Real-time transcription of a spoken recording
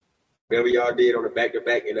Whatever y'all did on the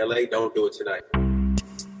back-to-back in LA, don't do it tonight.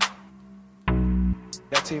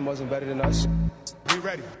 That team wasn't better than us. We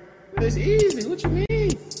ready. It's easy. What you mean?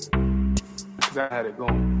 Because I had it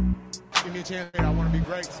going. Give me a chance. I want to be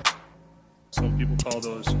great. Some people call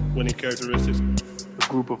those winning characteristics. A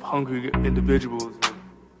group of hungry individuals.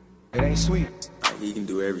 It ain't sweet. He can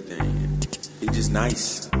do everything. He's just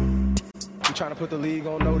nice. You trying to put the league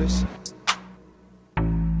on notice?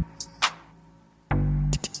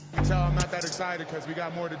 You can tell I'm not that excited because we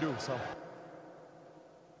got more to do, so.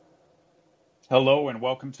 Hello and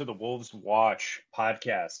welcome to the Wolves Watch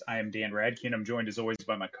podcast. I am Dan Radke. I'm joined as always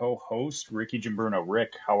by my co-host, Ricky Gimbruno.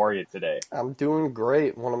 Rick, how are you today? I'm doing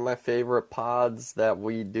great. One of my favorite pods that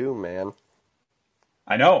we do, man.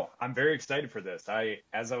 I know. I'm very excited for this.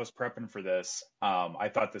 As I was prepping for this, I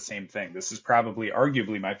thought the same thing. This is probably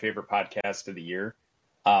arguably my favorite podcast of the year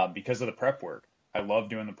because of the prep work. I love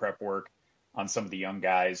doing the prep work on some of the young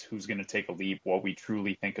guys, who's going to take a leap, what we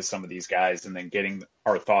truly think of some of these guys, and then getting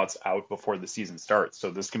our thoughts out before the season starts.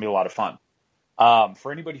 So this can be a lot of fun.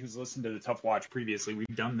 For anybody who's listened to the Tough Watch previously,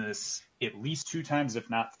 we've done this at least 2 times, if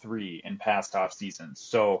not 3, in past off seasons.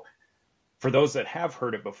 So for those that have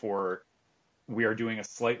heard it before, we are doing a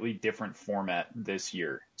slightly different format this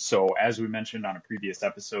year. So as we mentioned on a previous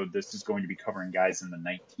episode, this is going to be covering guys in the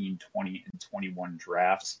 19, 20, and 21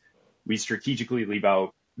 drafts. We strategically leave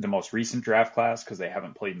out the most recent draft class because they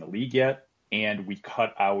haven't played in the league yet, and we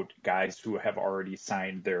cut out guys who have already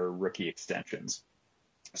signed their rookie extensions.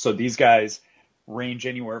 So these guys range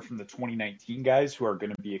anywhere from the 2019 guys who are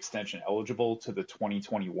going to be extension eligible to the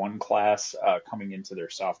 2021 class coming into their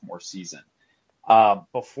sophomore season.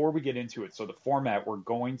 Before we get into it, so the format, we're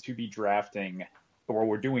going to be drafting, or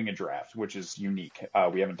we're doing a draft, which is unique.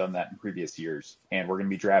 We haven't done that in previous years, and we're going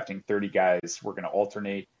to be drafting 30 guys. We're going to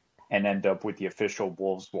alternate and end up with the official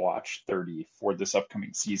Wolves Watch 30 for this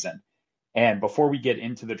upcoming season. And before we get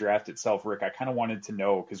into the draft itself, Rick, I kind of wanted to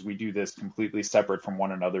know, because we do this completely separate from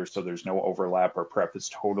one another, so there's no overlap. Our prep is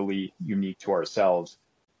totally unique to ourselves.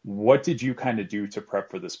 What did you kind of do to prep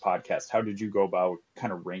for this podcast? How did you go about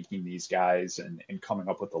kind of ranking these guys and coming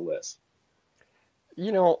up with a list?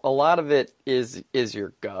 You know, a lot of it is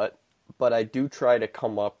your gut, but I do try to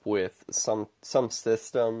come up with some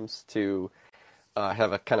systems to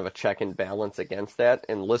have a kind of a check and balance against that.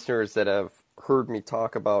 And listeners that have heard me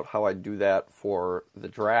talk about how I do that for the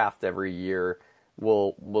draft every year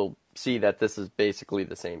will see that this is basically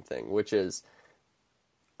the same thing, which is,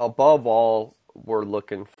 above all, we're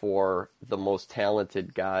looking for the most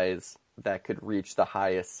talented guys that could reach the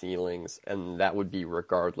highest ceilings, and that would be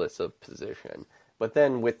regardless of position. But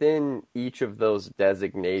then within each of those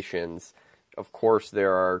designations, of course,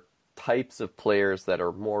 there are types of players that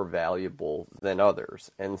are more valuable than others.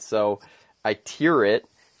 And so I tier it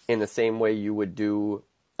in the same way you would do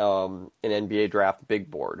an NBA draft big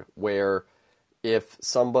board, where if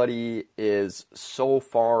somebody is so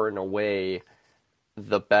far and away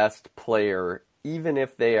the best player, even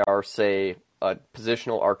if they are, say, a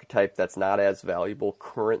positional archetype that's not as valuable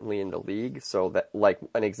currently in the league. So that, like,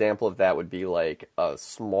 an example of that would be like a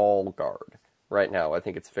small guard. Right now, I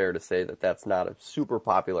think it's fair to say that that's not a super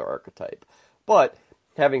popular archetype. But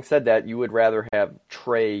having said that, you would rather have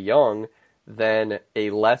Trae Young than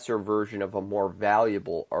a lesser version of a more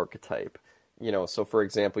valuable archetype. You know, so for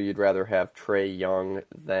example, you'd rather have Trae Young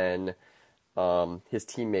than his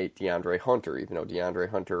teammate DeAndre Hunter, even though DeAndre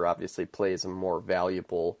Hunter obviously plays a more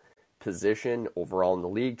valuable position overall in the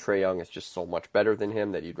league. Trae Young is just so much better than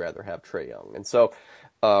him that you'd rather have Trae Young. And so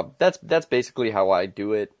that's basically how I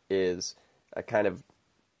do it, is I kind of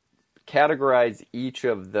categorize each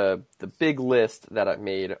of the big list that I've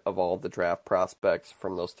made of all the draft prospects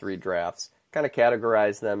from those 3 drafts, kind of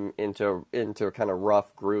categorize them into kind of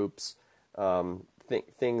rough groups,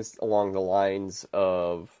 things along the lines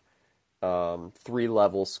of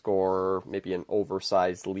 3-level scorer, maybe an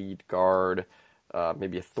oversized lead guard,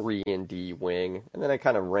 maybe a 3-and-D wing, and then I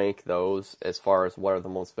kind of rank those as far as what are the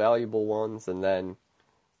most valuable ones, and then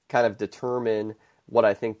kind of determine what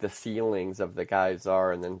I think the ceilings of the guys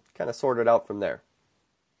are, and then kind of sort it out from there.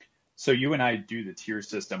 So you and I do the tier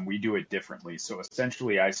system. We do it differently. So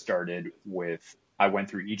essentially I went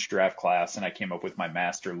through each draft class and I came up with my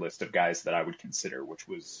master list of guys that I would consider, which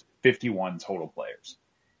was 51 total players.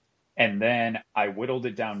 And then I whittled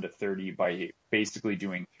it down to 30 by basically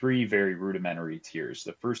doing 3 very rudimentary tiers.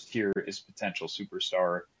 The first tier is potential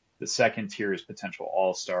superstar. The second tier is potential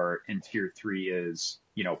all-star, and tier 3 is,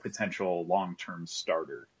 potential long-term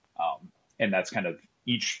starter. And that's kind of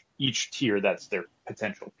each tier, that's their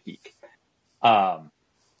potential peak.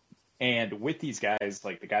 And with these guys,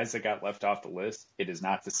 like the guys that got left off the list, it is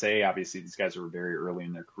not to say, obviously, these guys were very early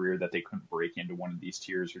in their career that they couldn't break into one of these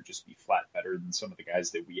tiers or just be flat better than some of the guys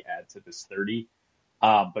that we add to this 30.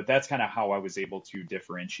 But that's kind of how I was able to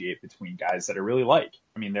differentiate between guys that I really like.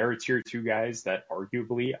 I mean, there are tier 2 guys that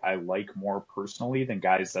arguably I like more personally than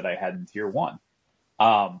guys that I had in tier 1.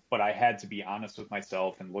 But I had to be honest with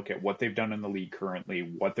myself and look at what they've done in the league currently,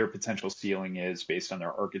 what their potential ceiling is based on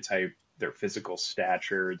their archetype, their physical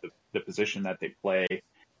stature, the position that they play,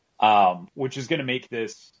 which is going to make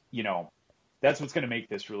this, that's what's going to make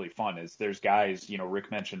this really fun is there's guys, Rick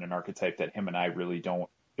mentioned an archetype that him and I really don't,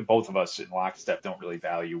 both of us in lockstep don't really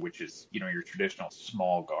value, which is, your traditional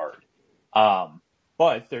small guard.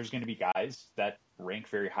 But there's going to be guys that rank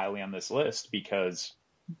very highly on this list because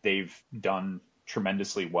they've done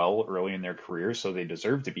tremendously well early in their career, so they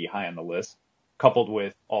deserve to be high on the list, coupled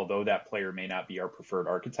with, although that player may not be our preferred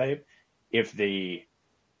archetype, if they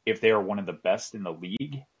are one of the best in the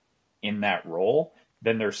league in that role,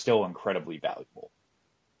 then they're still incredibly valuable.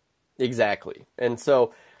 Exactly. And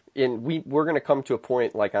so we're going to come to a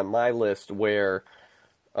point like on my list where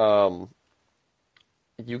you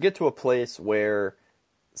get to a place where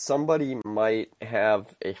somebody might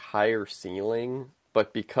have a higher ceiling,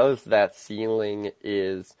 but because that ceiling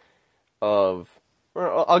is I'll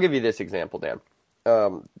give you this example, Dan.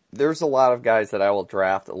 There's a lot of guys that I will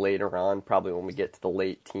draft later on, probably when we get to the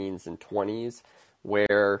late teens and 20s,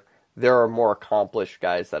 where there are more accomplished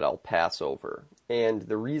guys that I'll pass over. And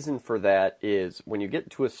the reason for that is when you get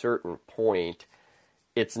to a certain point,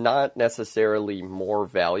 it's not necessarily more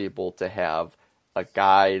valuable to have a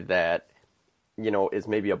guy that, is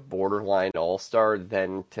maybe a borderline all-star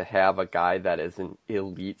than to have a guy that is an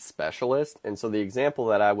elite specialist. And so the example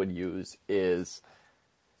that I would use is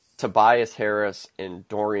Tobias Harris and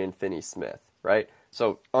Dorian Finney-Smith, right?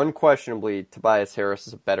 So unquestionably, Tobias Harris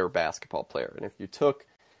is a better basketball player. And if you took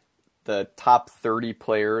the top 30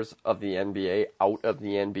 players of the NBA out of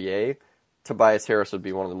the NBA, Tobias Harris would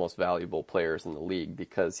be one of the most valuable players in the league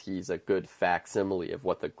because he's a good facsimile of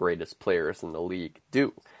what the greatest players in the league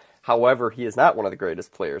do. However, he is not one of the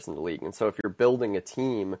greatest players in the league. And so if you're building a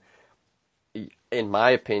team, in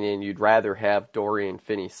my opinion, you'd rather have Dorian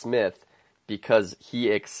Finney-Smith because he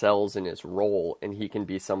excels in his role and he can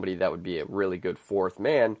be somebody that would be a really good fourth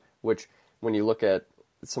man, which when you look at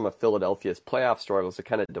some of Philadelphia's playoff struggles, it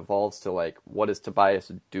kind of devolves to like, what does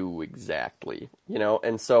Tobias do exactly?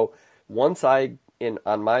 And so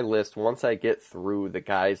on my list, once I get through the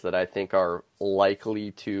guys that I think are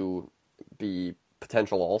likely to be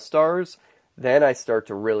potential all-stars, then I start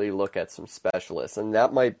to really look at some specialists. And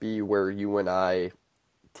that might be where you and I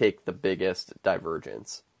take the biggest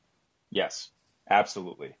divergence. Yes,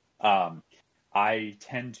 absolutely. I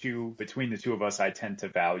tend to, between the two of us, I tend to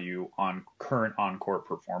value on current on-court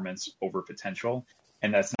performance over potential.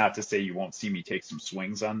 And that's not to say you won't see me take some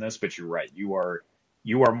swings on this, but you're right. You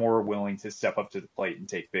are more willing to step up to the plate and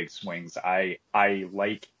take big swings.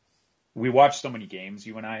 We watch so many games,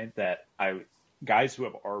 you and I, that guys who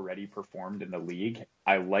have already performed in the league,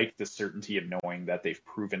 I like the certainty of knowing that they've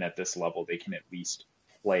proven at this level they can at least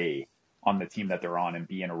play on the team that they're on and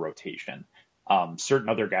be in a rotation. Certain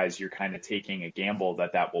other guys, you're kind of taking a gamble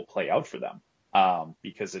that will play out for them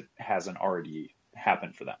because it hasn't already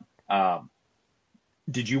happened for them.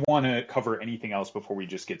 Did you want to cover anything else before we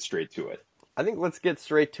just get straight to it? I think let's get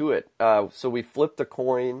straight to it. So we flipped a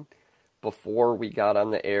coin before we got on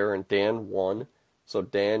the air, and Dan won. So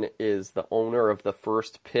Dan is the owner of the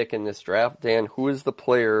first pick in this draft. Dan, who is the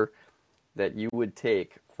player that you would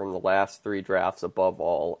take from the last 3 drafts above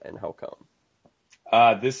all, and how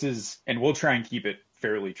come? This is, and we'll try and keep it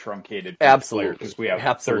fairly truncated. Absolutely. Because we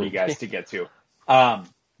have 30 guys to get to.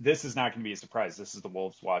 This is not going to be a surprise. This is the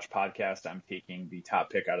Wolves Watch podcast. I'm taking the top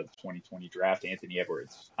pick out of the 2020 draft, Anthony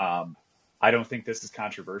Edwards. I don't think this is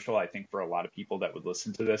controversial. I think for a lot of people that would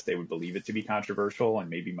listen to this, they would believe it to be controversial, and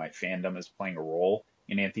maybe my fandom is playing a role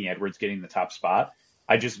in Anthony Edwards getting the top spot.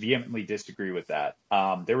 I just vehemently disagree with that.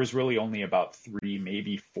 There was really only about 3,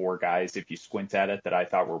 maybe 4 guys, if you squint at it, that I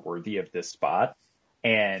thought were worthy of this spot.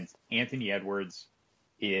 And Anthony Edwards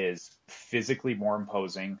is physically more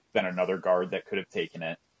imposing than another guard that could have taken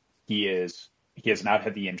it. He has not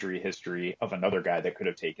had the injury history of another guy that could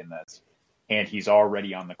have taken this. And he's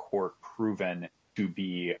already on the court proven to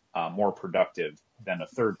be more productive than a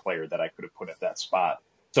third player that I could have put at that spot.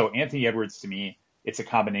 So Anthony Edwards, to me, it's a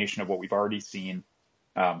combination of what we've already seen.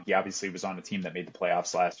 He obviously was on a team that made the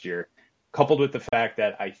playoffs last year, coupled with the fact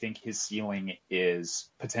that I think his ceiling is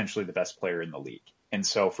potentially the best player in the league. And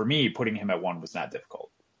so for me, putting him at 1 was not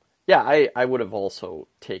difficult. Yeah, I would have also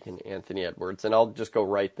taken Anthony Edwards, and I'll just go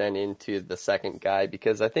right then into the second guy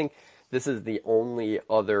because I think this is the only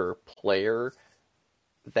other player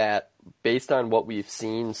that, based on what we've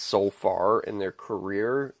seen so far in their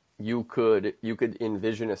career, you could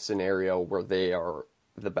envision a scenario where they are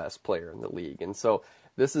the best player in the league. And so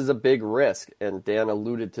this is a big risk, and Dan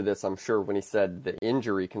alluded to this, I'm sure, when he said the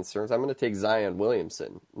injury concerns. I'm going to take Zion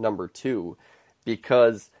Williamson, number 2,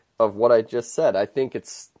 because of what I just said. I think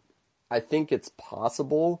it's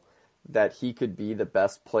possible that he could be the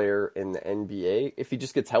best player in the NBA if he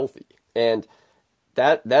just gets healthy. And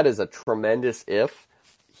that is a tremendous if.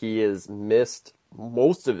 He has missed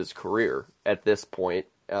most of his career at this point,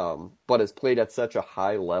 but has played at such a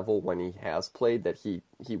high level when he has played that he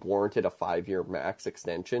warranted a 5-year max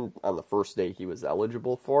extension on the first day he was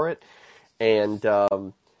eligible for it. And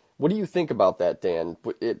what do you think about that, Dan?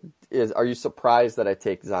 Are you surprised that I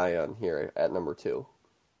take Zion here at number 2?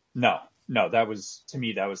 No, to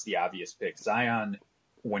me, that was the obvious pick. Zion,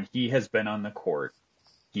 when he has been on the court,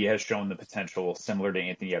 he has shown the potential, similar to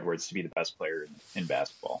Anthony Edwards, to be the best player in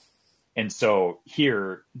basketball. And so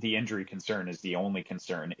here, the injury concern is the only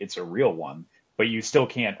concern. It's a real one, but you still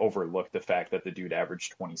can't overlook the fact that the dude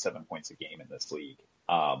averaged 27 points a game in this league,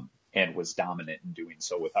 and was dominant in doing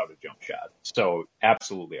so without a jump shot. So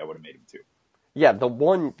absolutely, I would have made him 2. Yeah,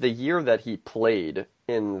 the year that he played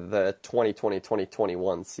in the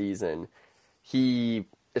 2020-2021 season, he,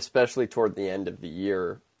 especially toward the end of the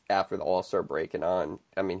year after the All-Star break and on,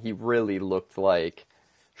 I mean, he really looked like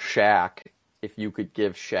Shaq if you could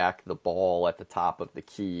give Shaq the ball at the top of the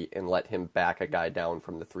key and let him back a guy down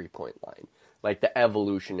from the three-point line. Like the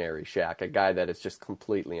evolutionary Shaq, a guy that is just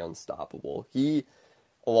completely unstoppable. He,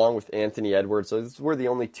 along with Anthony Edwards, those were the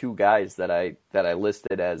only 2 guys that I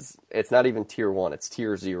listed as, it's not even tier 1, it's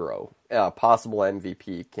tier 0, possible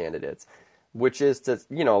MVP candidates, which is to,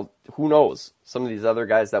 who knows? Some of these other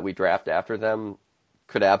guys that we draft after them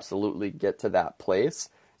could absolutely get to that place.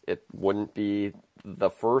 It wouldn't be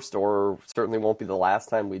the first, or certainly won't be the last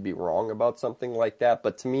time we'd be wrong about something like that.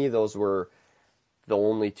 But to me, those were the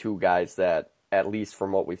only 2 guys that, at least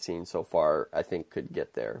from what we've seen so far, I think could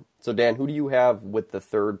get there. So Dan, who do you have with the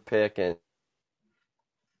 3rd pick? And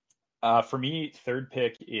for me, 3rd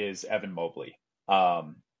pick is Evan Mobley,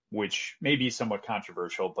 which may be somewhat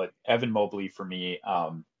controversial, but Evan Mobley for me,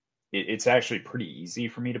 it's actually pretty easy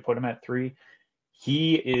for me to put him at 3.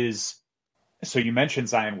 He is, so you mentioned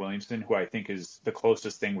Zion Williamson, who I think is the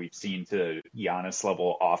closest thing we've seen to Giannis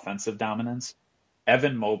level offensive dominance.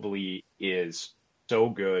 Evan Mobley is so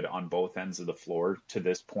good on both ends of the floor to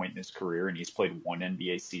this point in his career, and he's played 1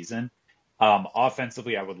 NBA season.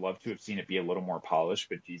 Offensively, I would love to have seen it be a little more polished,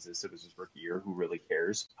 but Jesus, it was his rookie year. Who really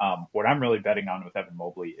cares? What I'm really betting on with Evan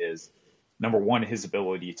Mobley is, number 1, his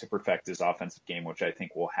ability to perfect his offensive game, which I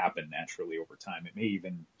think will happen naturally over time. He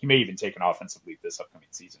may even take an offensive leap this upcoming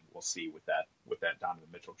season. We'll see with that Donovan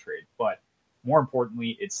Mitchell trade. But more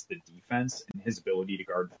importantly, it's the defense and his ability to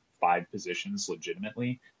guard 5 positions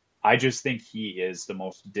legitimately. I just think he is the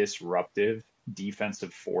most disruptive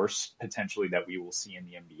defensive force potentially that we will see in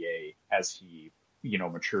the NBA as he,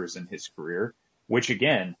 matures in his career, which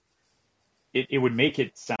again, it would make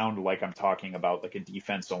it sound like I'm talking about like a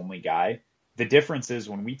defense only guy. The difference is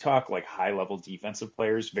when we talk like high level defensive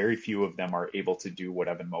players, very few of them are able to do what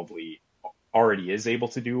Evan Mobley already is able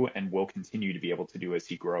to do and will continue to be able to do as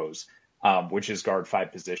he grows, which is guard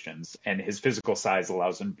 5 positions. And his physical size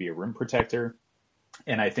allows him to be a rim protector.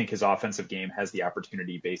 And I think his offensive game has the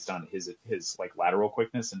opportunity, based on his like lateral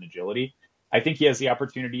quickness and agility. I think he has the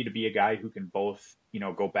opportunity to be a guy who can both,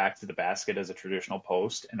 go back to the basket as a traditional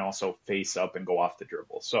post and also face up and go off the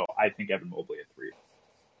dribble. So I think Evan Mobley at 3.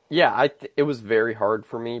 Yeah, it was very hard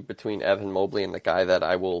for me between Evan Mobley and the guy that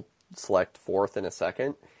I will select 4th in a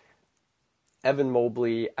second. Evan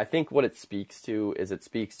Mobley, I think what it speaks to is it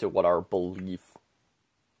speaks to what our belief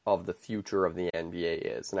of the future of the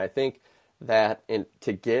NBA is. And I think that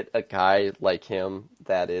to get a guy like him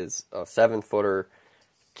that is a 7-footer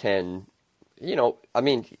can,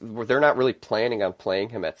 they're not really planning on playing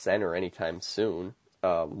him at center anytime soon,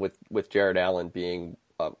 with Jared Allen being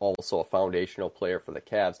also a foundational player for the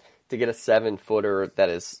Cavs. To get a 7-footer that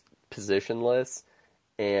is positionless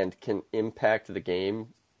and can impact the game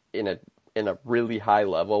in a really high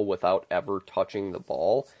level without ever touching the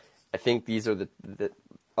ball, I think these are the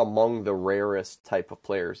among the rarest type of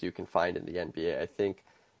players you can find in the NBA. I think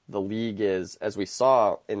the league is, as we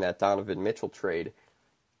saw in that Donovan Mitchell trade,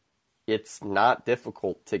 it's not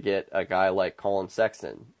difficult to get a guy like Colin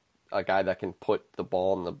Sexton, a guy that can put the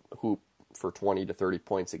ball in the hoop for 20 to 30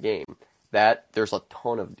 points a game. There's a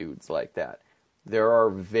ton of dudes like that. there are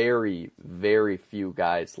very, very few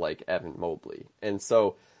guys like Evan Mobley. And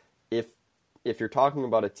so if you're talking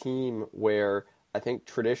about a team where I think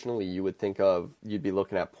traditionally you'd be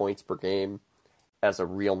looking at points per game as a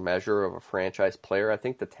real measure of a franchise player, I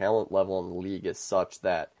think the talent level in the league is such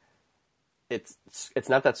that it's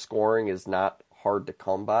not that scoring is not hard to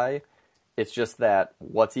come by. It's just that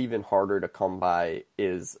what's even harder to come by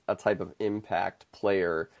is a type of impact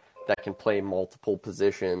player that can play multiple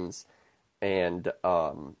positions and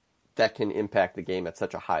that can impact the game at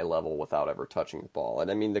such a high level without ever touching the ball. And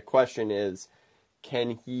I mean, the question is,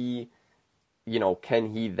 can he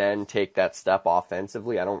then take that step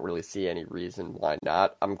offensively? I don't really see any reason why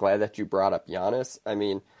not. I'm glad that you brought up Giannis. I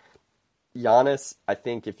mean, Giannis, I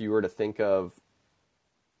think if you were to think of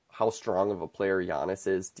how strong of a player Giannis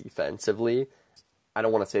is defensively, I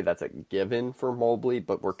don't want to say that's a given for Mobley,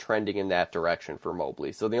 but we're trending in that direction for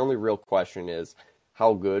Mobley. So the only real question is,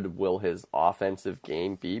 how good will his offensive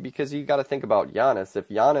game be? Because you got to think about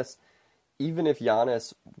Giannis. Even if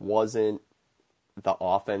Giannis wasn't the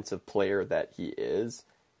offensive player that he is,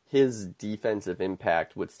 his defensive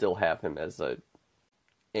impact would still have him as an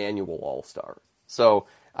annual All-Star. So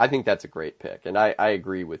I think that's a great pick, and I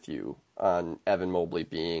agree with you on Evan Mobley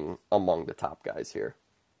being among the top guys here.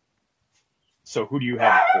 So who do you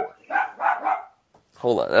have at 4?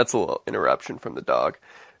 Hold on, that's a little interruption from the dog.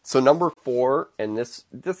 So number 4, and this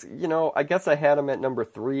I guess I had him at number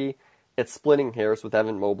 3. It's splitting hairs with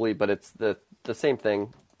Evan Mobley, but it's the same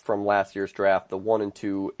thing from last year's draft, the 1 and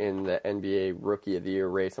 2 in the NBA Rookie of the Year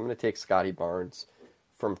race. I'm going to take Scotty Barnes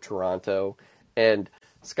from Toronto. And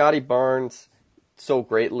Scotty Barnes so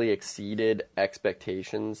greatly exceeded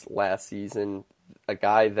expectations last season, a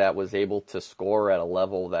guy that was able to score at a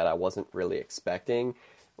level that I wasn't really expecting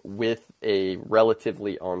with a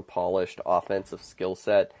relatively unpolished offensive skill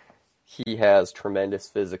set. He has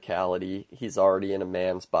tremendous physicality. He's already in a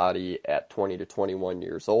man's body at 20 to 21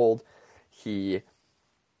 years old. He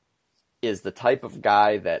is the type of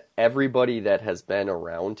guy that everybody that has been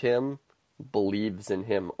around him believes in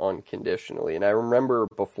him unconditionally. And I remember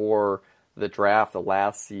before the draft, the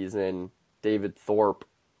last season, David Thorpe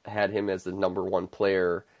had him as the number 1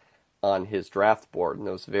 player on his draft board, and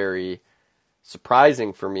it was very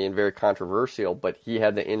surprising for me and very controversial, but he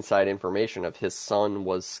had the inside information of his son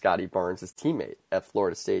was Scotty Barnes' teammate at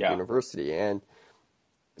Florida State University and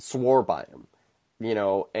swore by him,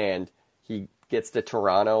 and he gets to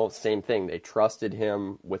Toronto, same thing. They trusted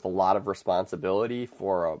him with a lot of responsibility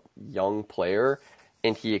for a young player,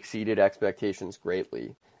 and he exceeded expectations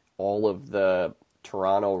greatly. All of the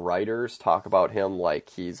Toronto writers talk about him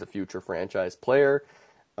like he's a future franchise player.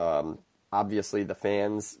 Obviously, the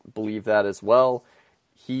fans believe that as well.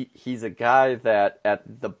 He's a guy that,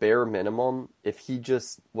 at the bare minimum, if he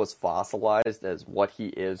just was fossilized as what he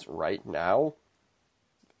is right now,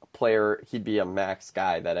 player, he'd be a max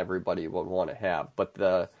guy that everybody would want to have. But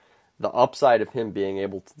the upside of him being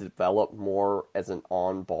able to develop more as an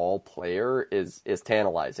on-ball player is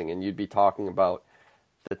tantalizing. And you'd be talking about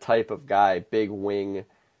the type of guy, big wing,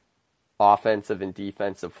 offensive and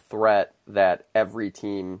defensive threat that every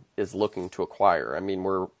team is looking to acquire. I mean,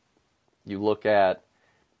 you look at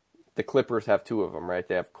the Clippers have 2 of them, right?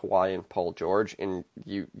 They have Kawhi and Paul George, and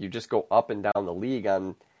you just go up and down the league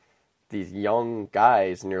on these young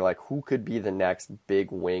guys, and you're like, who could be the next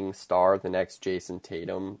big wing star, the next Jason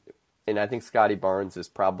Tatum? And I think Scotty Barnes is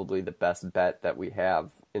probably the best bet that we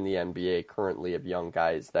have in the NBA currently of young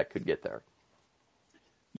guys that could get there.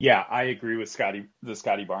 Yeah, I agree with the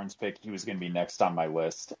Scotty Barnes pick. He was going to be next on my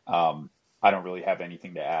list. I don't really have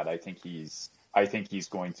anything to add. I think he's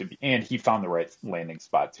going to be, and he found the right landing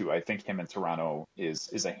spot too. I think him in Toronto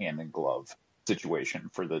is a hand in glove situation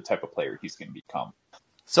for the type of player he's going to become.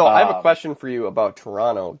 So I have a question for you about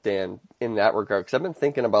Toronto, Dan, in that regard, because I've been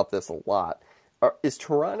thinking about this a lot. Is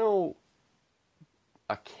Toronto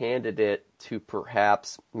a candidate to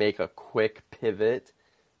perhaps make a quick pivot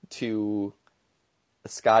to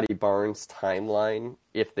Scotty Barnes' timeline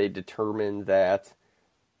if they determine that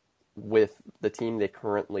with the team they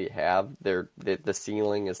currently have, the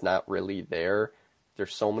ceiling is not really there?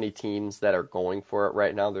 There's so many teams that are going for it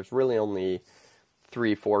right now. There's really only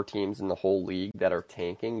 3-4 teams in the whole league that are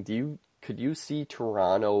tanking. Could you see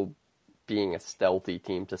Toronto being a stealthy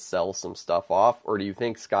team to sell some stuff off, or do you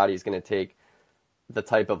think Scotty's going to take the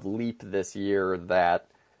type of leap this year that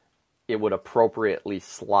it would appropriately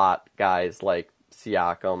slot guys like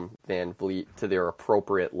Siakam, Van Vliet to their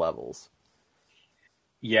appropriate levels?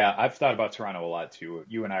 Yeah, I've thought about Toronto a lot too.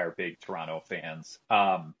 You and I are big Toronto fans.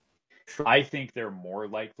 I think they're more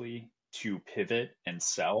likely to pivot and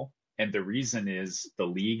sell. And the reason is the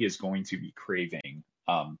league is going to be craving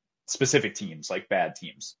specific teams, like bad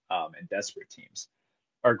teams and desperate teams,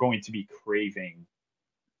 are going to be craving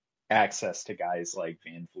access to guys like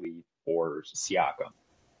Van Vliet or Siakam.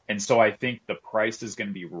 And so I think the price is going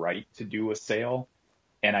to be right to do a sale.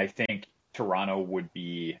 And I think Toronto would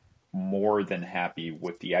be more than happy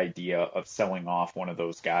with the idea of selling off one of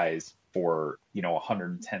those guys for,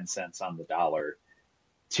 110 cents on the dollar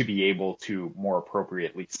to be able to more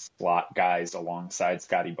appropriately slot guys alongside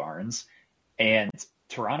Scotty Barnes. And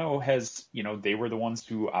Toronto has, they were the ones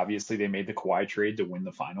who obviously they made the Kawhi trade to win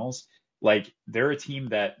the finals. Like, they're a team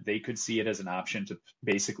that they could see it as an option to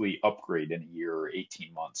basically upgrade in a year or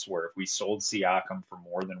 18 months, where if we sold Siakam for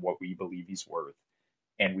more than what we believe he's worth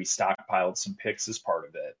and we stockpiled some picks as part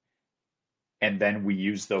of it, and then we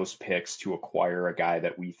use those picks to acquire a guy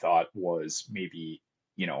that we thought was maybe,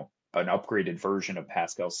 an upgraded version of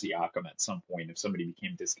Pascal Siakam at some point if somebody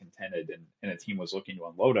became discontented and a team was looking to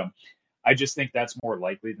unload him. I just think that's more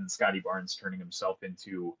likely than Scotty Barnes turning himself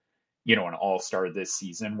into, an all-star this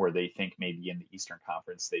season, where they think maybe in the Eastern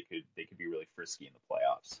Conference they could be really frisky in the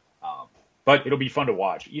playoffs. But it'll be fun to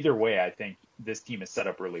watch. Either way, I think this team is set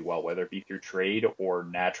up really well, whether it be through trade or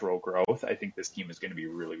natural growth. I think this team is going to be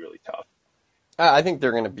really, really tough. I think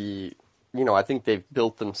they're going to be, I think they've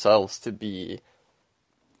built themselves to be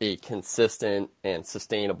a consistent and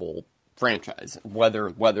sustainable franchise.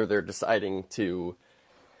 Whether they're deciding to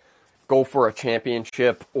go for a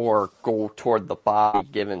championship or go toward the bottom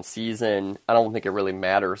given season, I don't think it really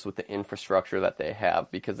matters with the infrastructure that they have,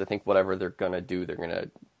 because I think whatever they're going to do, they're going to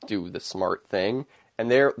do the smart thing. And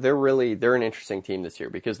they're an interesting team this year,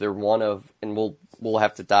 because they're one of, and we'll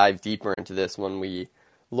have to dive deeper into this when we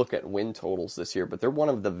look at win totals this year, but they're one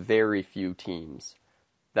of the very few teams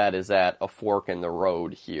that is at a fork in the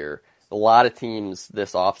road here. A lot of teams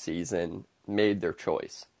this offseason made their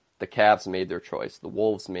choice. The Cavs made their choice. The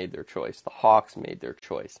Wolves made their choice. The Hawks made their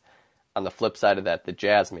choice. On the flip side of that, the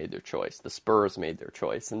Jazz made their choice. The Spurs made their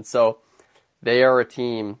choice. And so they are a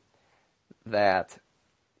team that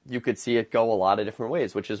you could see it go a lot of different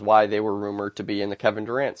ways, which is why they were rumored to be in the Kevin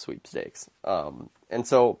Durant sweepstakes.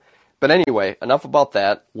 But anyway, enough about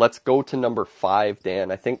that. Let's go to number 5, Dan.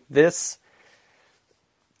 I think this,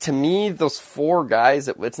 to me, those 4 guys,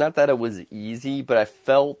 it's not that it was easy, but I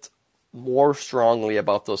felt more strongly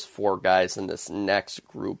about those 4 guys in this next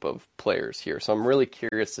group of players here. So I'm really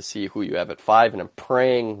curious to see who you have at 5, and I'm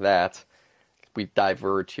praying that we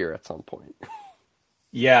diverge here at some point.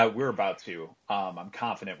 Yeah, we're about to. I'm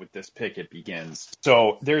confident with this pick it begins.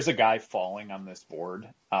 So there's a guy falling on this board.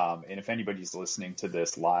 And if anybody's listening to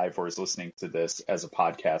this live or is listening to this as a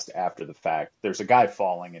podcast after the fact, there's a guy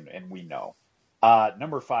falling, and we know.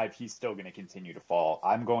 Number 5, he's still going to continue to fall.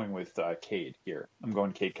 I'm going with Cade here. I'm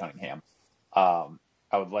going Cade Cunningham. I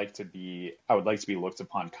would like to be looked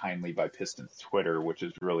upon kindly by Pistons Twitter, which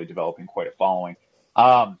is really developing quite a following.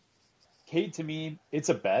 Cade, to me, it's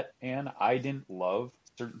a bet, and I didn't love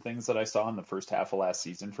certain things that I saw in the first half of last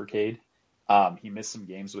season for Cade. He missed some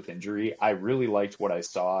games with injury. I really liked what I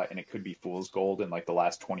saw, and it could be fool's gold in like the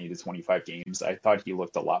last 20 to 25 games. I thought he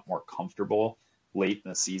looked a lot more comfortable late in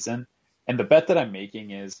the season. And the bet that I'm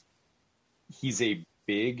making is he's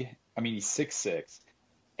 6'6",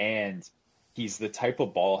 and he's the type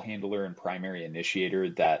of ball handler and primary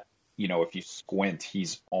initiator that, if you squint,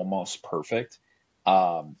 he's almost perfect.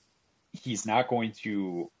 He's not going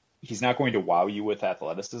to wow you with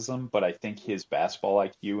athleticism, but I think his basketball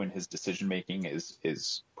IQ and his decision making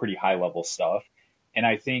is pretty high level stuff. And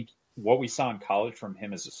I think what we saw in college from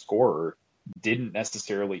him as a scorer didn't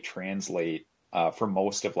necessarily translate for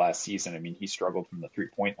most of last season. I mean, he struggled from the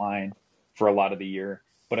 3-point line for a lot of the year,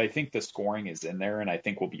 but I think the scoring is in there, and I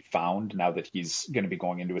think will be found now that he's going to be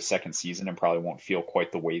going into a second season and probably won't feel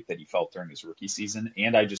quite the weight that he felt during his rookie season.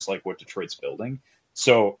 And I just like what Detroit's building.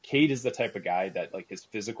 So Cade is the type of guy that, like, his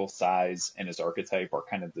physical size and his archetype are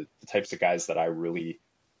kind of the types of guys that I really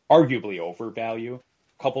arguably overvalue,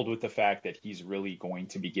 coupled with the fact that he's really going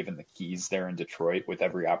to be given the keys there in Detroit with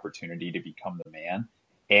every opportunity to become the man.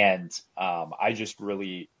 And I just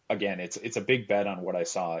really, again, it's a big bet on what I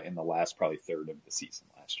saw in the last probably third of the season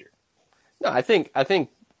last year. No,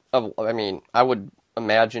 I would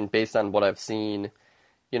imagine, based on what I've seen,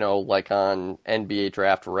 like on NBA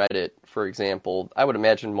Draft Reddit, for example, I would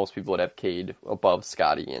imagine most people would have Cade above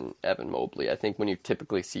Scotty and Evan Mobley. I think when you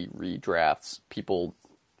typically see redrafts, people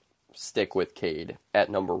stick with Cade at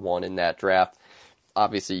number 1 in that draft.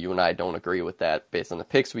 Obviously, you and I don't agree with that based on the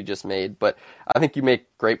picks we just made, but I think you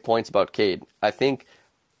make great points about Cade. I think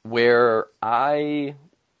I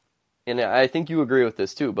think you agree with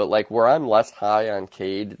this too, but like where I'm less high on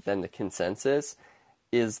Cade than the consensus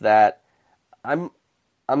is that I'm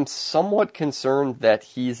I'm somewhat concerned that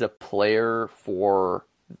he's a player for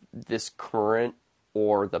this current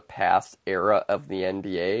or the past era of the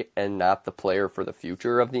NBA and not the player for the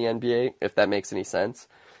future of the NBA, if that makes any sense.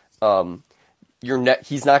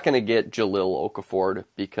 He's not going to get Jahlil Okafor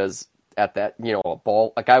because at that,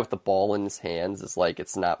 a guy with the ball in his hands is like,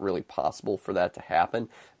 it's not really possible for that to happen.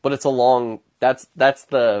 But it's that's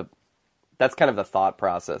kind of the thought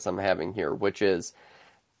process I'm having here, which is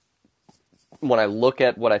when I look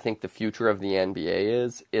at what I think the future of the NBA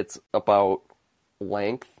is, it's about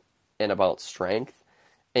length and about strength.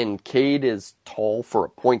 And Cade is tall for a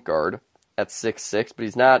point guard at 6'6", but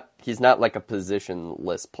he's not like a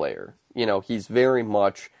positionless player. He's very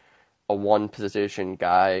much a one position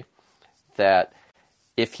guy that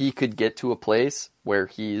if he could get to a place where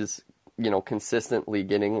he's, consistently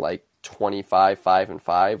getting like 25, 5 and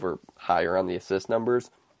 5 or higher on the assist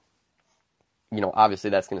numbers,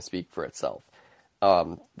 obviously that's going to speak for itself.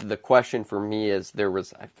 The question for me is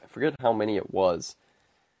I forget how many it was.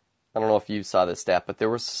 I don't know if you saw this stat, but there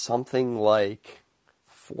was something like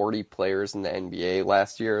 40 players in the NBA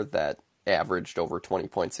last year that averaged over 20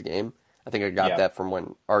 points a game. I think I got that from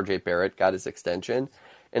when RJ Barrett got his extension.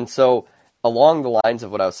 And so along the lines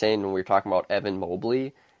of what I was saying when we were talking about Evan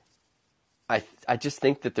Mobley, I just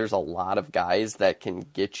think that there's a lot of guys that can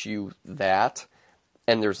get you that,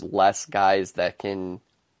 and there's less guys that can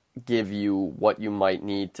give you what you might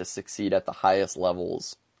need to succeed at the highest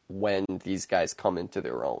levels when these guys come into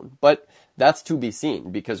their own. But that's to be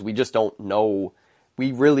seen because we just don't know.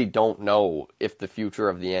 We really don't know if the future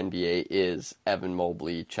of the NBA is Evan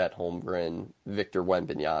Mobley, Chet Holmgren, Victor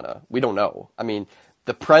Wembanyama. We don't know. I mean,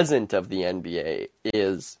 the present of the NBA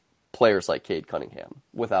is players like Cade Cunningham,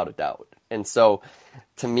 without a doubt. And so,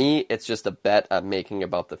 to me, it's just a bet I'm making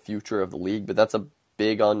about the future of the league, but that's a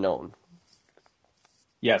big unknown.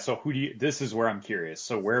 Yeah, so this is where I'm curious.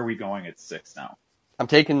 So where are we going at 6 now? I'm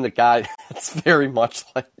taking the guy that's very much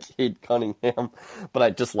like Cade Cunningham, but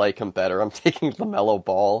I just like him better. I'm taking LaMelo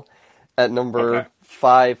Ball at number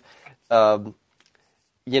 5.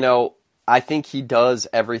 I think he does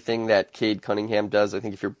everything that Cade Cunningham does. I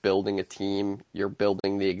think if you're building a team, you're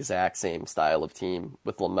building the exact same style of team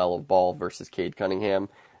with LaMelo Ball versus Cade Cunningham.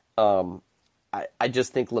 I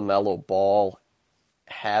just think LaMelo Ball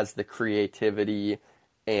has the creativity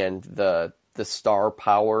and the star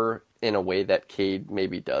power in a way that Cade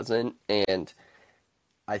maybe doesn't. And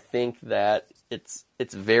I think that it's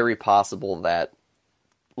very possible that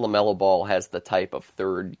LaMelo Ball has the type of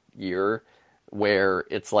third year where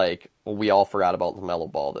it's like, well, we all forgot about LaMelo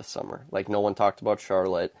Ball this summer. Like, no one talked about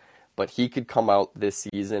Charlotte, but he could come out this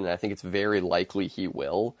season, and I think it's very likely he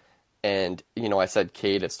will. And, I said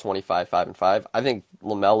Cade is 25, 5 and 5. I think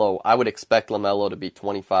I would expect LaMelo to be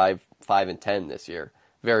 25, 5 and 10 this year.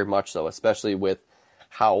 Very much so, especially with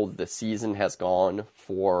how the season has gone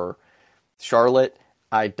for Charlotte.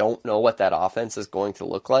 I don't know what that offense is going to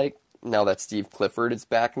look like now that Steve Clifford is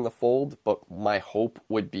back in the fold, but my hope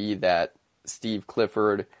would be that Steve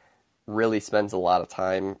Clifford really spends a lot of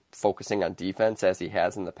time focusing on defense as he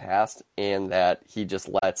has in the past, and that he just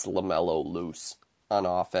lets LaMelo loose on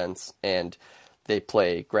offense and they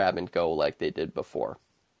play grab and go like they did before.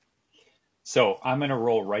 So I'm going to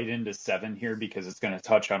roll right into 7 here because it's going to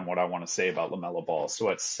touch on what I want to say about LaMelo Ball. So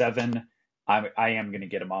at 7, I am going to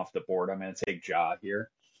get him off the board. I'm going to take Ja here.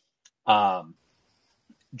 Ja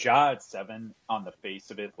at 7 on the face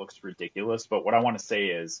of it looks ridiculous, but what I want to say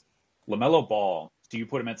is LaMelo Ball, so you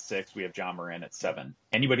put him at 6, we have Ja Morant at 7.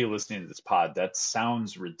 Anybody listening to this pod, that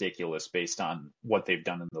sounds ridiculous based on what they've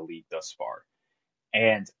done in the league thus far.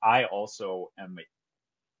 And I also am,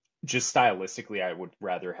 just stylistically, I would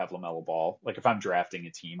rather have LaMelo Ball. Like, if I'm drafting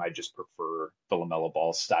a team, I just prefer the LaMelo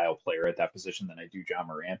Ball style player at that position than I do Ja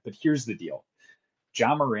Morant. But here's the deal.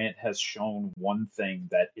 Ja Morant has shown one thing,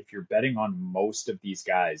 that if you're betting on most of these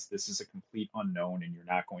guys, this is a complete unknown and you're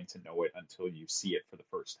not going to know it until you see it for the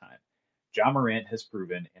first time. Ja Morant has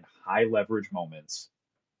proven in high leverage moments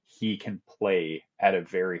he can play at a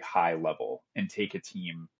very high level and take a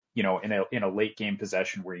team, in a late game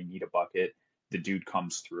possession where you need a bucket, the dude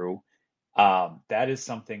comes through. That is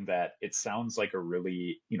something that it sounds like a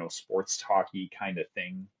really, sports talky kind of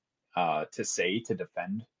thing to say to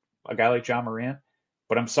defend a guy like Ja Morant.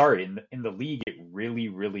 But I'm sorry, in the league, it really,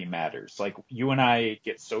 really matters. Like, you and I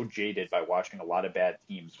get so jaded by watching a lot of bad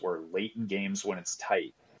teams where late in games when it's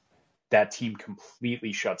tight, that team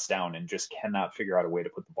completely shuts down and just cannot figure out a way to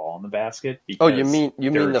put the ball in the basket. Oh, you mean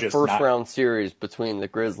the first round series between the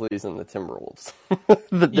Grizzlies and the Timberwolves?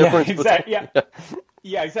 The difference exactly.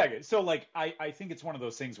 Yeah, exactly. So, like, I think it's one of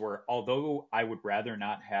those things where, although I would rather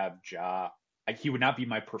not have Ja he would not be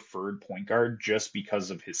my preferred point guard just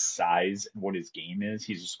because of his size and what his game is.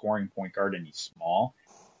 He's a scoring point guard and he's small.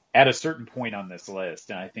 At a certain point on this list,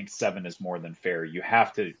 and I think 7 is more than fair, you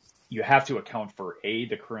have to account for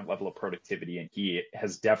the current level of productivity, and he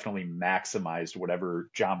has definitely maximized whatever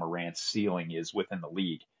Ja Morant's ceiling is within the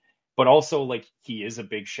league. But also, like, he is a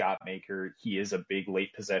big shot maker. He is a big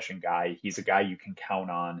late possession guy. He's a guy you can count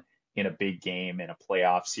on in a big game, in a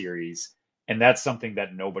playoff series. And that's something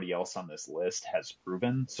that nobody else on this list has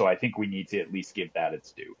proven. So I think we need to at least give that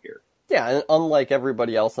its due here. Yeah, and unlike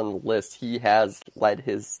everybody else on the list, he has led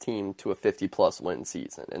his team to a 50-plus win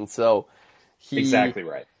season. And so Exactly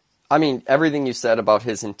right. I mean, everything you said about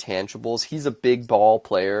his intangibles, he's a big ball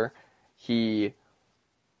player. He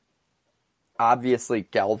obviously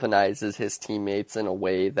galvanizes his teammates in a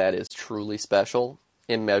way that is truly special,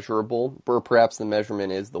 immeasurable, or perhaps the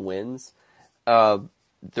measurement is the wins.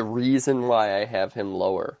 The reason why I have him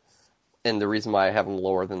lower, and the reason why I have him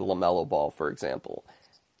lower than LaMelo Ball, for example,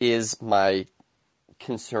 is my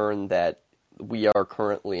concern that we are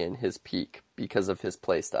currently in his peak because of his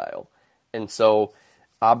play style. And so,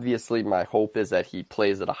 obviously, my hope is that he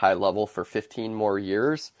plays at a high level for 15 more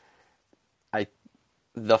years.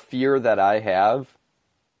 The fear that I have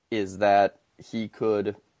is that he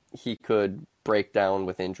could break down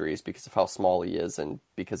with injuries because of how small he is and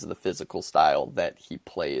because of the physical style that he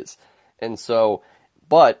plays. And so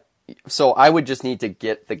I would just need to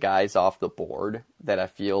get the guys off the board that I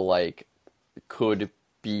feel like could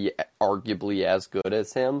be arguably as good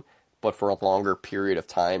as him, but for a longer period of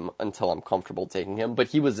time until I'm comfortable taking him. But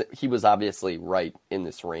he was obviously right in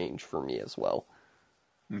this range for me as well.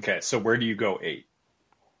 Okay, so where do you go 8?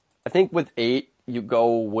 I think with 8, you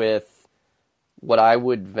go with what I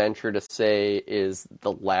would venture to say is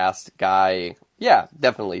the last guy. Yeah,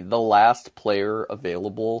 definitely. The last player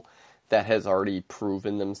available that has already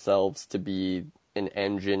proven themselves to be an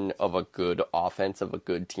engine of a good offense, of a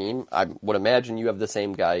good team. I would imagine you have the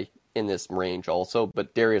same guy in this range also,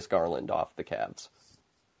 but Darius Garland off the Cavs.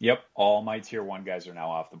 Yep, all my tier 1 guys are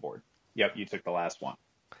now off the board. Yep, you took the last one.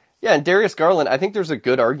 Yeah, and Darius Garland, I think there's a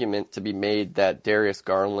good argument to be made that Darius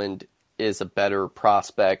Garland is a better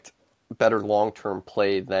prospect, better long-term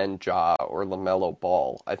play than Ja or LaMelo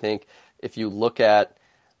Ball. I think if you look at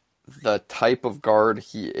the type of guard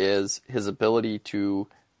he is, his ability to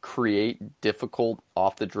create difficult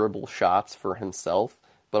off-the-dribble shots for himself,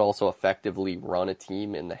 but also effectively run a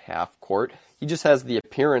team in the half court. He just has the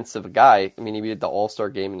appearance of a guy. I mean, he did the All-Star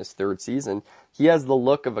game in his 3rd season. He has the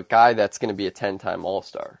look of a guy that's going to be a 10-time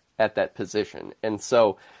All-Star at that position. And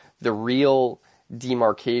so the real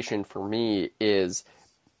demarcation for me is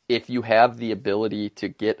if you have the ability to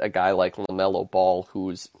get a guy like LaMelo Ball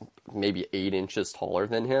who's maybe 8 inches taller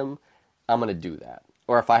than him, I'm going to do that.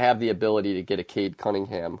 Or if I have the ability to get a Cade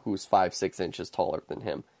Cunningham who's 5-6 inches taller than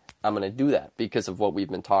him, I'm going to do that because of what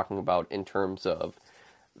we've been talking about in terms of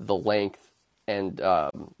the length and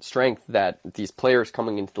strength that these players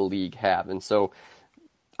coming into the league have. And so,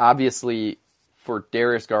 obviously, for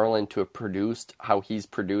Darius Garland to have produced how he's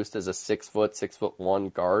produced as a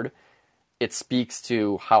 6'1" guard, it speaks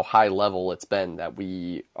to how high level it's been that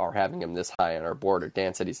we are having him this high on our board. Or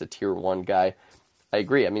Dan said he's a tier 1 guy. I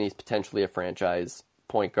agree. I mean, he's potentially a franchise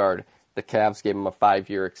point guard. The Cavs gave him a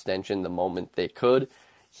 5-year extension the moment they could.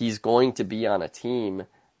 He's going to be on a team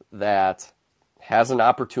that has an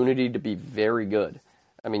opportunity to be very good.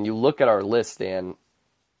 I mean, you look at our list, Dan,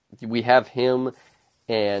 we have him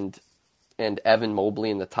and Evan Mobley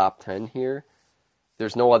in the top 10 here.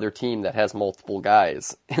 There's no other team that has multiple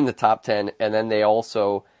guys in the top 10. And then they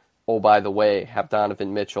also, oh, by the way, have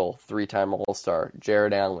Donovan Mitchell, 3-time All-Star,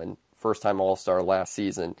 Jared Allen, first-time All-Star last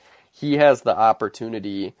season. He has the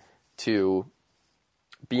opportunity to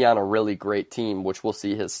be on a really great team, which will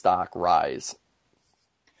see his stock rise.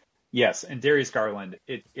 Yes, and Darius Garland,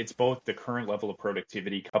 it's both the current level of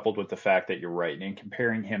productivity coupled with the fact that you're right. And in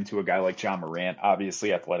comparing him to a guy like Ja Morant,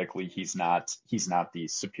 obviously athletically he's not the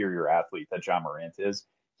superior athlete that Ja Morant is.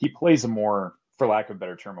 He plays a more, for lack of a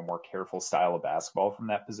better term, a more careful style of basketball from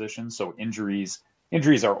that position. So injuries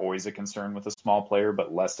are always a concern with a small player,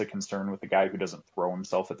 but less a concern with a guy who doesn't throw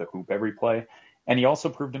himself at the hoop every play. And he also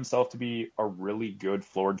proved himself to be a really good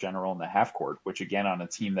floor general in the half court, which again, on a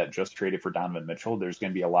team that just traded for Donovan Mitchell, there's going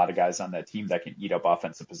to be a lot of guys on that team that can eat up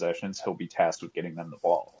offensive possessions. He'll be tasked with getting them the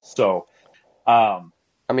ball. So, I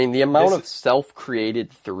mean, the amount of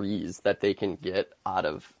self-created threes that they can get out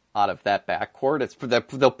of that backcourt,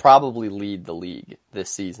 they'll probably lead the league this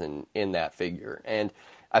season in that figure. And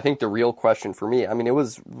I think the real question for me, I mean, I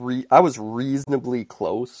was reasonably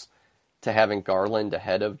close to having Garland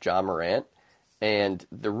ahead of Ja Morant. And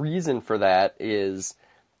the reason for that is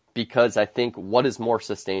because I think what is more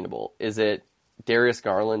sustainable? Is it Darius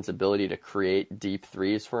Garland's ability to create deep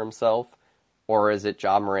threes for himself, or is it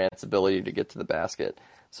Ja Morant's ability to get to the basket?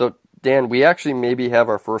 So, Dan, we actually maybe have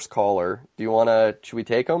our first caller. Should we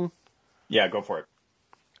take him? Yeah, go for it.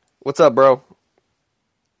 What's up, bro?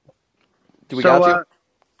 Got you?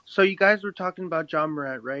 So you guys were talking about Ja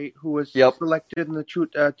Morant, right? Who was Yep. selected in the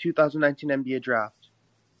 2019 NBA draft.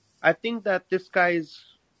 I think that this guy is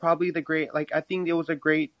probably I think it was a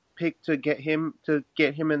great pick to get him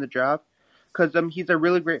in the draft, because he's a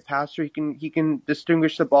really great passer. He can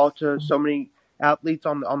distinguish the ball to so many athletes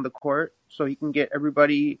on the court, so he can get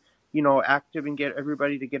everybody active and get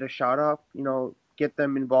everybody to get a shot off, get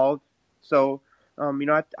them involved. So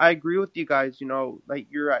I agree with you guys, like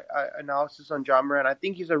your analysis on Ja Morant. I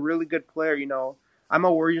think he's a really good player. I'm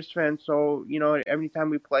a Warriors fan, so every time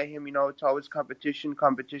we play him, it's always competition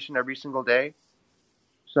every single day.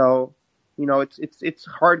 So it's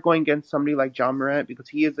hard going against somebody like Ja Morant because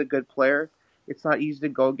he is a good player. It's not easy to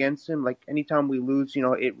go against him. Like anytime we lose,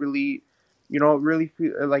 it really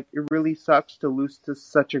sucks to lose to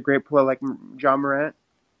such a great player like Ja Morant.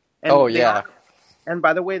 And and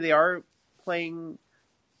by the way, they are playing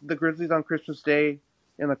the Grizzlies on Christmas Day.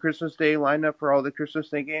 In the Christmas Day lineup for all the Christmas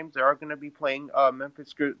Day games, they are going to be playing the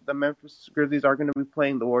Memphis Grizzlies are going to be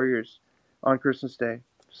playing the Warriors on Christmas Day.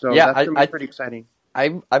 So that's going to be pretty exciting.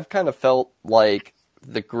 I've kind of felt like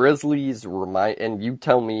the Grizzlies and you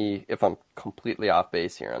tell me if I'm completely off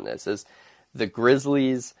base here on this, is the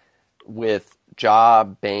Grizzlies with Ja,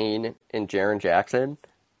 Bane, and Jaren Jackson,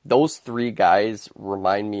 those three guys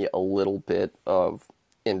remind me a little bit of,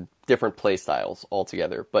 in different play styles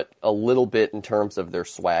altogether, but a little bit in terms of their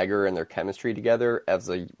swagger and their chemistry together as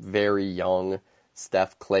a very young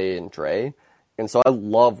Steph, Clay, and Dre. And so I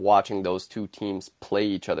love watching those two teams play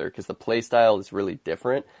each other because the play style is really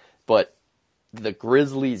different, but the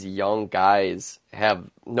Grizzlies' young guys have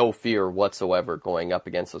no fear whatsoever going up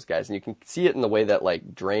against those guys. And you can see it in the way that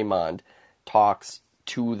like Draymond talks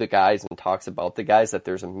to the guys and talks about the guys, that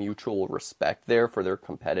there's a mutual respect there for their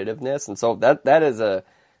competitiveness. And so that is a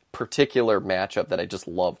particular matchup that I just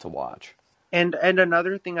love to watch. And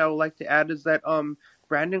another thing I would like to add is that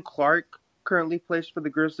Brandon Clark currently plays for the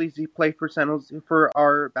Grizzlies. He played for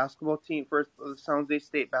our basketball team, for the San Jose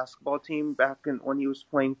State basketball team back when he was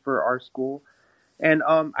playing for our school. And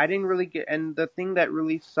I didn't really get. And the thing that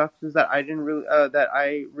really sucks is that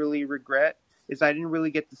I really regret is I didn't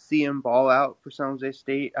really get to see him ball out for San Jose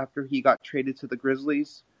State after he got traded to the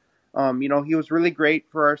Grizzlies. He was really great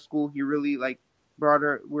for our school. He really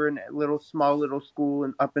we're in a small little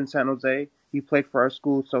school up in San Jose. He played for our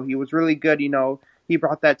school, so he was really good. He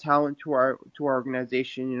brought that talent to our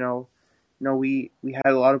organization. We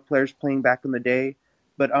had a lot of players playing back in the day,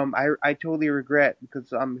 but I totally regret,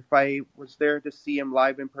 because if I was there to see him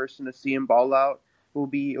live in person, to see him ball out, it'll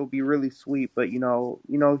be really sweet. But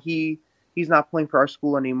he's not playing for our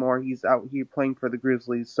school anymore. He's out here playing for the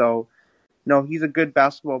Grizzlies. So he's a good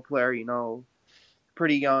basketball player.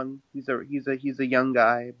 Pretty young. He's a young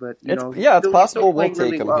guy, but it's possible we'll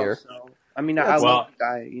take him here. So, I love the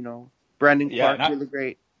guy. Brandon Clark, really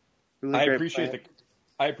great.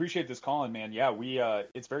 I appreciate this call in, man. Yeah,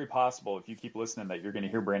 it's very possible, if you keep listening, that you're going to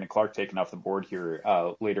hear Brandon Clark taken off the board here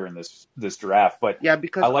later in this draft. But yeah,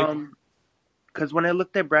 because when I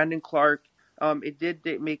looked at Brandon Clark, it did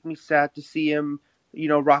make me sad to see him,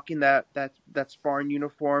 rocking that Spartan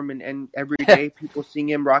uniform, and every day people seeing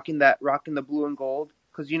him rocking the blue and gold.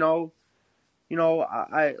 Because when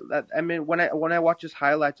I watch his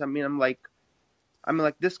highlights, I'm like,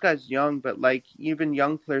 this guy's young, but even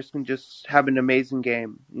young players can just have an amazing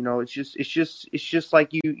game. It's just like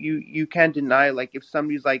you can't deny, if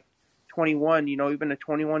somebody's 21, even a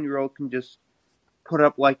 21-year-old can just put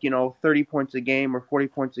up 30 points a game or 40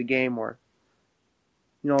 points a game, or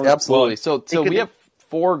absolutely. So we have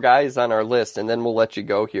 4 guys on our list, and then we'll let you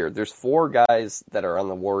go here. There's 4 guys that are on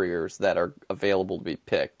the Warriors that are available to be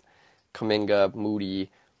picked: Kuminga,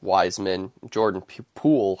 Moody, Wiseman, Jordan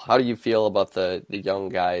Poole. How do you feel about the young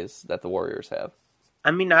guys that the Warriors have?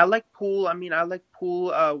 I like Poole. I like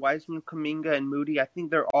Poole, Wiseman, Kuminga, and Moody. I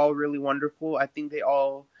think they're all really wonderful. I think they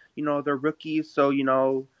all, they're rookies. So,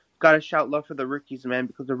 gotta shout love for the rookies, man,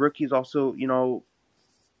 because the rookies also,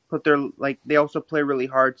 they also play really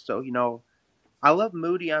hard. So, I love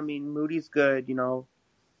Moody. Moody's good.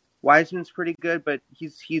 Wiseman's pretty good, but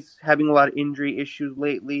he's having a lot of injury issues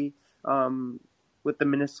lately. With the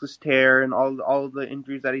meniscus tear and all of the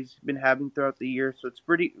injuries that he's been having throughout the year. So it's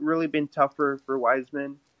really been tougher for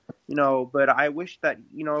Wiseman, but I wish that,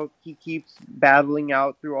 he keeps battling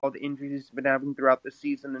out through all the injuries he's been having throughout the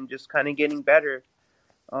season and just kind of getting better.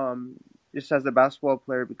 just as a basketball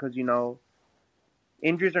player, because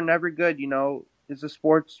injuries are never good. It's a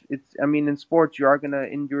sports. In sports you are gonna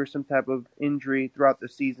endure some type of injury throughout the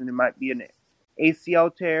season. It might be an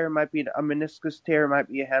ACL tear, it might be a meniscus tear, it might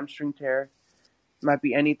be a hamstring tear, it might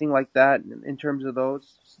be anything like that in terms of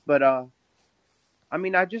those. But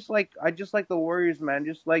I just like the Warriors, man.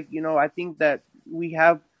 Just like I think that we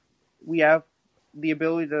have the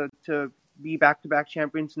ability to be back-to-back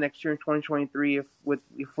champions next year in 2023 if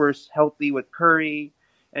we're healthy with Curry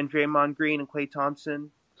and Draymond Green and Klay Thompson.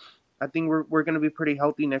 I think we're going to be pretty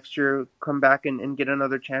healthy next year. Come back and get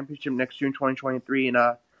another championship next year in 2023,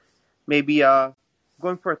 and maybe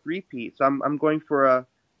going for a three-peat. So I'm going for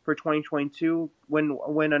 2022,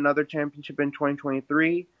 win another championship in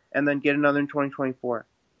 2023, and then get another in 2024.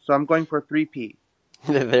 So I'm going for a three-peat.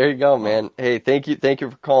 There you go, man. Hey, thank you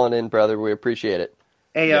for calling in, brother. We appreciate it.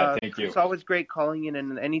 Hey, thank you. It's always great calling in,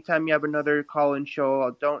 and anytime you have another call-in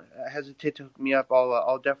show, don't hesitate to hook me up.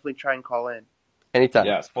 I'll definitely try and call in. Anytime.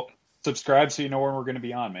 Yes. Well, subscribe so you know when we're going to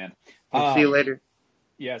be on, man. See you later.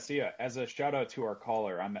 Yeah, see ya. As a shout out to our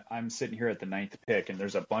caller, I'm sitting here at the 9th pick, and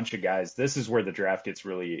there's a bunch of guys. This is where the draft gets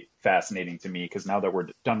really fascinating to me, because now that we're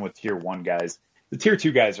done with tier 1 guys, the tier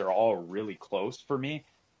 2 guys are all really close for me.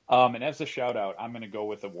 And as a shout out, I'm going to go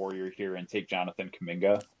with a Warrior here and take Jonathan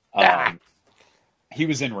Kuminga. He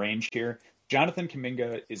was in range here. Jonathan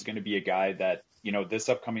Kuminga is going to be a guy that, this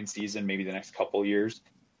upcoming season, maybe the next couple years,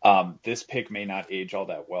 this pick may not age all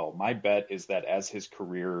that well. My bet is that as his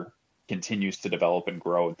career continues to develop and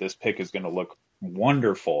grow, this pick is going to look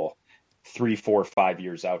wonderful 3, 4, 5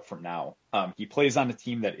 years out from now. He plays on a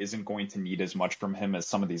team that isn't going to need as much from him as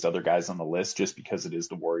some of these other guys on the list, just because it is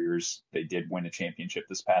the Warriors. They did win a championship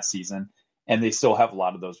this past season, and they still have a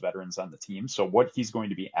lot of those veterans on the team. So what he's going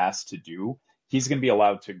to be asked to do, he's going to be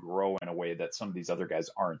allowed to grow in a way that some of these other guys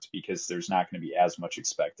aren't, because there's not going to be as much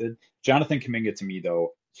expected. Jonathan Kuminga, to me,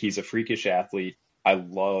 though, he's a freakish athlete. I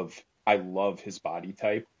love his body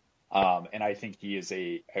type. And I think he is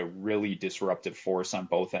a really disruptive force on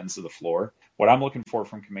both ends of the floor. What I'm looking for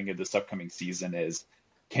from Kuminga this upcoming season is,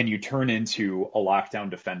 can you turn into a lockdown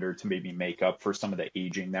defender to maybe make up for some of the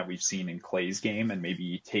aging that we've seen in Klay's game, and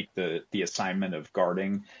maybe take the assignment of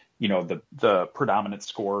guarding, the predominant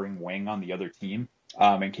scoring wing on the other team?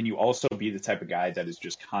 And can you also be the type of guy that is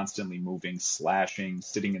just constantly moving, slashing,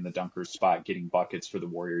 sitting in the dunker spot, getting buckets for the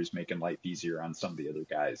Warriors, making life easier on some of the other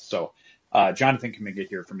guys? So Jonathan Kuminga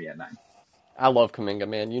here for me at 9. I love Kuminga,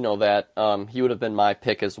 man. You know that. He would have been my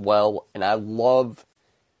pick as well, and I love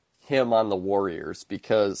him on the Warriors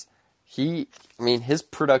because his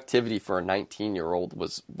productivity for a 19-year-old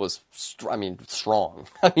was strong.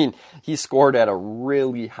 He scored at a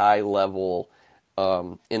really high level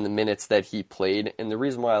in the minutes that he played, and the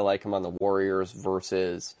reason why I like him on the Warriors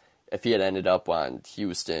versus if he had ended up on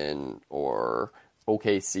Houston or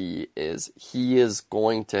OKC is he is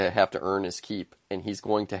going to have to earn his keep, and he's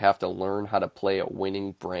going to have to learn how to play a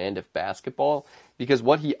winning brand of basketball, because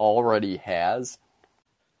what he already has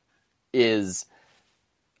is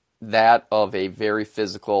that of a very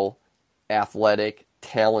physical, athletic,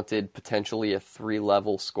 talented, potentially a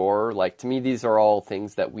 3-level scorer. Like, to me, these are all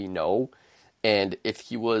things that we know, and if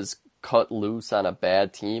he was cut loose on a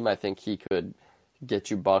bad team, I think he could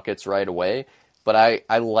get you buckets right away. But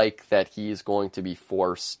I like that he's going to be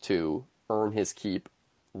forced to earn his keep,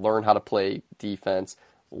 learn how to play defense,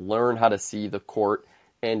 learn how to see the court,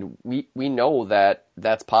 and we know that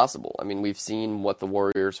that's possible. We've seen what the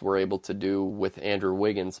Warriors were able to do with Andrew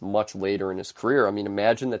Wiggins much later in his career.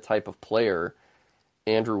 Imagine the type of player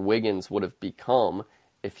Andrew Wiggins would have become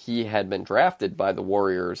if he had been drafted by the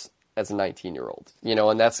Warriors as a 19-year-old.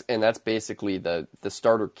 And that's basically the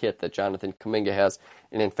starter kit that Jonathan Kuminga has.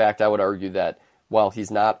 And in fact, I would argue that while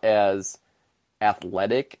he's not as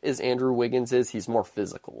athletic as Andrew Wiggins is, he's more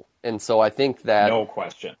physical. And so I think that no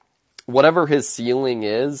question, whatever his ceiling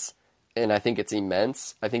is, and I think it's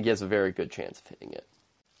immense, I think he has a very good chance of hitting it.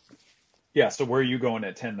 Yeah, so where are you going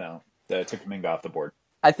at 10 now that took Kuminga off the board?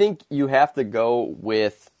 I think you have to go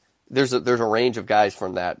with there's a range of guys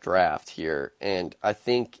from that draft here, and I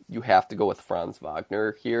think you have to go with Franz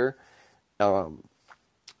Wagner here. When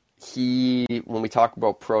we talk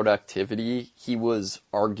about productivity, he was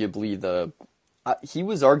arguably the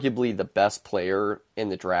best player in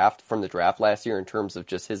the draft from the draft last year in terms of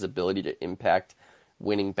just his ability to impact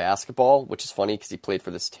winning basketball, which is funny because he played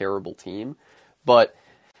for this terrible team. But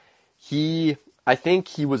I think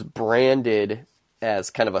he was branded as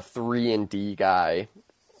kind of a 3-and-D guy,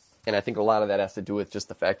 and I think a lot of that has to do with just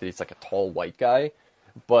the fact that he's like a tall white guy.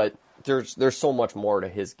 But there's so much more to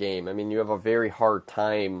his game. You have a very hard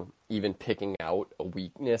time even picking out a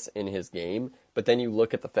weakness in his game But then you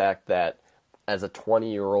look at the fact that as a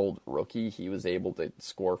 20-year-old rookie, he was able to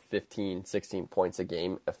score 15, 16 points a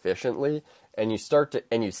game efficiently. And you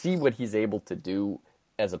see what he's able to do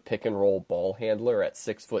as a pick and roll ball handler at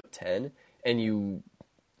 6'10", and you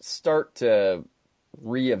start to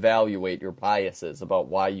reevaluate your biases about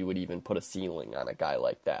why you would even put a ceiling on a guy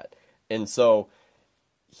like that. And so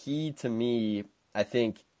he, to me, I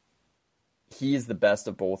think he's the best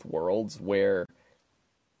of both worlds, where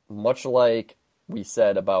much like we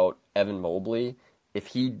said about Evan Mobley, if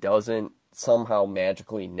he doesn't somehow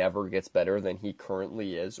magically never gets better than he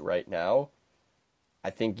currently is right now, I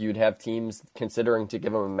think you'd have teams considering to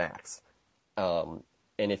give him a max. And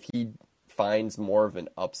if he finds more of an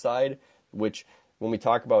upside, which when we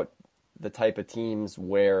talk about the type of teams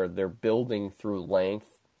where they're building through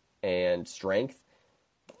length and strength,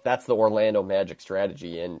 that's the Orlando Magic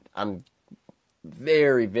strategy. And I'm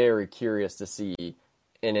very, very curious to see,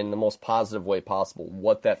 and in the most positive way possible,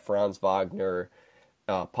 what that Franz Wagner,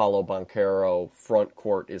 Paolo Banchero front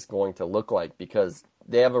court is going to look like, because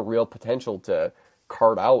they have a real potential to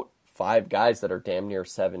cart out 5 guys that are damn near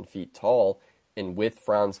 7 feet tall, and with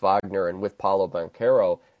Franz Wagner and with Paolo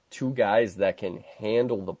Banchero, 2 guys that can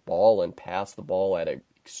handle the ball and pass the ball at an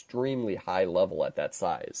extremely high level at that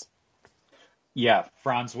size. Yeah,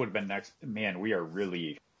 Franz would have been next. Man, we are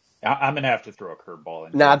really... I'm going to have to throw a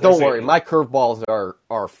curveball in. Nah, don't worry. My curveballs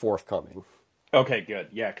are forthcoming. Okay, good.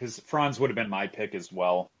 Yeah, because Franz would have been my pick as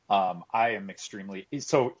well. I am extremely...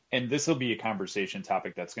 So, and this will be a conversation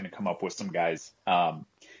topic that's going to come up with some guys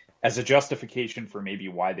as a justification for maybe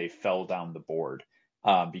why they fell down the board.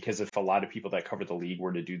 Because if a lot of people that cover the league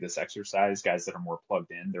were to do this exercise, guys that are more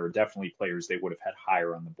plugged in, there are definitely players they would have had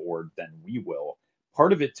higher on the board than we will.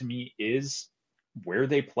 Part of it to me is where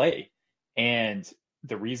they play. And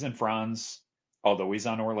the reason Franz, although he's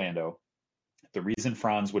on Orlando, the reason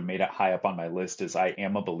Franz would made it high up on my list is I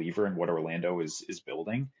am a believer in what Orlando is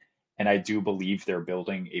building. And I do believe they're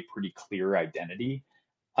building a pretty clear identity,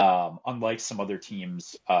 unlike some other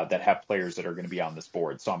teams that have players that are going to be on this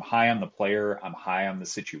board. So I'm high on the player. I'm high on the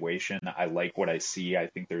situation. I like what I see. I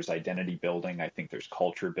think there's identity building. I think there's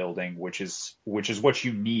culture building, which is what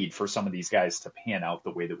you need for some of these guys to pan out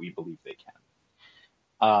the way that we believe they can.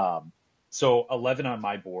 So 11 on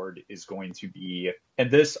my board is going to be, and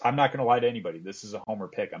this, I'm not going to lie to anybody, this is a homer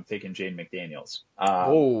pick. I'm taking Jaden McDaniels.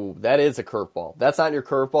 Oh, that is a curveball. That's not your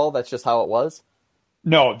curveball. That's just how it was.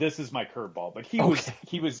 No, this is my curveball, but he was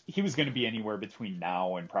going to be anywhere between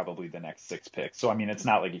now and probably the next 6 picks. So, I mean, it's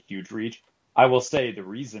not like a huge reach. I will say the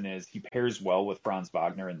reason is he pairs well with Franz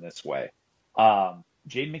Wagner in this way. Jaden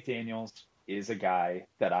McDaniels is a guy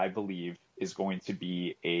that I believe is going to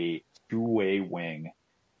be a two-way wing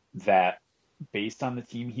that, based on the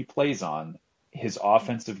team he plays on, his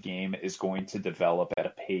offensive game is going to develop at a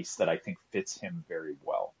pace that I think fits him very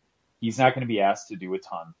well. He's not going to be asked to do a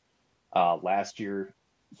ton. Last year,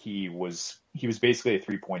 he was basically a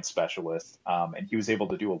 3-point specialist, and he was able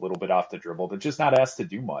to do a little bit off the dribble, but just not asked to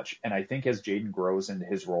do much. And I think as Jaden grows into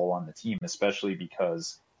his role on the team, especially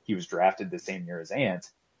because he was drafted the same year as Ant,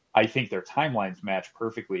 I think their timelines match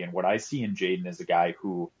perfectly. And what I see in Jaden is a guy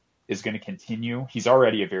who is going to continue. He's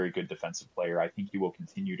already a very good defensive player. I think he will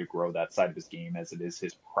continue to grow that side of his game as it is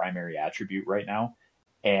his primary attribute right now.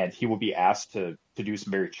 And he will be asked to do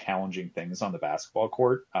some very challenging things on the basketball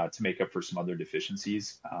court to make up for some other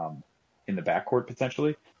deficiencies in the backcourt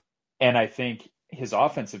potentially. And I think his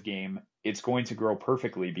offensive game, it's going to grow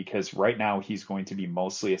perfectly because right now he's going to be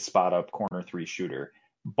mostly a spot-up corner 3 shooter.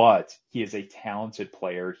 But he is a talented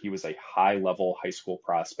player. He was a high-level high school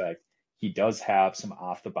prospect. He does have some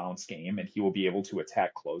off-the-bounce game, and he will be able to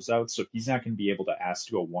attack closeouts. So he's not going to be able to ask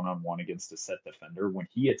to go one-on-one against a set defender. When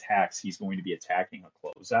he attacks, he's going to be attacking a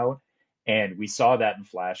closeout. And we saw that in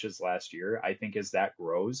flashes last year. I think as that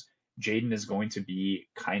grows, Jaden is going to be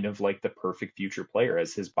kind of like the perfect future player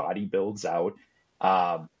as his body builds out.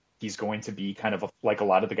 He's going to be kind of like a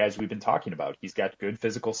lot of the guys we've been talking about. He's got good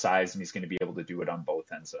physical size, and he's going to be able to do it on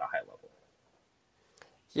both ends at a high level.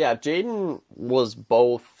 Yeah, Jaden was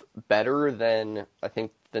both better than I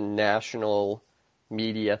think the national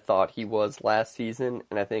media thought he was last season,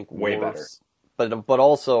 and I think way worse, better. But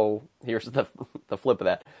also, here's the flip of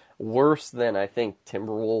that, worse than I think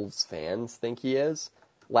Timberwolves fans think he is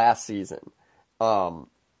last season.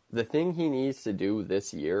 The thing he needs to do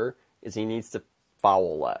this year is he needs to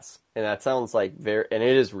foul less, and that sounds like and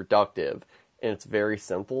it is reductive, and it's very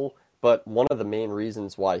simple. But one of the main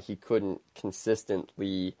reasons why he couldn't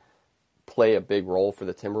consistently play a big role for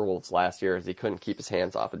the Timberwolves last year is he couldn't keep his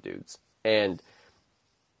hands off of dudes. And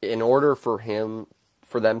in order for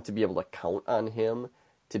them to be able to count on him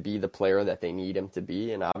to be the player that they need him to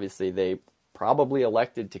be, and obviously they probably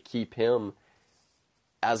elected to keep him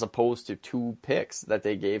as opposed to 2 picks that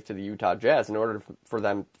they gave to the Utah Jazz in order for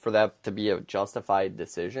that to be a justified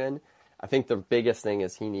decision. I think the biggest thing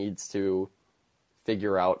is he needs to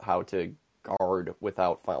figure out how to guard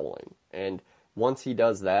without fouling. And once he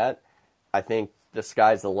does that, I think the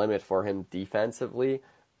sky's the limit for him defensively.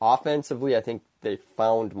 Offensively, I think they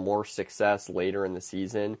found more success later in the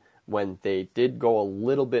season when they did go a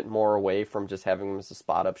little bit more away from just having him as a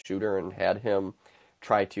spot-up shooter and had him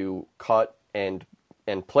try to cut and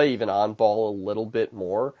play even on-ball a little bit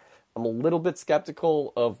more. I'm a little bit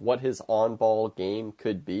skeptical of what his on-ball game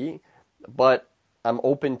could be, but I'm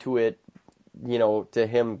open to it, to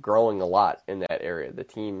him growing a lot in that area. The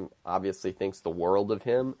team obviously thinks the world of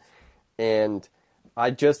him, and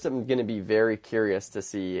I just am going to be very curious to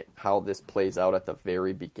see how this plays out at the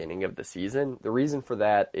very beginning of the season. The reason for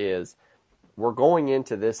that is we're going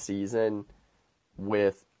into this season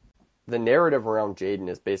with the narrative around Jaden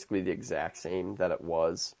is basically the exact same that it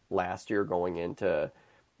was last year going into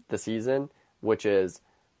the season, which is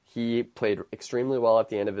he played extremely well at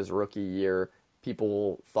the end of his rookie year.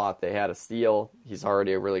 People thought they had a steal. He's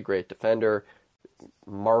already a really great defender.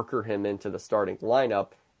 Marker him into the starting lineup,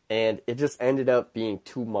 and it just ended up being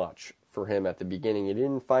too much for him at the beginning. He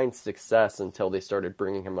didn't find success until they started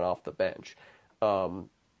bringing him off the bench. And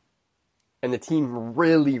the team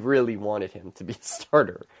really, really wanted him to be a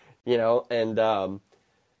starter, and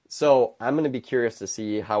so I'm going to be curious to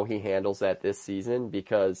see how he handles that this season,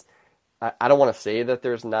 because I don't want to say that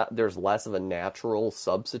there's less of a natural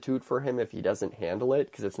substitute for him if he doesn't handle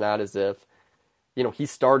it, because it's not as if, he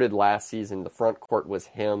started last season, the front court was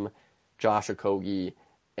him, Josh Okogie,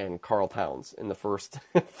 and Karl Towns in the first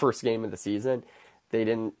game of the season. They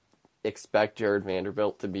didn't expect Jared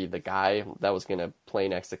Vanderbilt to be the guy that was going to play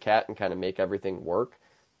next to Cat and kind of make everything work.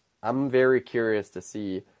 I'm very curious to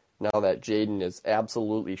see, now that Jaden is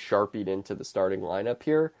absolutely sharpied into the starting lineup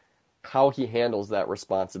here, how he handles that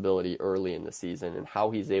responsibility early in the season and how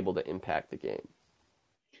he's able to impact the game.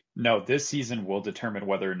 No, this season will determine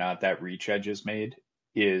whether or not that reach I just made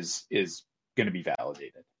is going to be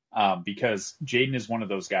validated. Because Jaden is one of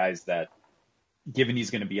those guys that, given he's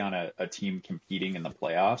going to be on a team competing in the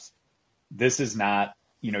playoffs, this is not,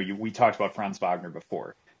 we talked about Franz Wagner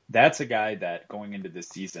before. That's a guy that going into this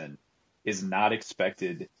season is not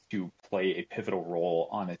expected to play a pivotal role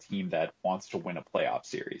on a team that wants to win a playoff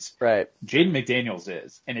series. Right. Jaden McDaniels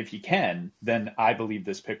is. And if he can, then I believe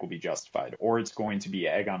this pick will be justified, or it's going to be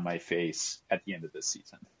egg on my face at the end of this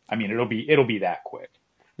season. I mean, it'll be that quick.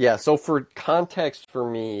 Yeah, so for context for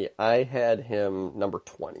me, I had him number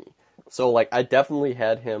 20. So, I definitely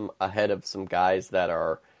had him ahead of some guys that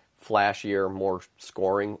are flashier, more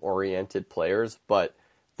scoring-oriented players, but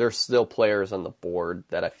there's still players on the board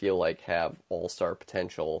that I feel like have all-star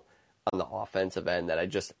potential on the offensive end that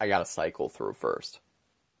I got to cycle through first.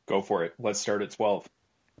 Go for it. Let's start at 12.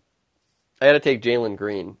 I got to take Jalen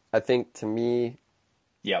Green. I think, to me,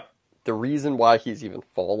 yep, the reason why he's even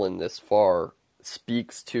fallen this far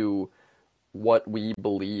speaks to what we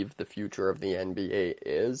believe the future of the NBA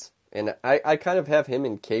is. And I kind of have him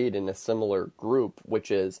and Cade in a similar group, which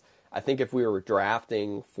is, I think if we were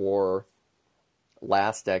drafting for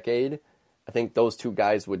last decade, I think those two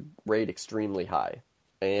guys would rate extremely high.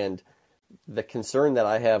 And the concern that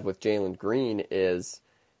I have with Jalen Green is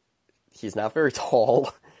he's not very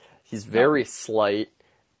tall. He's very slight.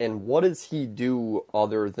 And what does he do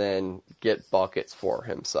other than get buckets for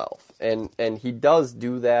himself? And he does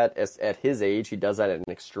do that at his age. He does that at an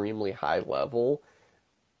extremely high level.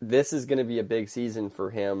 This is going to be a big season for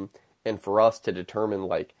him and for us to determine,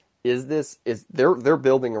 they're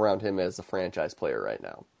building around him as a franchise player right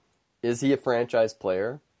now. Is he a franchise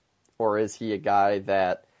player, or is he a guy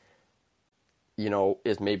that,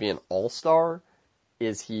 is maybe an all-star?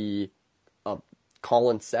 Is he a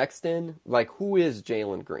Colin Sexton? Who is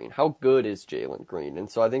Jalen Green? How good is Jalen Green? And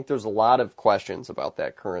so I think there's a lot of questions about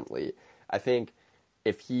that currently. I think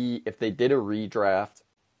if they did a redraft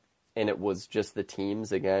and it was just the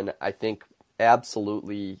teams again, I think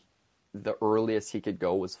absolutely the earliest he could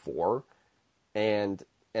go was 4. And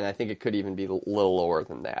I think it could even be a little lower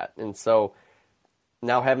than that. And so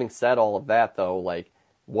now, having said all of that, though,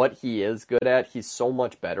 what he is good at, he's so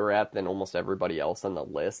much better at than almost everybody else on the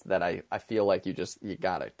list that I feel like you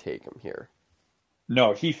gotta take him here.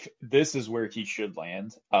 No, this is where he should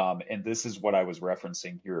land. And this is what I was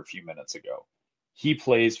referencing here a few minutes ago. He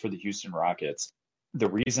plays for the Houston Rockets. The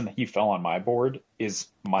reason he fell on my board is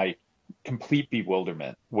my complete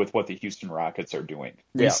bewilderment with what the Houston Rockets are doing.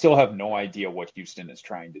 We still have no idea what Houston is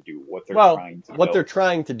trying to do, what they're trying to they're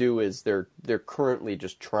trying to do is they're currently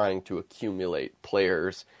just trying to accumulate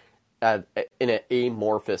players in an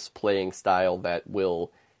amorphous playing style that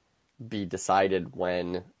will be decided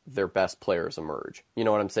when their best players emerge. You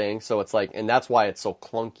know what I'm saying? So it's like, and that's why it's so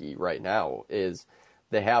clunky right now, is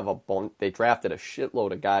they drafted a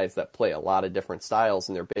shitload of guys that play a lot of different styles,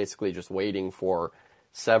 and they're basically just waiting for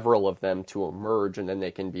several of them to emerge, and then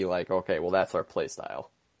they can be like, okay, well, that's our play style.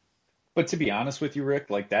 But to be honest with you, Rick,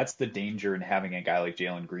 like that's the danger in having a guy like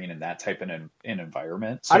Jalen Green in that type of an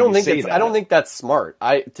environment. So I don't think that's smart.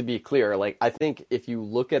 To be clear, like I think if you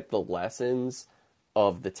look at the lessons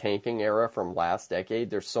of the tanking era from last decade,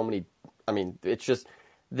 there's so many. I mean, it's just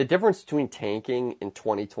the difference between tanking in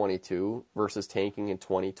 2022 versus tanking in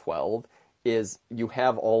 2012 is you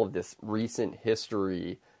have all of this recent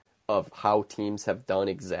history of how teams have done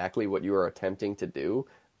exactly what you are attempting to do.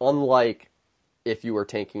 Unlike if you were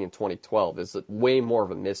tanking in 2012, is way more of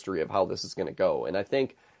a mystery of how this is going to go. And I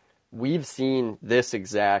think we've seen this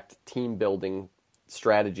exact team building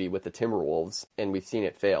strategy with the Timberwolves, and we've seen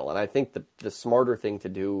it fail. And I think the smarter thing to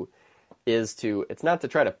do is it's not to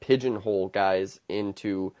try to pigeonhole guys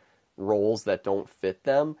into roles that don't fit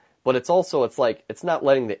them, but it's not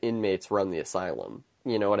letting the inmates run the asylum.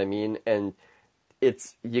 You know what I mean? And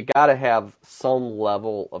you got to have some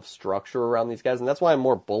level of structure around these guys. And that's why I'm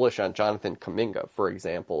more bullish on Jonathan Kuminga, for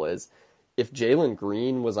example, is if Jalen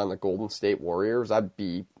Green was on the Golden State Warriors, I'd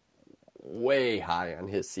be way high on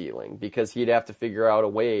his ceiling, because he'd have to figure out a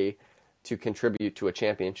way to contribute to a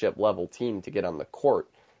championship level team to get on the court.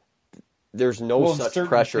 There's no such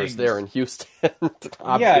pressures there in Houston,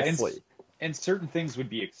 obviously. Yeah, and certain things would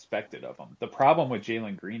be expected of him. The problem with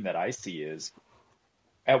Jalen Green that I see is,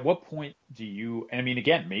 at what point do you, and I mean,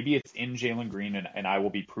 again, maybe it's in Jalen Green and I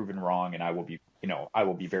will be proven wrong, and I will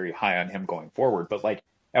be very high on him going forward. But like,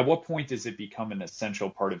 at what point does it become an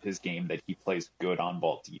essential part of his game that he plays good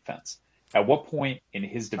on-ball defense? At what point in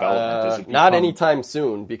his development does it become... Not anytime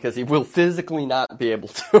soon, because he will physically not be able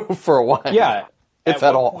to for a while. Yeah. If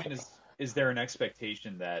at all. Point is there an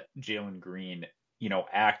expectation that Jalen Green,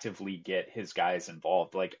 actively get his guys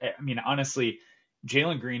involved? Like, I mean, honestly,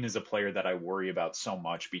 Jalen Green is a player that I worry about so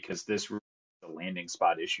much, because this is a landing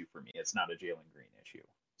spot issue for me. It's not a Jalen Green issue.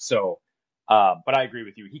 So, but I agree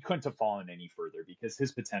with you. He couldn't have fallen any further, because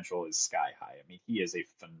his potential is sky high. I mean, he is a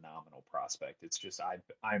phenomenal prospect. It's just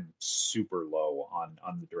I'm super low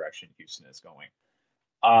on the direction Houston is going.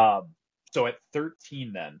 So at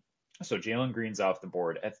 13 then, so Jalen Green's off the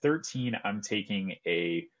board. At 13, I'm taking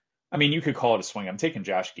you could call it a swing. I'm taking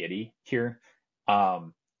Josh Giddey here.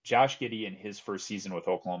 Josh Giddey in his first season with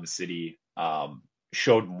Oklahoma City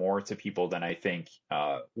showed more to people than I think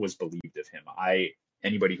was believed of him.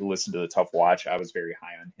 Anybody who listened to the Tough Watch, I was very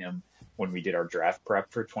high on him when we did our draft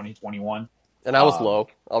prep for 2021. And I was low.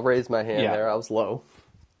 I'll raise my hand there. I was low.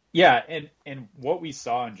 Yeah, and what we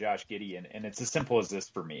saw in Josh Giddey, and it's as simple as this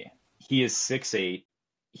for me. He is 6'8".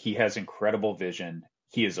 He has incredible vision.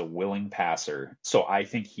 He is a willing passer. So I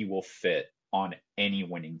think he will fit on any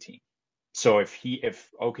winning team. So if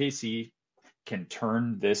OKC can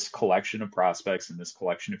turn this collection of prospects and this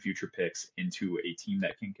collection of future picks into a team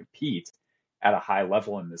that can compete at a high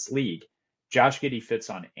level in this league, Josh Giddey fits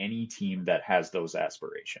on any team that has those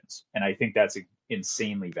aspirations. And I think that's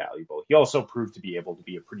insanely valuable. He also proved to be able to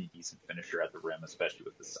be a pretty decent finisher at the rim, especially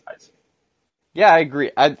with his size. Yeah, I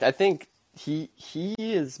agree. I think he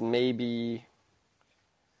is maybe...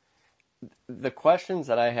 The questions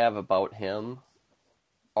that I have about him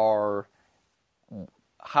are,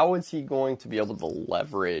 how is he going to be able to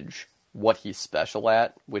leverage what he's special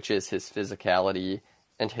at, which is his physicality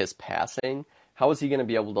and his passing? How is he going to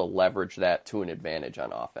be able to leverage that to an advantage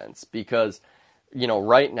on offense? Because,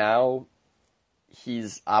 right now,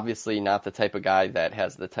 he's obviously not the type of guy that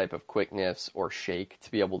has the type of quickness or shake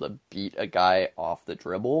to be able to beat a guy off the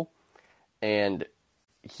dribble. And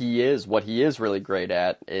what he is really great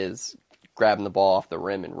at is grabbing the ball off the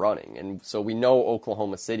rim and running. And so we know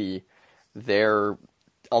Oklahoma City, they're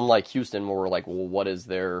unlike Houston, where we're like, well, what is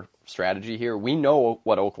their strategy here? We know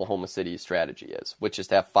what Oklahoma City's strategy is, which is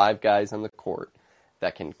to have 5 guys on the court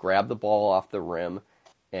that can grab the ball off the rim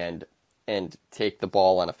and take the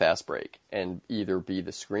ball on a fast break and either be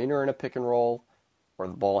the screener in a pick and roll or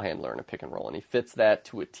the ball handler in a pick and roll. And he fits that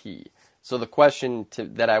to a T. So the question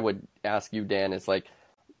that I would ask you, Dan, is like,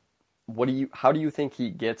 how do you think he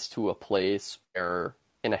gets to a place where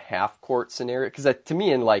in a half court scenario? Because to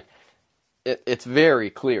me, it's very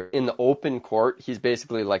clear in the open court, he's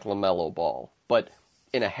basically like LaMelo Ball. But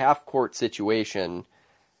in a half court situation,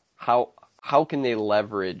 how can they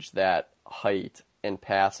leverage that height and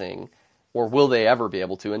passing, or will they ever be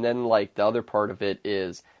able to? And then like the other part of it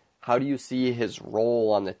is, how do you see his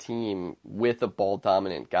role on the team with a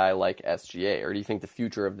ball-dominant guy like SGA? Or do you think the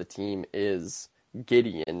future of the team is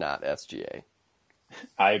Giddey and not SGA?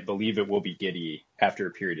 I believe it will be Giddey after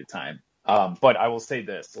a period of time. But I will say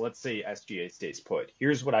this. Let's say SGA stays put.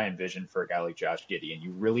 Here's what I envision for a guy like Josh Giddey, and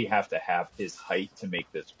you really have to have his height to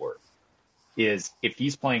make this work, is if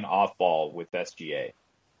he's playing off ball with SGA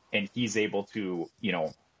and he's able to,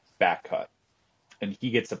 back cut and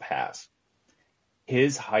he gets a pass,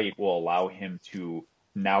 his height will allow him to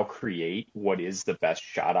now create what is the best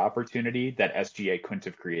shot opportunity that SGA couldn't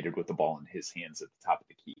have created with the ball in his hands at the top of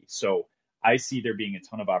the key. So I see there being a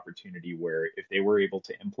ton of opportunity where if they were able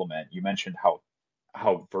to implement, you mentioned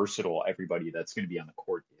how versatile everybody that's going to be on the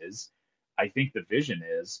court is. I think the vision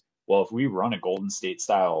is, well, if we run a Golden State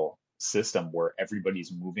style system where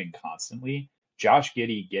everybody's moving constantly, Josh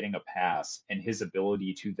Giddey getting a pass and his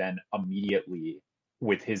ability to then immediately,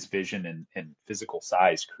 with his vision and physical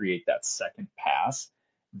size, create that second pass.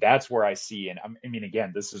 That's where I see, and I mean,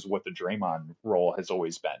 again, this is what the Draymond role has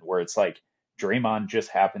always been, where it's like Draymond just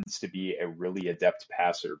happens to be a really adept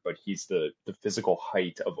passer, but he's the physical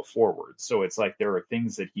height of a forward. So it's like there are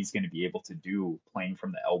things that he's going to be able to do playing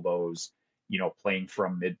from the elbows, playing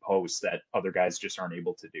from mid post that other guys just aren't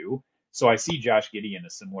able to do. So I see Josh Giddey in a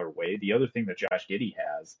similar way. The other thing that Josh Giddey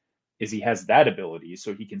has is he has that ability,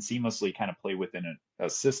 so he can seamlessly kind of play within a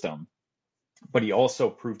system, but he also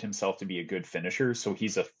proved himself to be a good finisher. So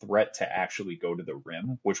he's a threat to actually go to the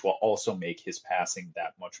rim, which will also make his passing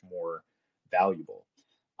that much more valuable.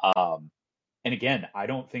 And again, I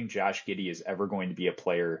don't think Josh Giddey is ever going to be a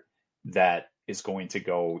player that is going to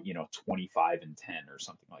go, 25 and 10 or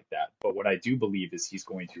something like that. But what I do believe is he's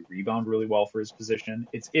going to rebound really well for his position.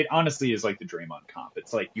 It honestly is like the Draymond comp.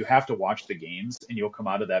 It's like you have to watch the games and you'll come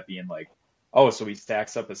out of that being like, oh, so he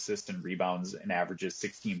stacks up assists and rebounds and averages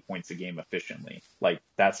 16 points a game efficiently. Like,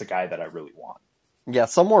 that's a guy that I really want. Yeah,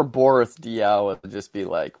 some more Boris Diaw would just be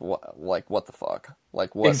like, what the fuck?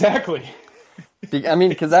 Like, what? Exactly. I mean,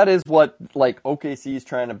 because that is what, OKC is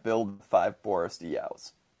trying to build 5 Boris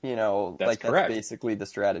Diaws. That's correct. That's basically the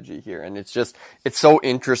strategy here. And it's so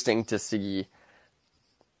interesting to see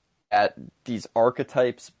at these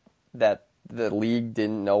archetypes that the league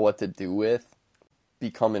didn't know what to do with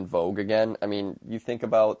become in vogue again. I mean, you think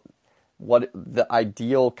about what the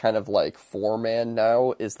ideal kind of 4-man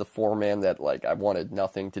now is, the 4-man that I wanted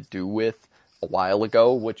nothing to do with a while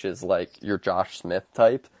ago, which is your Josh Smith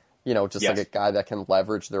type. Just yes. Like a guy that can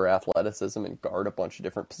leverage their athleticism and guard a bunch of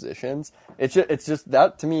different positions. It's just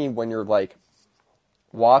that, to me, when you're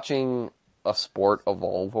watching a sport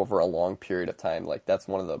evolve over a long period of time, that's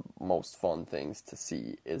one of the most fun things to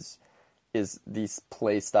see is these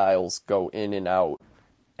play styles go in and out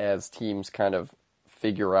as teams kind of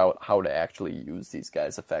figure out how to actually use these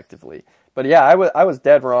guys effectively. But yeah, I was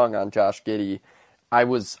dead wrong on Josh Giddey.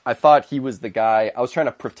 I thought he was the guy. I was trying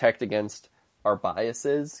to protect against our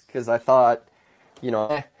biases, because I thought,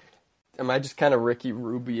 am I just kind of Ricky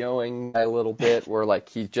Rubioing a little bit, where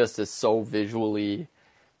he just is so visually,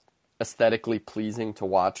 aesthetically pleasing to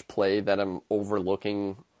watch play that I'm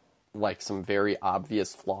overlooking some very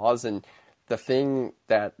obvious flaws. And the thing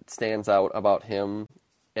that stands out about him,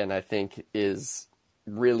 and I think is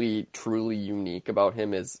really truly unique about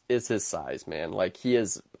him, is his size, man. He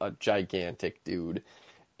is a gigantic dude,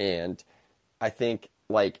 and I think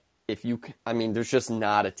there's just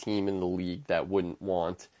not a team in the league that wouldn't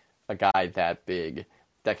want a guy that big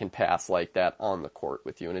that can pass like that on the court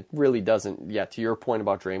with you. And it really doesn't, to your point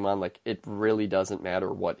about Draymond, it really doesn't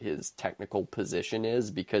matter what his technical position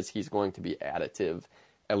is, because he's going to be additive,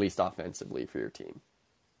 at least offensively, for your team.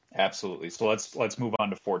 Absolutely. So let's move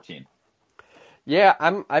on to 14. Yeah,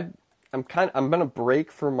 I'm going to break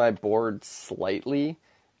from my board slightly,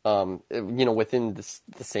 within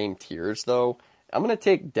the same tiers though. I'm going to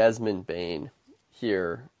take Desmond Bane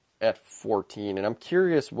here at 14, and I'm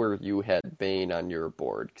curious where you had Bane on your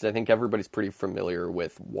board, because I think everybody's pretty familiar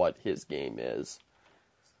with what his game is.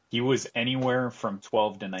 He was anywhere from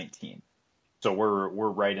 12 to 19, so we're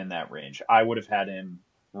right in that range. I would have had him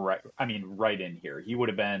right in here. He would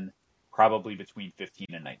have been probably between 15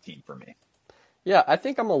 and 19 for me. Yeah, I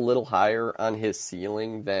think I'm a little higher on his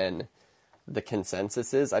ceiling than the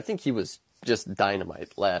consensus is. I think he was just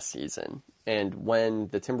dynamite last season. And when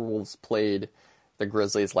the Timberwolves played the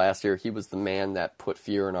Grizzlies last year, he was the man that put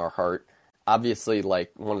fear in our heart. Obviously, one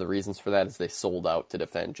of the reasons for that is they sold out to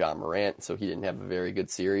defend John Morant, so he didn't have a very good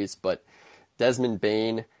series. But Desmond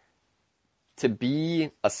Bane, to be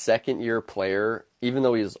a second-year player, even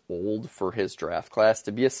though he is old for his draft class,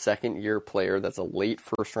 to be a second-year player that's a late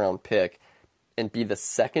first-round pick and be the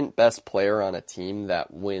second best player on a team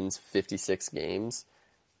that wins 56 games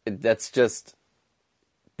that's just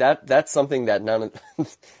that's something that none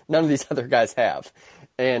of these other guys have,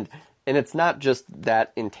 and it's not just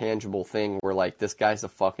that intangible thing where like this guy's a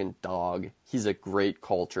fucking dog. He's a great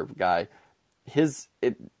culture guy. These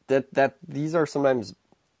are sometimes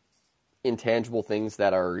intangible things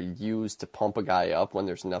that are used to pump a guy up when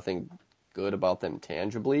there's nothing good about them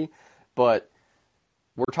tangibly. But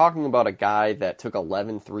we're talking about a guy that took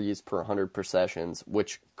 11 threes per 100 possessions,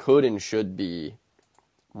 which could and should be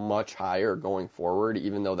much higher going forward,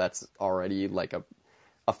 even though that's already like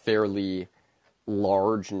a fairly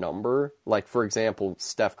large number. Like, for example,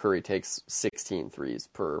 Steph Curry takes 16 threes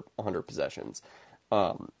per 100 possessions.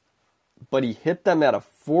 But he hit them at a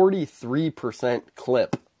 43%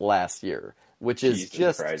 clip last year, which is Jesus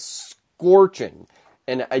just Christ. scorching.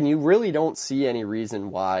 And you really don't see any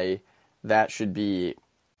reason why that should be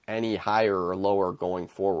any higher or lower going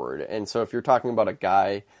forward. And so if you're talking about a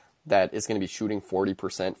guy that is going to be shooting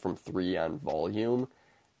 40% from three on volume,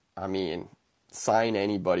 I mean, sign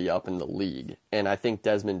anybody up in the league. And I think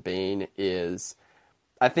Desmond Bane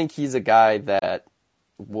I think he's a guy that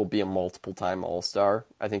will be a multiple-time All-Star.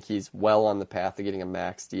 I think he's well on the path of getting a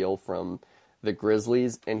max deal from the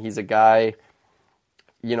Grizzlies, and he's a guy,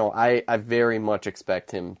 I very much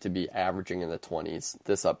expect him to be averaging in the 20s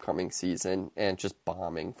this upcoming season and just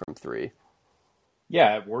bombing from three.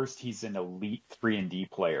 Yeah, at worst, he's an elite 3-and-D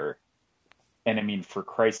player. And I mean, for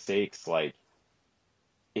Christ's sakes, like,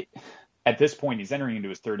 at this point, he's entering into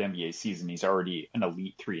his third NBA season. He's already an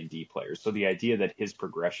elite 3-and-D player. So the idea that his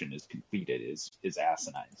progression is completed is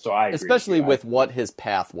asinine. So I agree especially with what his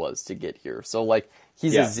path was to get here. So like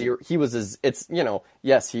he's Yeah. a zero. He was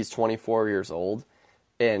yes, he's 24 years old,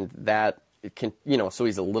 and that can so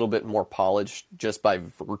he's a little bit more polished just by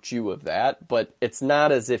virtue of that. But it's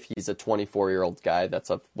not as if he's a 24-year-old guy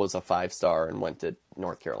was a 5-star and went to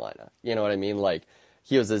North Carolina. You know what I mean? Like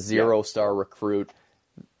he was a 0-star recruit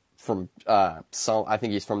from I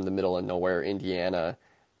think he's from the middle of nowhere, Indiana.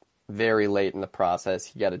 Very late in the process,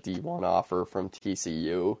 he got a D1 offer from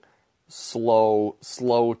TCU. Slow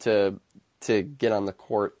to get on the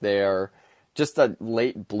court there. Just a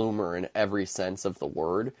late bloomer in every sense of the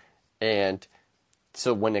word. And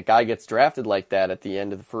so when a guy gets drafted like that at the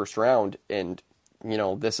end of the first round, and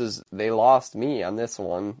they lost me on this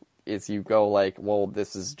one, is you go like, well,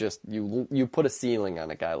 this is just you put a ceiling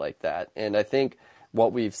on a guy like that. And I think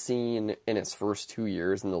what we've seen in his first 2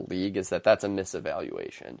 years in the league is that that's a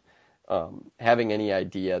misevaluation. Having any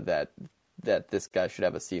idea that this guy should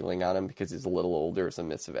have a ceiling on him because he's a little older is a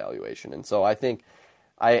misevaluation. And so I think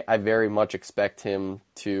I very much expect him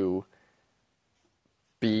to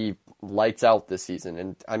be lights out this season.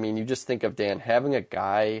 And I mean, you just think of, Dan, having a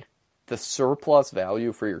guy, the surplus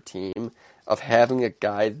value for your team of having a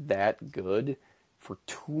guy that good for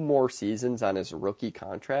 2 more seasons on his rookie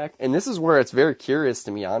contract. And this is where it's very curious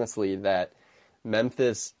to me, honestly, that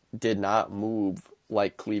Memphis did not move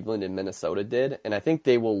like Cleveland and Minnesota did. And I think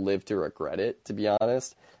they will live to regret it, to be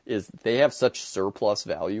honest, is they have such surplus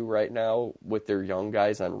value right now with their young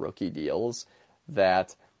guys on rookie deals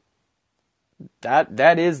that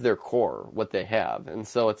is their core, what they have. And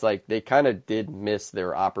so it's like they kind of did miss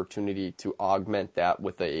their opportunity to augment that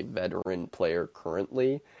with a veteran player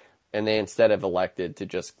currently. And they instead have elected to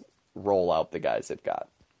just roll out the guys they've got.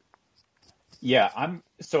 Yeah, I'm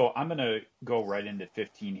going to go right into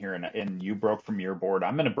 15 here, and you broke from your board.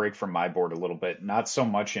 I'm going to break from my board a little bit, not so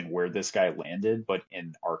much in where this guy landed, but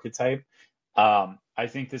in archetype. I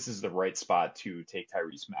think this is the right spot to take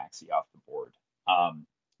Tyrese Maxey off the board.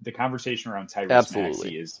 The conversation around Tyrese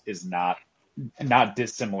Maxey is not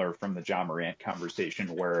dissimilar from the Ja Morant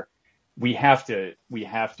conversation, where we have to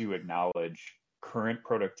acknowledge current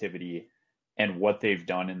productivity and what they've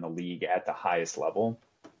done in the league at the highest level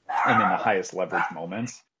and in the highest leverage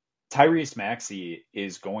moments. Tyrese Maxey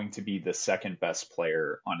is going to be the second best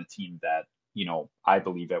player on a team that, I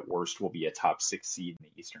believe at worst will be a top 6 seed in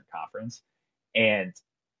the Eastern Conference. And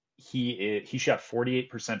he shot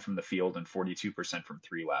 48% from the field and 42% from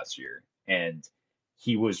three last year. And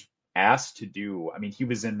he was asked to do, he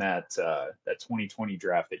was in that 2020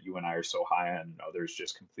 draft that you and I are so high on, and others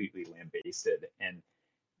just completely lambasted. And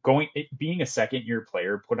being a second-year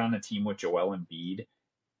player, put on a team with Joel Embiid,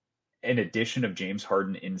 in addition of James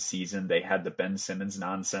Harden in season, they had the Ben Simmons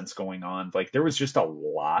nonsense going on. Like, there was just a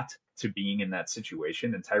lot to being in that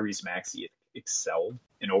situation, and Tyrese Maxey excelled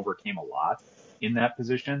and overcame a lot in that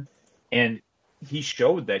position. And he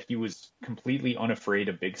showed that he was completely unafraid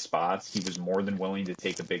of big spots. He was more than willing to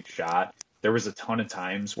take a big shot. There was a ton of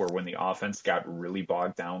times where when the offense got really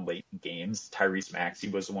bogged down late in games, Tyrese Maxey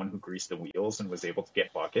was the one who greased the wheels and was able to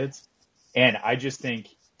get buckets. And I just think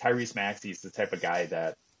Tyrese Maxey is the type of guy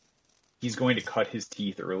that he's going to cut his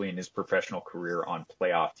teeth early in his professional career on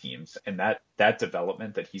playoff teams. And that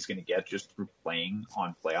development that he's going to get just through playing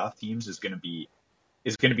on playoff teams is going to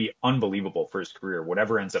be unbelievable for his career,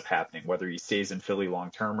 whatever ends up happening, whether he stays in Philly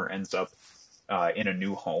long term or ends up in a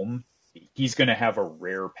new home. He's going to have a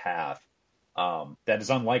rare path that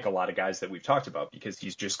is unlike a lot of guys that we've talked about, because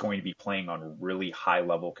he's just going to be playing on really high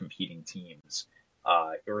level competing teams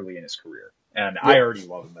early in his career. And I already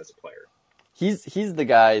love him as a player. He's the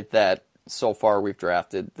guy that so far we've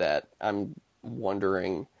drafted that I'm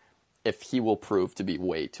wondering if he will prove to be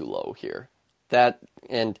way too low here.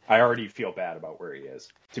 And I already feel bad about where he is,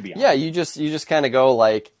 to be honest. Yeah, you just kind of go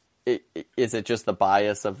like, is it just the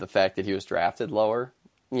bias of the fact that he was drafted lower,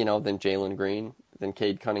 than Jalen Green, than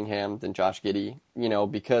Cade Cunningham, than Josh Giddey,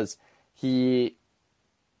 because he's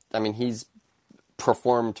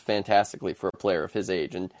performed fantastically for a player of his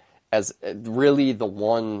age, and as really the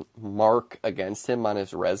one mark against him on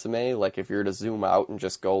his resume, like if you're to zoom out and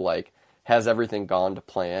just go like, has everything gone to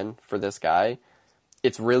plan for this guy?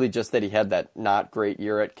 It's really just that he had that not great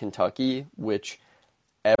year at Kentucky, which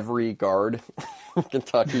every guard in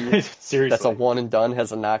Kentucky that's a one and done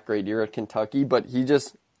has a not great year at Kentucky, but he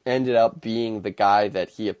just ended up being the guy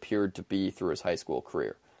that he appeared to be through his high school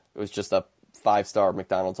career. It was just a 5-star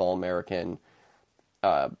McDonald's All-American,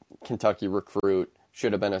 Kentucky recruit,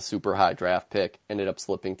 should have been a super high draft pick, ended up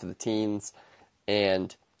slipping to the teens,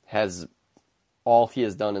 and all he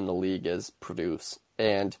has done in the league is produce.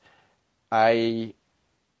 And I'm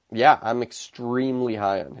extremely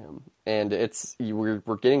high on him. And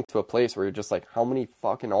we're getting to a place where you're just like, how many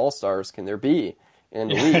fucking all-stars can there be in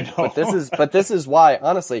the league? But this is why,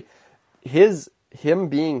 honestly, him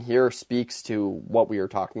being here speaks to what we were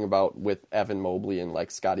talking about with Evan Mobley and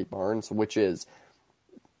like Scotty Barnes, which is,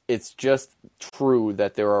 it's just true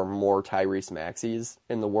that there are more Tyrese Maxeys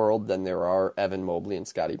in the world than there are Evan Mobley and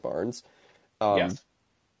Scotty Barnes. Yes.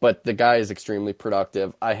 But the guy is extremely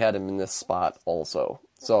productive. I had him in this spot also.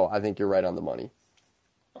 So I think you're right on the money.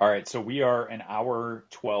 All right, so we are an hour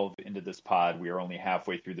 12 into this pod. We are only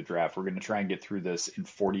halfway through the draft. We're going to try and get through this in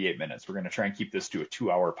 48 minutes. We're going to try and keep this to a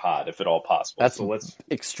 2-hour pod, if at all possible. That's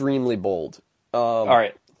extremely bold. All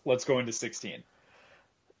right, let's go into 16.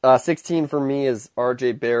 16 for me is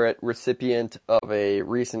RJ Barrett, recipient of a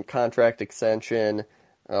recent contract extension,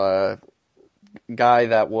 guy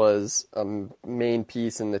that was a main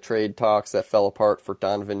piece in the trade talks that fell apart for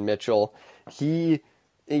Donovan Mitchell. He,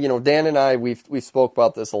 Dan and I, we spoke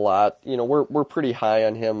about this a lot. We're pretty high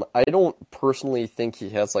on him. I don't personally think he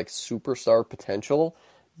has like superstar potential,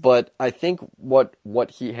 but I think what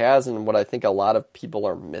he has and what I think a lot of people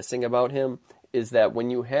are missing about him is that when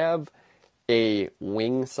you have a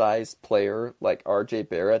wing-sized player like RJ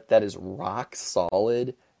Barrett that is rock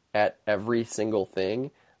solid at every single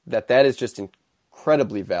thing, that is just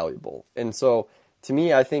incredibly valuable. And so, to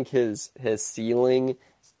me, I think his ceiling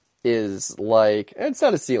is like, it's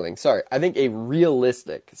not a ceiling, sorry. I think a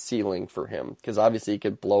realistic ceiling for him, because obviously he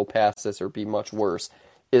could blow past this or be much worse,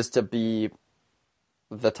 is to be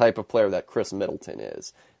the type of player that Chris Middleton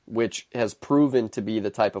is, which has proven to be the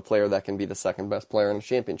type of player that can be the second best player on a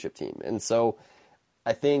championship team. And so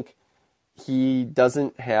I think he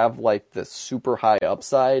doesn't have like the super high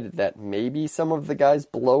upside that maybe some of the guys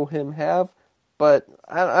below him have, but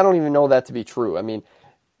I don't even know that to be true. I mean,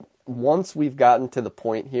 once we've gotten to the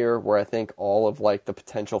point here where I think all of like the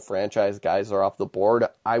potential franchise guys are off the board,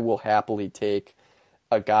 I will happily take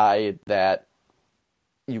a guy that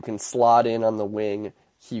you can slot in on the wing.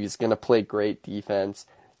 He's going to play great defense.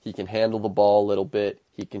 He can handle the ball a little bit.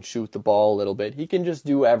 He can shoot the ball a little bit. He can just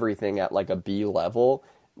do everything at like a B level,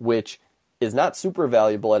 which is not super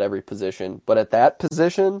valuable at every position, but at that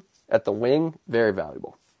position, at the wing, very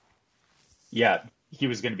valuable. Yeah, he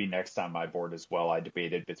was going to be next on my board as well. I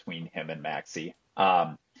debated between him and Maxey.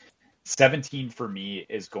 17 for me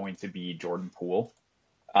is going to be Jordan Poole.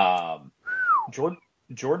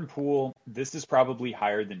 Jordan Poole, this is probably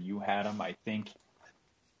higher than you had him. I think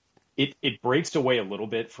it breaks away a little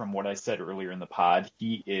bit from what I said earlier in the pod.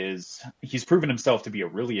 He's proven himself to be a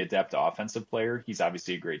really adept offensive player. He's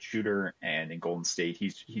obviously a great shooter, and in Golden State,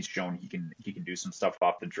 he's shown he can do some stuff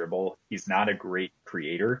off the dribble. He's not a great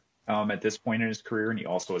creator at this point in his career, and he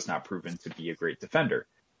also has not proven to be a great defender.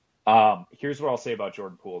 Here's what I'll say about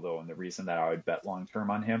Jordan Poole, though, and the reason that I would bet long term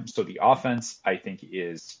on him. So the offense, I think,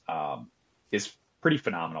 is pretty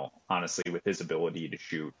phenomenal, honestly, with his ability to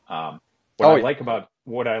shoot.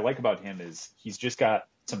 What I like about him is he's just got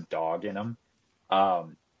some dog in him.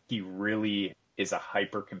 He really is a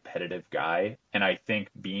hyper competitive guy, and I think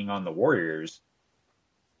being on the Warriors,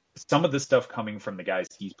 some of the stuff coming from the guys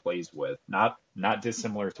he plays with, not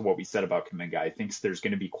dissimilar to what we said about Kuminga. I think there's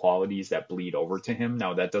going to be qualities that bleed over to him.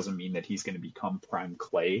 Now, that doesn't mean that he's going to become prime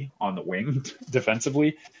Clay on the wing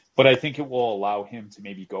defensively, but I think it will allow him to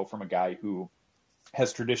maybe go from a guy who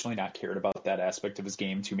has traditionally not cared about that aspect of his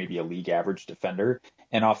game to maybe a league average defender.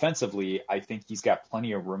 And offensively, I think he's got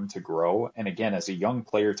plenty of room to grow. And again, as a young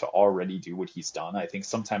player to already do what he's done, I think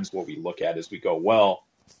sometimes what we look at is we go, well,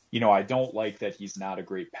 I don't like that he's not a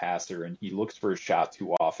great passer and he looks for a shot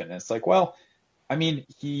too often. And it's like, well, I mean,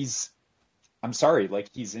 I'm sorry, like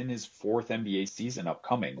he's in his 4th NBA season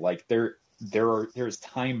upcoming. Like there's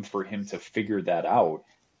time for him to figure that out.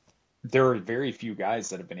 There are very few guys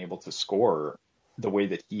that have been able to score the way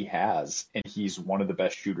that he has, and he's one of the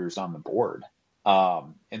best shooters on the board.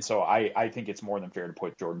 And so I think it's more than fair to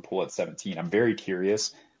put Jordan Poole at 17. I'm very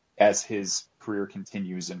curious as his career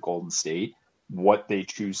continues in Golden State, what they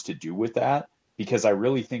choose to do with that, because I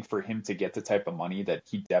really think for him to get the type of money that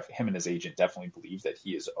him and his agent definitely believe that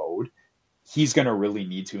he is owed, he's going to really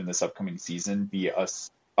need to in this upcoming season be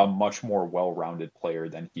a much more well-rounded player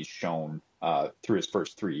than he's shown through his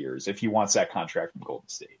first 3 years if he wants that contract from Golden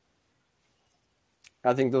State.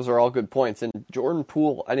 I think those are all good points. And Jordan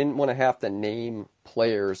Poole, I didn't want to have to name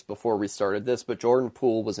players before we started this, but Jordan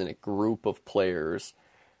Poole was in a group of players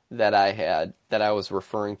that I was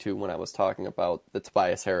referring to when I was talking about the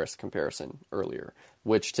Tobias Harris comparison earlier,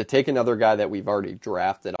 which to take another guy that we've already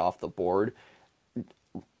drafted off the board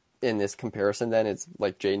in this comparison, then it's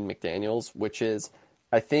like Jaden McDaniels, which is,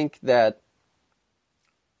 I think that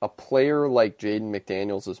a player like Jaden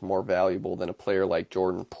McDaniels is more valuable than a player like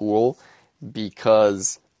Jordan Poole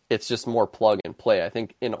because it's just more plug and play. I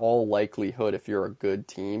think in all likelihood, if you're a good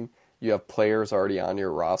team, you have players already on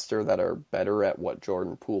your roster that are better at what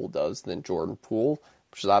Jordan Poole does than Jordan Poole,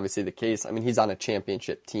 which is obviously the case. I mean, he's on a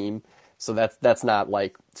championship team, so that's not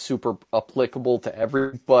like super applicable to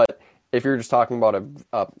every. But if you're just talking about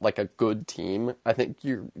a good team, I think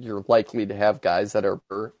you're likely to have guys that are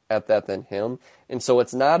better at that than him. And so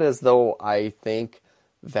it's not as though I think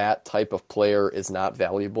that type of player is not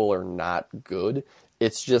valuable or not good.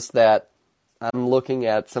 It's just that I'm looking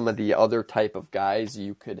at some of the other type of guys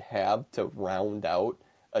you could have to round out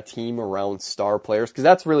a team around star players, because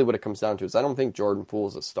that's really what it comes down to. Is I don't think Jordan Poole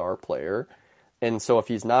is a star player, and so if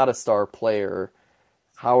he's not a star player,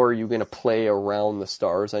 how are you going to play around the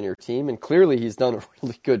stars on your team? And clearly, he's done a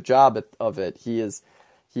really good job of it. He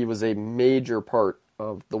was a major part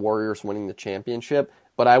of the Warriors winning the championship.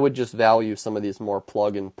 But I would just value some of these more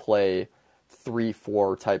plug and play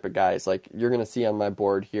 3-4 type of guys. Like you're going to see on my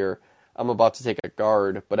board here, I'm about to take a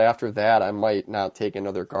guard, but after that, I might not take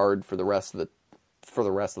another guard for the rest of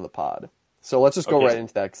the pod. So let's just go right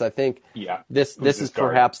into that, because I think this is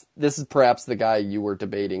perhaps the guy you were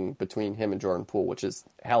debating between him and Jordan Poole, which is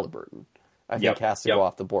Halliburton. I think has to go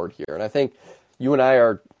off the board here, and I think you and I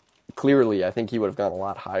are clearly. I think he would have gone a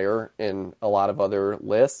lot higher in a lot of other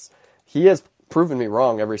lists. He has proven me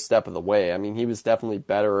wrong every step of the way. I mean, he was definitely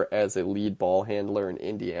better as a lead ball handler in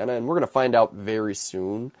Indiana, and we're going to find out very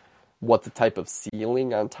soon what the type of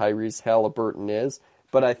ceiling on Tyrese Halliburton is.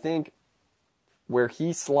 But I think where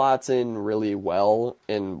he slots in really well,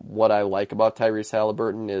 and what I like about Tyrese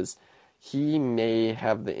Halliburton is he may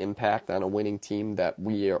have the impact on a winning team that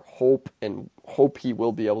we hope he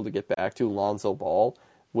will be able to get back to, Lonzo Ball,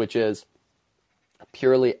 which is a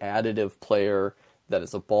purely additive player that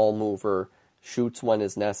is a ball mover, shoots when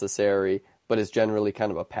is necessary, but is generally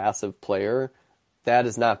kind of a passive player. That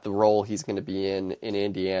is not the role he's going to be in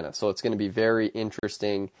Indiana. So it's going to be very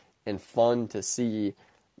interesting and fun to see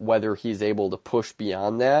whether he's able to push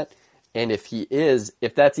beyond that, and if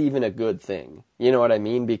that's even a good thing. You know what I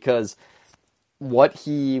mean? Because what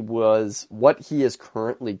he is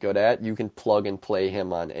currently good at, you can plug and play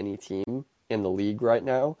him on any team in the league right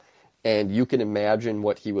now, and you can imagine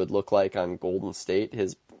what he would look like on Golden State.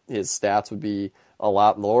 His stats would be a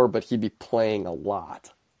lot lower, but he'd be playing a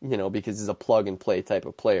lot, because he's a plug and play type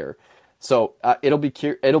of player. So it'll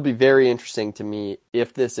be very interesting to me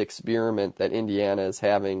if this experiment that Indiana is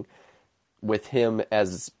having with him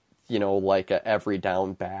as, like a every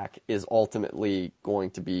down back is ultimately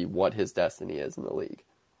going to be what his destiny is in the league.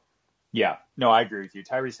 Yeah, no, I agree with you.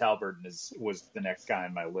 Tyrese Halliburton was the next guy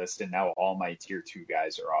on my list, and now all my tier 2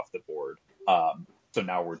 guys are off the board. So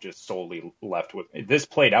now we're just solely left with this.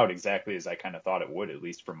 Played out exactly as I kind of thought it would, at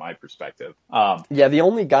least from my perspective. The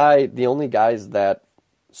only guys that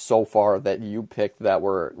so far that you picked that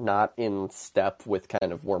were not in step with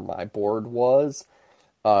kind of where my board was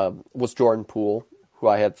Jordan Poole, who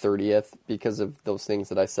I had 30th because of those things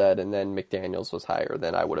that I said, and then McDaniels was higher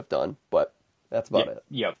than I would have done, but that's about it.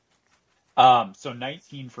 Yep. So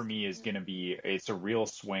 19 for me is going to be, it's a real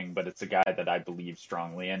swing, but it's a guy that I believe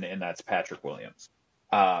strongly in, and that's Patrick Williams.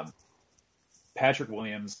 Um, Patrick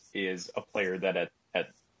Williams is a player that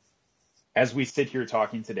as we sit here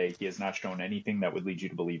talking today, he has not shown anything that would lead you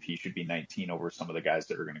to believe he should be 19 over some of the guys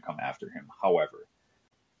that are going to come after him. However,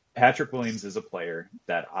 Patrick Williams is a player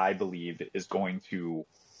that I believe is going to,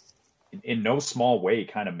 in no small way,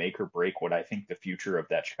 kind of make or break what I think the future of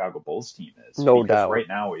that Chicago Bulls team is. No Because doubt. right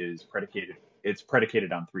now it's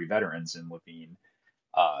predicated on three veterans in Levine,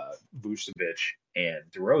 Vucevic, and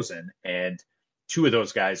DeRozan, and two of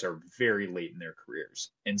those guys are very late in their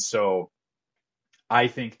careers. And so I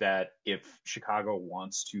think that if Chicago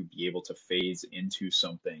wants to be able to phase into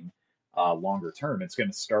something longer term, it's going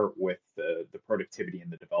to start with the productivity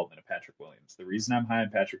and the development of Patrick Williams. The reason I'm high on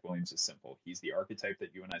Patrick Williams is simple. He's the archetype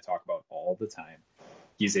that you and I talk about all the time.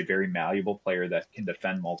 He's a very malleable player that can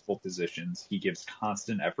defend multiple positions. He gives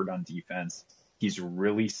constant effort on defense. He's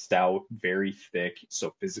really stout, very thick.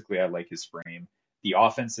 So physically, I like his frame. The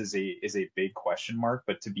offense is a big question mark,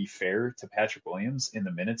 but to be fair to Patrick Williams, in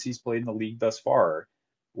the minutes he's played in the league thus far,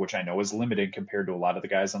 which I know is limited compared to a lot of the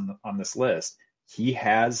guys on this list, he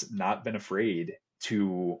has not been afraid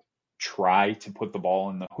to try to put the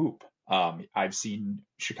ball in the hoop. I've seen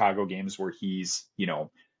Chicago games where he's,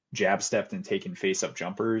 jab stepped and taken face up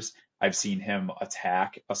jumpers. I've seen him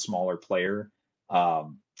attack a smaller player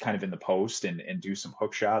kind of in the post and do some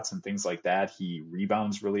hook shots and things like that. He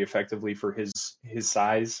rebounds really effectively for his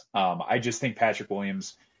size. I just think Patrick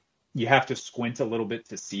Williams, you have to squint a little bit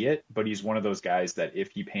to see it, but he's one of those guys that if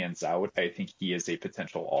he pans out, I think he is a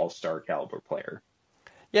potential all-star caliber player.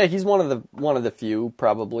 Yeah, he's one of the few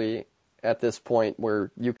probably at this point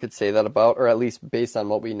where you could say that about, or at least based on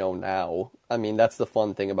what we know now. I mean, that's the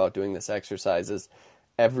fun thing about doing this exercise is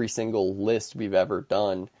every single list we've ever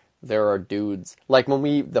done, there are dudes. Like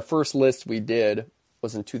the first list we did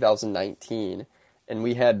was in 2019, and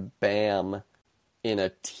we had Bam in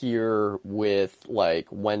a tier with like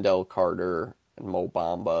Wendell Carter and Mo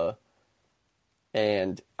Bamba.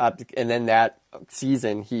 And then that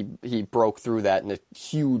season he broke through that in a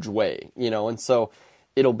huge way, and so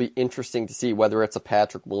it'll be interesting to see whether it's a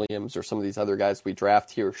Patrick Williams or some of these other guys we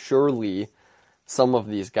draft here. Surely some of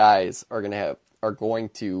these guys are going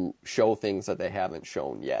to show things that they haven't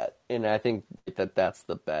shown yet. And I think that that's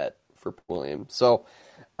the bet for Williams. So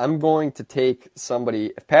I'm going to take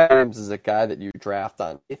somebody, if Pat Williams is a guy that you draft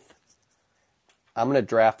on 8th, I'm going to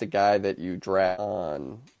draft a guy that you draft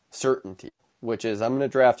on certainty, which is I'm going to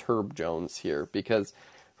draft Herb Jones here because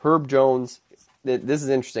Herb Jones, this is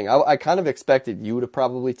interesting. I kind of expected you to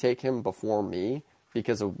probably take him before me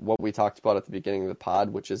because of what we talked about at the beginning of the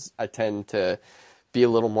pod, which is I tend to be a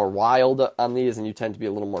little more wild on these and you tend to be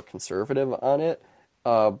a little more conservative on it.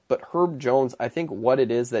 But Herb Jones, I think what it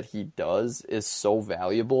is that he does is so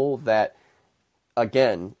valuable that,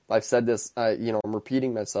 again, I've said this, I'm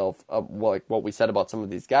repeating myself, like what we said about some of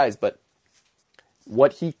these guys, but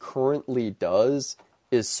what he currently does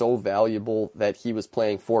is so valuable that he was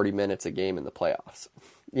playing 40 minutes a game in the playoffs.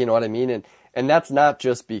 You know what I mean? And that's not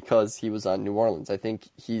just because he was on New Orleans. I think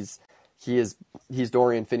he's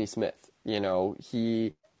Dorian Finney-Smith.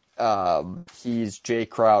 He's Jay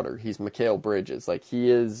Crowder. He's Mikal Bridges. Like,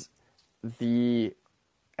 he is the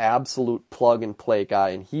absolute plug-and-play guy,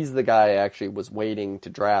 and he's the guy I actually was waiting to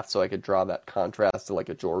draft so I could draw that contrast to, like,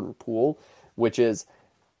 a Jordan Poole, which is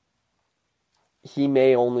he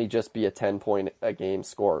may only just be a 10-point-a-game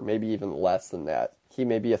scorer, maybe even less than that. He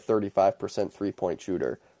may be a 35% three-point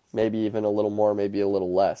shooter, maybe even a little more, maybe a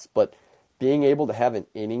little less. But being able to have an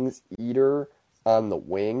innings eater on the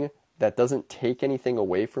wing that doesn't take anything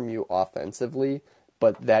away from you offensively,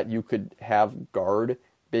 but that you could have guard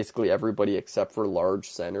basically everybody except for large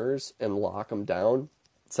centers and lock them down,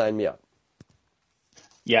 sign me up.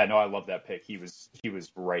 Yeah, no, I love that pick. He was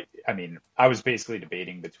right. I mean, I was basically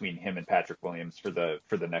debating between him and Patrick Williams for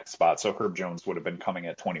the next spot. So Herb Jones would have been coming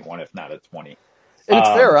at 21, if not at 20. And it's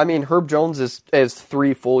fair. I mean, Herb Jones is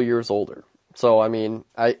 3 full years older. So I mean,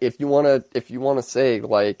 if you wanna say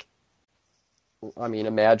like, I mean,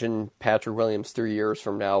 imagine Patrick Williams 3 years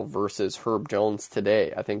from now versus Herb Jones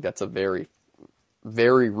today. I think that's a very,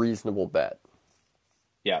 very reasonable bet.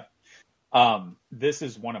 Yeah. This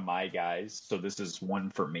is one of my guys, so this is one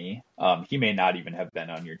for me. He may not even have been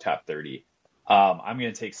on your top 30. I'm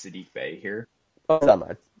going to take Saddiq Bey here. Oh, not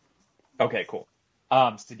mine. Okay, cool.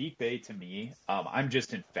 Saddiq Bey, to me, I'm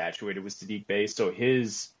just infatuated with Saddiq Bey. So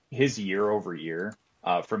his year over year,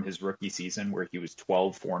 from his rookie season where he was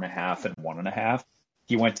 12, 4.5, and 1.5,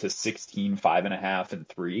 he went to 16, 5.5, and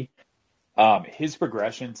 3. His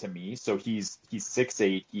progression to me, so he's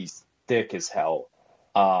 6'8", he's thick as hell.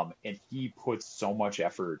 And he puts so much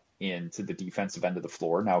effort into the defensive end of the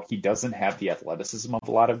floor. Now, he doesn't have the athleticism of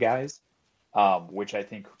a lot of guys, which I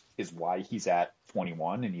think is why he's at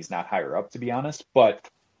 21 and he's not higher up, to be honest. But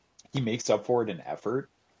he makes up for it in effort.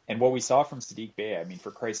 And what we saw from Saddiq Bey, I mean,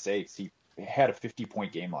 for Christ's sakes, he had a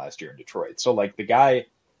 50-point game last year in Detroit. So, like, the guy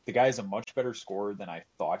is a much better scorer than I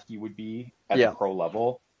thought he would be at the pro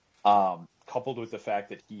level, coupled with the fact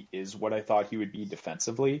that he is what I thought he would be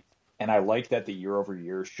defensively. And I like that the year over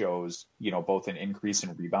year shows, both an increase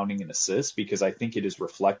in rebounding and assists, because I think it is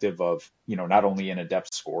reflective of, not only an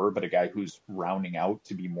adept scorer, but a guy who's rounding out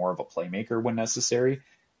to be more of a playmaker when necessary.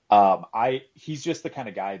 He's just the kind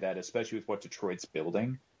of guy that, especially with what Detroit's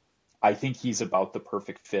building, I think he's about the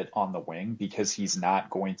perfect fit on the wing, because he's not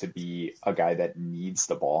going to be a guy that needs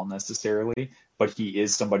the ball necessarily, but he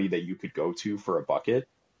is somebody that you could go to for a bucket.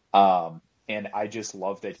 And I just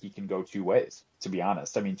love that he can go two ways, to be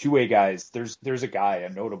honest. I mean, two-way guys, there's a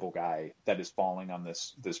notable guy that is falling on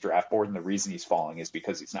this draft board, and the reason he's falling is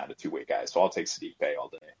because he's not a two-way guy. So I'll take Saddiq Bey all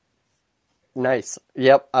day. Nice.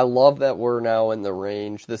 Yep, I love that we're now in the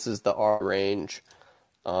range. This is the R range.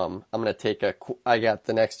 I'm going to take I got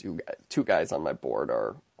the next two guys on my board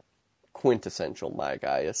are quintessential my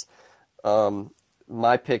guys.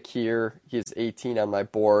 My pick here, he's 18 on my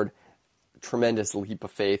board. Tremendous leap of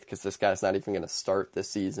faith, because this guy's not even going to start this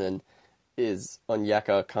season, is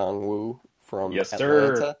Onyeka Okongwu from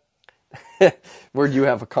Atlanta. Where do you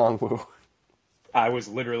have Okongwu? I was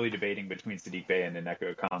literally debating between Saddiq Bey and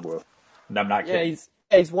Onyeka Okongwu. And I'm not kidding.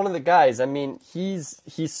 He's one of the guys. I mean, he's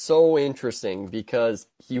so interesting, because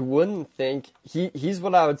you wouldn't think he's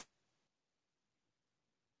what I would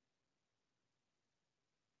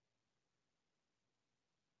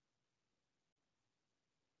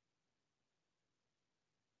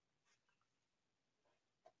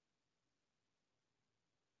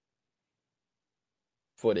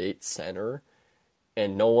 6'8" center,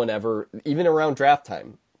 and no one ever, even around draft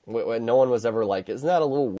time, when no one was ever like, isn't that a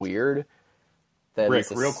little weird? That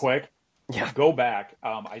Rick, real quick, yeah, go back.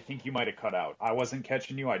 I think you might have cut out. I wasn't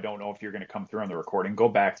catching you. I don't know if you're going to come through on the recording. Go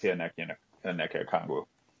back to Onyeka Okongwu.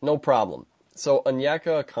 No problem. So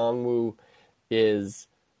Onyeka Okongwu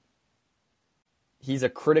he's a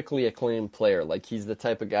critically acclaimed player. Like, he's the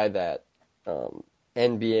type of guy that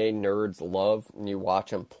NBA nerds love when you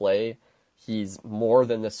watch him play. He's more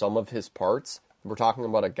than the sum of his parts. We're talking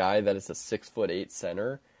about a guy that is a 6'8"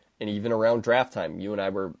 center, and even around draft time, you and I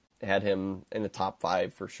had him in the top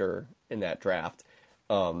 5 for sure in that draft.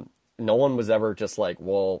 No one was ever just like,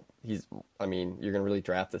 well, you're going to really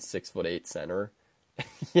draft a 6'8" center,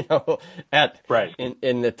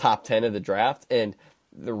 in the top 10 of the draft. And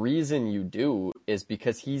the reason you do is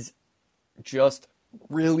because he's just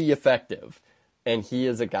really effective. And he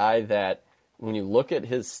is a guy that, when you look at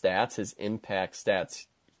his stats, his impact stats,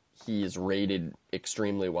 he is rated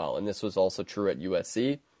extremely well. And this was also true at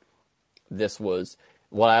USC. This was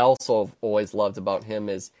what I also always loved about him,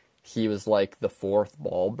 is he was like the fourth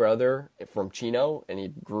Ball brother from Chino, and he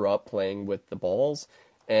grew up playing with the Balls.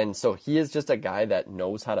 And so he is just a guy that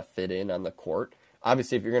knows how to fit in on the court.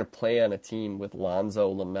 Obviously, if you're going to play on a team with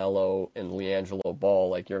Lonzo, LaMelo, and LiAngelo Ball,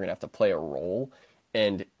 like, you're going to have to play a role.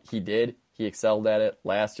 And he did. He excelled at it.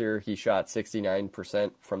 Last year, he shot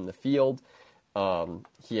 69% from the field.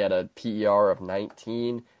 He had a PER of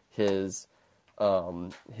 19. His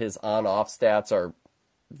on-off stats are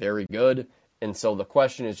very good. And so the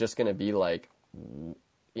question is just going to be like,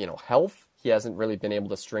 health. He hasn't really been able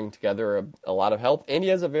to string together a lot of health, and he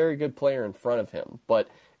has a very good player in front of him. But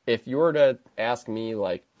if you were to ask me,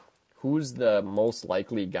 like, who's the most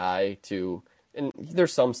likely guy to, and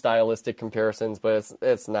there's some stylistic comparisons, but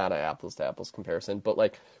it's not an apples to apples comparison. But,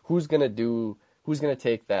 like, who's gonna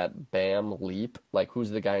take that Bam leap? Like, who's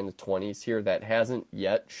the guy in the 20s here that hasn't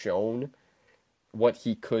yet shown what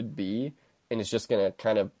he could be, and is just gonna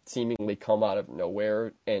kind of seemingly come out of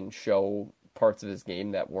nowhere and show parts of his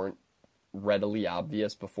game that weren't readily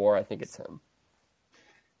obvious before? I think it's him.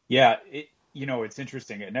 Yeah, it's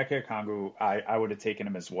interesting. Onyeka Okongwu, I would have taken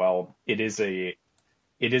him as well. It is a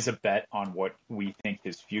bet on what we think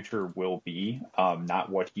his future will be, not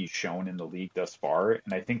what he's shown in the league thus far.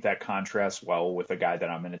 And I think that contrasts well with a guy that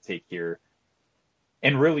I'm going to take here.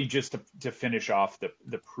 And really, just to finish off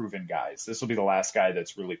the proven guys, this will be the last guy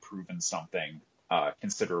that's really proven something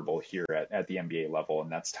considerable here at the NBA level, and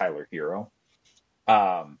that's Tyler Hero.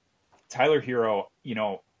 Tyler Hero,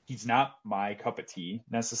 he's not my cup of tea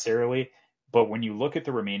necessarily, but when you look at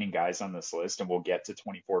the remaining guys on this list, and we'll get to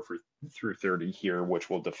 24 through 30 here, which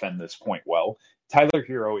will defend this point well, Tyler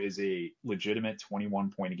Hero is a legitimate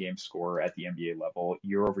 21-point-a-game scorer at the NBA level.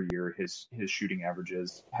 Year over year, his shooting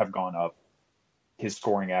averages have gone up. his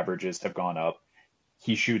scoring averages have gone up.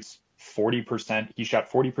 He shoots 40%. He shot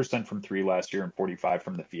 40% from three last year and 45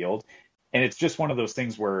 from the field. And it's just one of those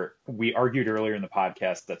things where we argued earlier in the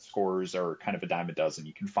podcast that scorers are kind of a dime a dozen.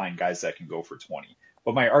 You can find guys that can go for 20.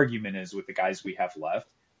 But my argument is with the guys we have left,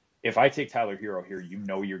 if I take Tyler Hero here, you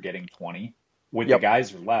know you're getting 20. With the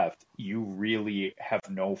guys left, you really have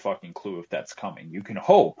no fucking clue if that's coming. You can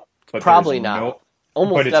hope, but probably not.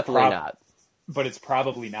 Almost definitely not. But it's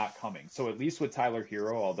probably not coming. So at least with Tyler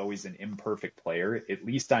Hero, although he's an imperfect player, at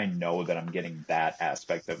least I know that I'm getting that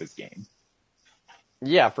aspect of his game.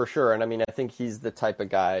 Yeah, for sure. And I mean, I think he's the type of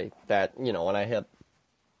guy that, you know, and I had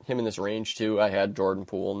him in this range too. I had Jordan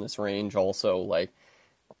Poole in this range also. Like,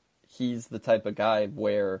 he's the type of guy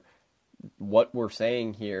where what we're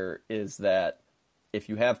saying here is that if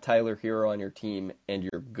you have Tyler Hero on your team and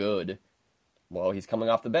you're good, well, he's coming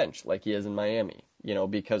off the bench like he is in Miami, you know,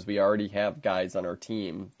 because we already have guys on our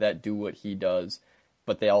team that do what he does,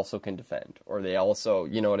 but they also can defend, or they also,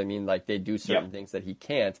 you know what I mean? Like, they do certain things that he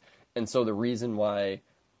can't. And so the reason why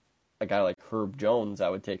a guy like Herb Jones, I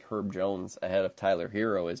would take Herb Jones ahead of Tyler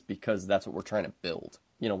Hero is because that's what we're trying to build.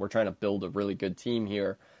 You know, we're trying to build a really good team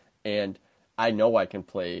here. And I know I can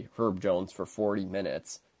play Herb Jones for 40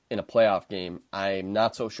 minutes in a playoff game. I'm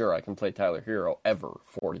not so sure I can play Tyler Hero ever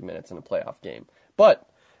 40 minutes in a playoff game. But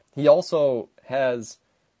he also has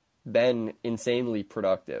been insanely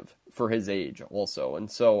productive for his age also.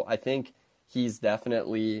 And so I think he's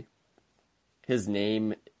definitely, his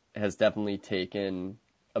name has definitely taken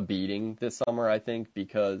a beating this summer, I think,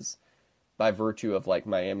 because by virtue of like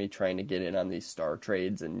Miami trying to get in on these star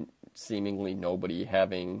trades and seemingly nobody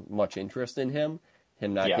having much interest in him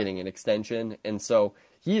not getting an extension. And so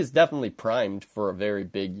he is definitely primed for a very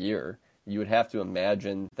big year. You would have to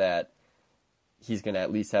imagine that he's going to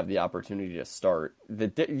at least have the opportunity to start. The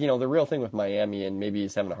real thing with Miami, and maybe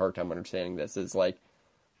he's having a hard time understanding this, is like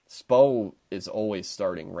Spo is always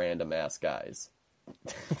starting random ass guys.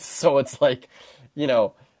 So it's like, you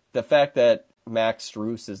know, the fact that Max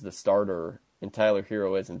Strus is the starter and Tyler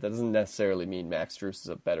Hero isn't, that doesn't necessarily mean Max Strus is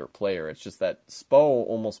a better player. It's just that Spo,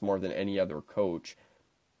 almost more than any other coach,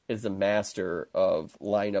 is a master of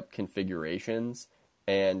lineup configurations,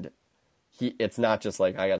 and it's not just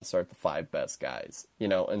like, I got to start the 5 best guys, you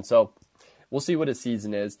know. And so we'll see what his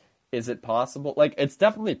season is. Is it possible? Like, it's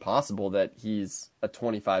definitely possible that he's a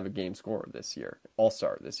 25 a game scorer this year,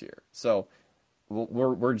 all-star this year. So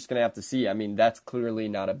we're just going to have to see. I mean, that's clearly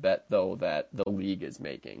not a bet, though, that the league is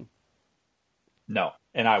making. No,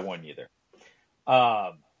 and I won't either.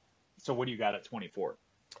 So what do you got at 24?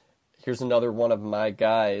 Here's another one of my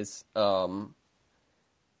guys.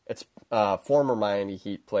 It's former Miami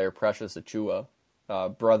Heat player Precious Achiuwa,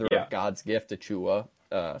 brother of God's gift Achiuwa,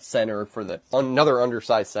 center for another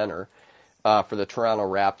undersized center for the Toronto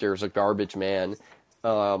Raptors, a garbage man.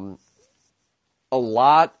 A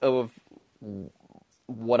lot of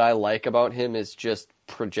what I like about him is just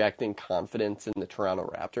projecting confidence in the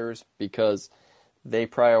Toronto Raptors, because they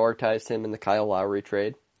prioritized him in the Kyle Lowry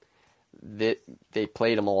trade. They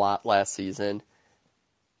played him a lot last season.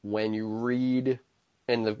 When you read,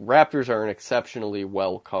 and the Raptors are an exceptionally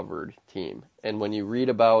well-covered team, and when you read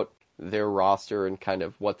about their roster and kind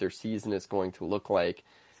of what their season is going to look like,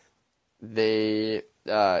 Eric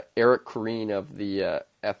Koreen of the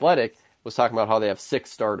Athletic was talking about how they have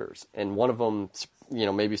 6 starters, and one of them, you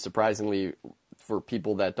know, maybe surprisingly for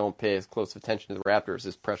people that don't pay as close attention to the Raptors,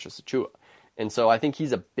 is Precious Achiuwa. And so I think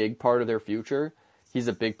he's a big part of their future. He's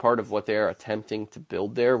a big part of what they are attempting to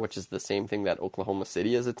build there, which is the same thing that Oklahoma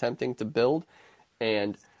City is attempting to build.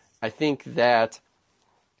 And I think that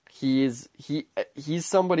he's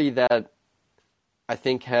somebody that I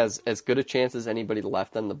think has as good a chance as anybody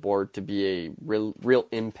left on the board to be a real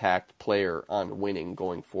impact player on winning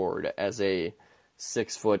going forward, as a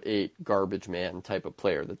 6'8" garbage man type of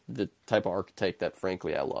player, the type of archetype that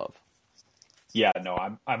frankly I love. Yeah, no,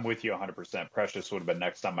 I'm with you 100%. Precious would have been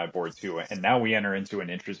next on my board too. And now we enter into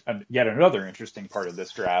yet another interesting part of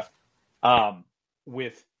this draft,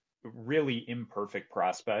 with really imperfect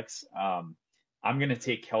prospects. I'm going to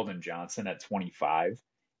take Keldon Johnson at 25,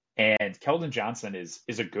 and Keldon Johnson is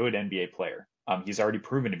a good NBA player. He's already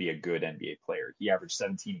proven to be a good NBA player. He averaged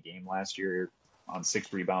 17 a game last year on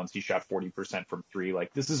 6 rebounds. He shot 40% from 3.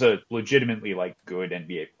 Like, this is a legitimately good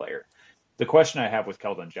NBA player. The question I have with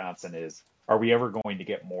Keldon Johnson is, are we ever going to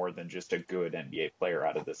get more than just a good NBA player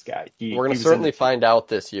out of this guy? We're going to certainly find out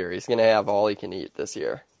this year. He's going to have all he can eat this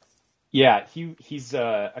year. Yeah, he's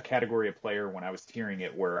a category of player, when I was tiering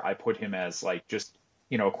it, where I put him as just,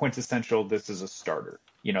 a quintessential, this is a starter.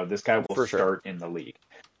 This guy will start in the league.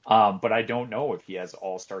 But I don't know if he has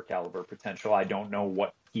all-star caliber potential. I don't know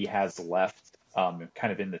what he has left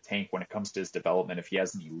kind of in the tank when it comes to his development, if he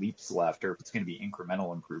has any leaps left or if it's going to be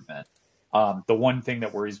incremental improvement. The one thing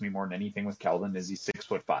that worries me more than anything with Keldon is he's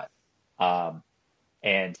 6'5".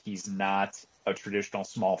 And he's not a traditional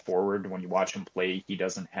small forward. When you watch him play, he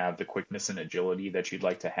doesn't have the quickness and agility that you'd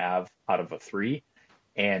like to have out of a 3.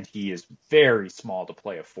 And he is very small to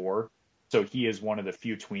play a 4. So he is one of the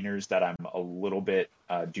few tweeners that I'm a little bit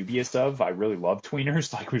dubious of. I really love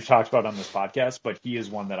tweeners, like we've talked about on this podcast, but he is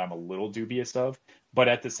one that I'm a little dubious of. But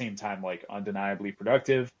at the same time, like undeniably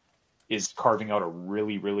productive, is carving out a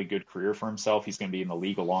really, really good career for himself. He's going to be in the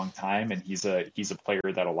league a long time, and he's a player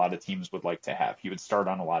that a lot of teams would like to have. He would start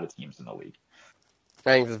on a lot of teams in the league. I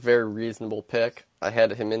think it's a very reasonable pick. I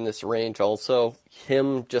had him in this range also.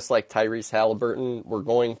 Him, just like Tyrese Halliburton, we're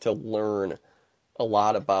going to learn a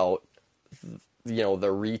lot about,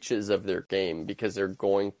 the reaches of their game because they're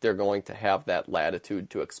going to have that latitude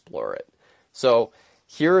to explore it. So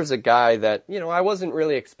here's a guy that, I wasn't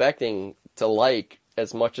really expecting to like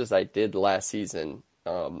as much as I did last season.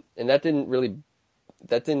 And that didn't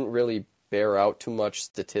really bear out too much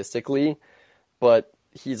statistically, but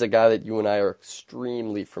he's a guy that you and I are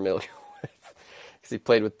extremely familiar with because he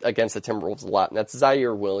played against the Timberwolves a lot, and that's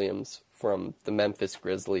Zaire Williams from the Memphis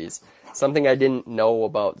Grizzlies. Something I didn't know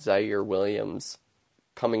about Zaire Williams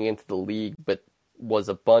coming into the league, but was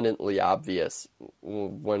abundantly obvious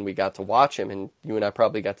when we got to watch him, and you and I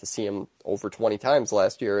probably got to see him over 20 times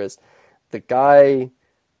last year, is the guy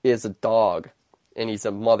is a dog, and he's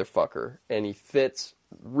a motherfucker, and he fits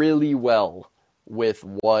really well with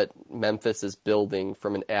what Memphis is building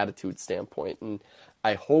from an attitude standpoint. And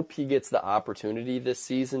I hope he gets the opportunity this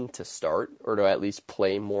season to start or to at least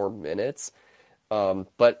play more minutes.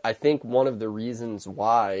 But I think one of the reasons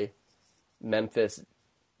why Memphis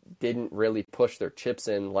didn't really push their chips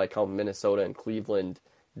in like how Minnesota and Cleveland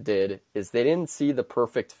did is they didn't see the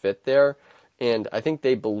perfect fit there. And I think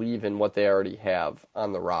they believe in what they already have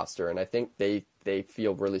on the roster. And I think they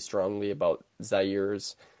feel really strongly about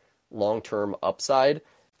Zaire's long-term upside.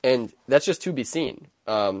 And that's just to be seen.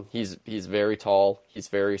 He's very tall. He's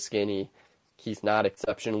very skinny. He's not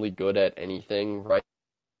exceptionally good at anything, right?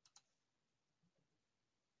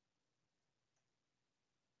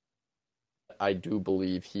 I do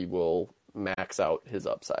believe he will max out his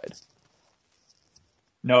upside.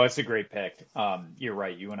 No, it's a great pick. You're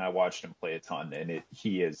right. You and I watched him play a ton, and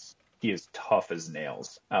he is tough as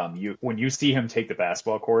nails. When you see him take the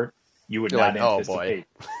basketball court, you would not anticipate.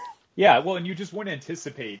 Oh boy. Yeah, well, and you just wouldn't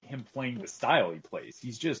anticipate him playing the style he plays.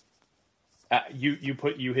 He's just you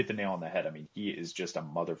hit the nail on the head. I mean, he is just a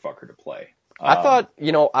motherfucker to play. I thought,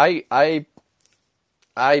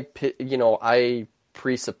 I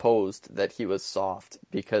presupposed that he was soft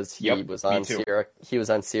because he was on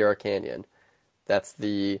Sierra Canyon. That's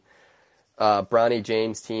the Bronny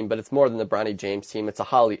James team, but it's more than the Bronny James team. It's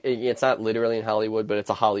not literally in Hollywood, but it's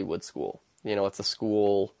a Hollywood school. It's a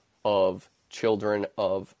school of children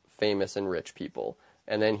of famous and rich people.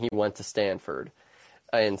 And then he went to Stanford.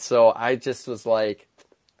 And so I just was like,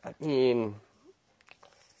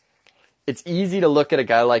 it's easy to look at a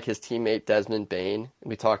guy like his teammate Desmond Bane.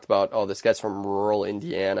 We talked about, this guy's from rural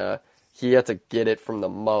Indiana. He had to get it from the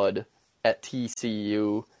mud at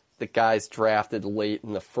TCU. The guy's drafted late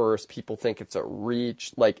in the first. People think it's a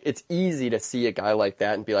reach. Like, it's easy to see a guy like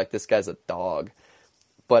that and be like, this guy's a dog.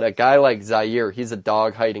 But a guy like Zaire, he's a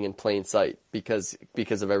dog hiding in plain sight because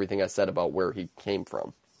of everything I said about where he came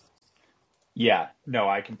from. Yeah, no,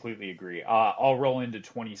 I completely agree. I'll roll into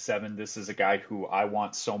 27. This is a guy who I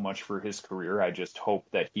want so much for his career. I just hope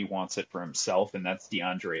that he wants it for himself, and that's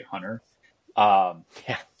DeAndre Hunter.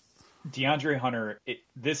 Yeah. DeAndre Hunter,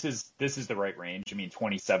 this is the right range. I mean,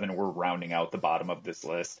 27, we're rounding out the bottom of this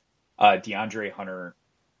list. DeAndre Hunter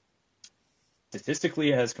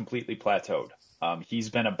statistically has completely plateaued. He's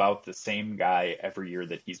been about the same guy every year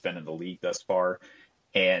that he's been in the league thus far.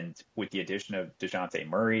 And with the addition of DeJounte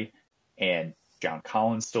Murray and John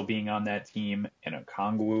Collins still being on that team and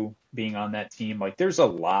Okongwu being on that team, like there's a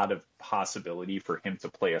lot of possibility for him to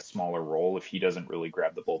play a smaller role if he doesn't really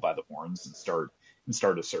grab the bull by the horns and start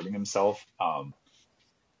asserting himself.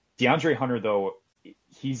 DeAndre Hunter, though,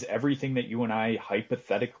 he's everything that you and I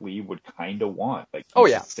hypothetically would kind of want. Like,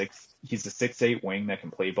 he's a 6'8" wing that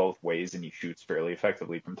can play both ways, and he shoots fairly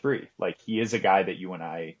effectively from three. Like, he is a guy that you and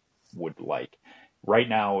I would like. Right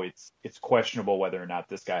now, it's questionable whether or not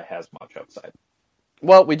this guy has much upside.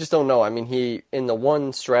 Well, we just don't know. I mean, in the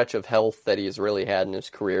one stretch of health that he's really had in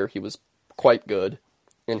his career, he was quite good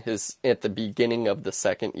at the beginning of the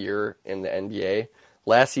second year in the NBA.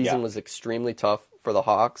 Last season was extremely tough for the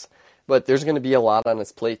Hawks, but there's going to be a lot on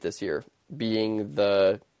his plate this year, being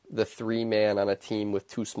the the 3-man on a team with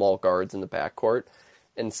 2 small guards in the backcourt.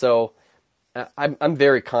 And so I'm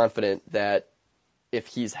very confident that if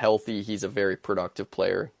he's healthy, he's a very productive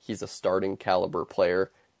player. He's a starting caliber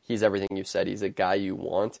player. He's everything you said. He's a guy you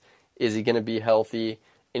want. Is he going to be healthy?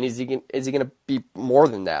 And is he going to be more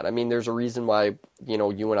than that? I mean, there's a reason why,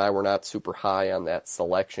 you and I were not super high on that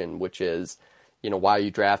selection, which is, why are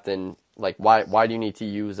you drafting, why do you need to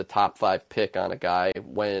use a top 5 pick on a guy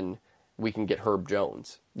when we can get Herb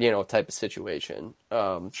Jones, type of situation.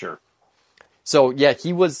 Sure. So, yeah,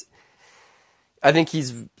 I think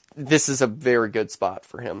this is a very good spot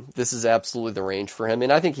for him. This is absolutely the range for him,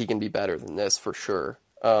 and I think he can be better than this for sure.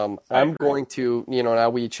 I'm going to, now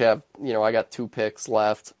we each have, I got 2 picks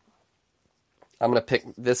left. I'm going to pick,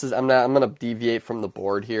 I'm going to deviate from the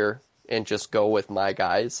board here and just go with my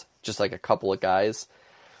guys, just like a couple of guys.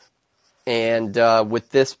 And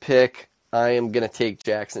with this pick, I am going to take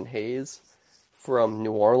Jackson Hayes from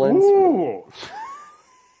New Orleans. Ooh.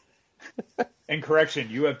 And correction,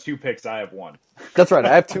 you have 2 picks, I have 1. That's right.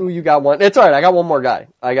 I have 2, you got 1. It's all right. I got one more guy.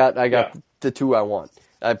 I got the 2 I want.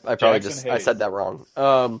 I probably I said that wrong.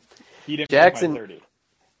 He didn't Jackson, pick my 30.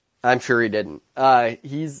 I'm sure he didn't.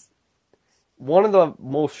 He's one of the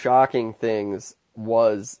most shocking things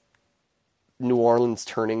was New Orleans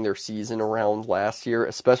turning their season around last year,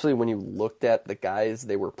 especially when you looked at the guys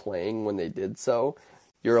they were playing when they did so.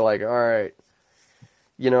 You're like, all right,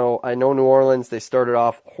 I know New Orleans, they started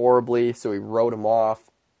off horribly, so we wrote them off.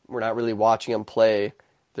 We're not really watching them play.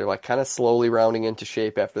 They're like kind of slowly rounding into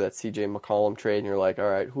shape after that CJ McCollum trade, and you're like, all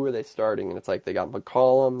right, who are they starting? And it's like they got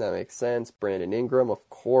McCollum, that makes sense. Brandon Ingram, of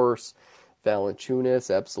course.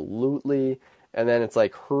 Valanciunas, absolutely. And then it's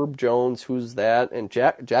like Herb Jones, who's that? And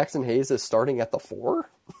Jackson Hayes is starting at the 4.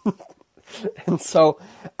 And so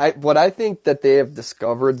what I think that they have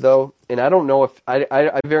discovered, though, and I don't know if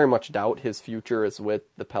I very much doubt his future is with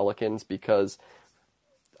the Pelicans because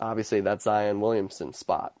obviously that's Zion Williamson's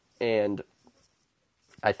spot. And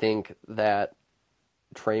I think that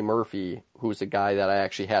Trey Murphy, who's a guy that I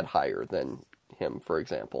actually had higher than him, for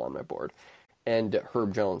example, on my board, and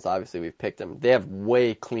Herb Jones, obviously we've picked him. They have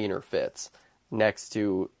way cleaner fits next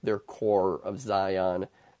to their core of Zion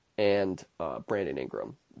and Brandon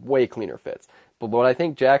Ingram. Way cleaner fits. But what I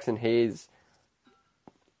think Jackson Hayes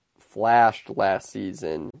flashed last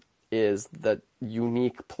season is the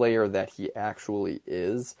unique player that he actually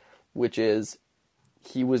is, which is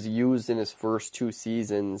he was used in his first 2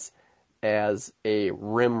 seasons as a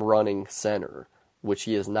rim-running center, which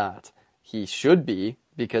he is not. He should be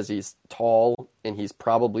because he's tall and he's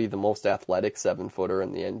probably the most athletic 7-footer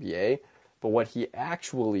in the NBA. But what he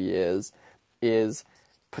actually is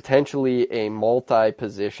potentially a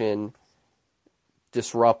multi-position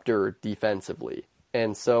disruptor defensively.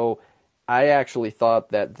 And so I actually thought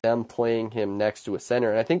that them playing him next to a center,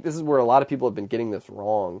 and I think this is where a lot of people have been getting this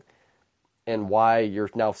wrong, and why you're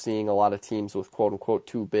now seeing a lot of teams with quote-unquote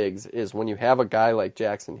 2 bigs, is when you have a guy like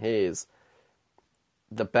Jackson Hayes,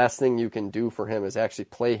 the best thing you can do for him is actually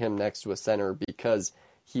play him next to a center because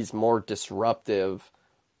he's more disruptive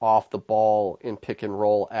off the ball in pick and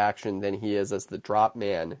roll action than he is as the drop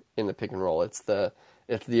man in the pick and roll. It's the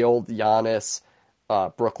old Giannis,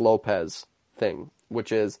 Brook Lopez thing,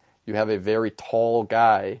 which is you have a very tall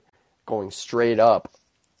guy going straight up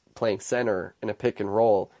playing center in a pick and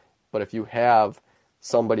roll. But if you have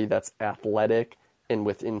somebody that's athletic and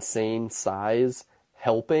with insane size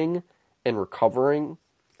helping and recovering,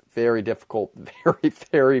 very difficult, very,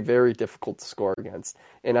 very, very difficult to score against.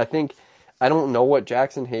 And I don't know what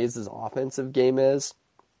Jackson Hayes' offensive game is.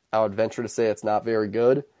 I would venture to say it's not very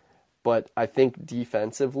good. But I think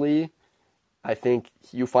defensively, I think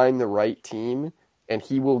you find the right team, and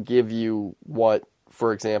he will give you what,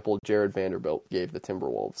 for example, Jared Vanderbilt gave the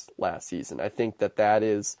Timberwolves last season. I think that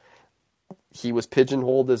is, he was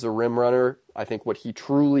pigeonholed as a rim runner. I think what he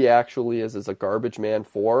truly actually is a garbage man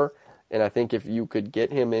 4. And I think if you could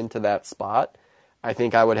get him into that spot, I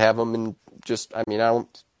think I would have him in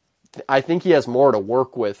I think he has more to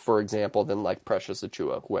work with, for example, than like Precious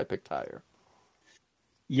Achiuwa, who I picked higher.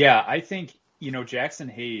 Yeah, I think, Jackson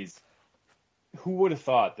Hayes, who would have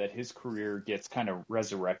thought that his career gets kind of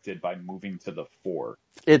resurrected by moving to the 4?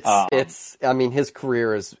 His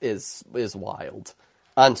career is wild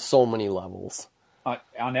on so many levels.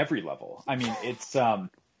 On every level. I mean,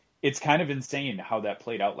 it's kind of insane how that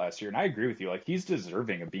played out last year. And I agree with you. Like, he's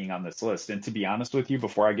deserving of being on this list. And to be honest with you,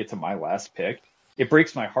 before I get to my last pick, it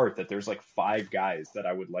breaks my heart that there's like 5 guys that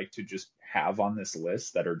I would like to just have on this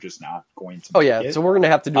list that are just not going to. Oh yeah, so we're gonna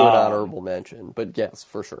have to do an honorable mention, but yes,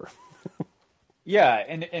 for sure. Yeah,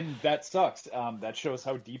 and that sucks. That shows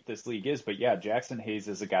how deep this league is. But yeah, Jackson Hayes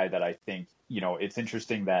is a guy that I think, it's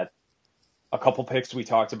interesting that a couple picks we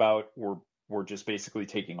talked about were just basically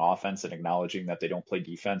taking offense and acknowledging that they don't play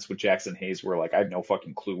defense. With Jackson Hayes, we're like, I have no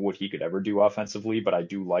fucking clue what he could ever do offensively, but I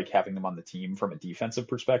do like having him on the team from a defensive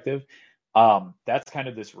perspective. That's kind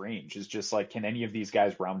of this range, is just like, can any of these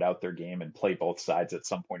guys round out their game and play both sides at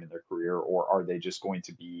some point in their career, or are they just going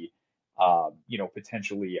to be,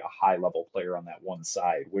 potentially a high level player on that one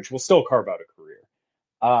side, which will still carve out a career.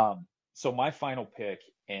 So my final pick,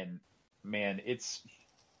 and man, it's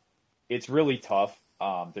really tough.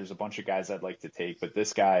 There's a bunch of guys I'd like to take, but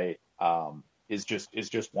this guy is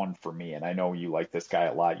just one for me. And I know you like this guy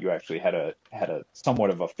a lot. You actually had a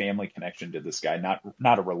somewhat of a family connection to this guy,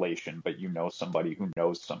 not a relation, but somebody who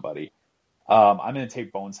knows somebody. I'm going to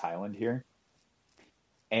take Bones Hyland here.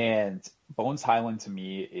 And Bones Hyland to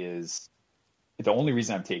me is the only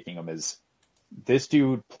reason I'm taking him is this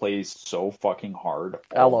dude plays so fucking hard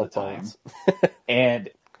all the time. And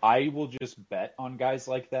I will just bet on guys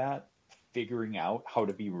like that figuring out how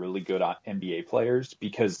to be really good NBA players,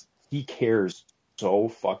 because he cares so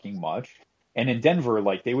fucking much. And in Denver,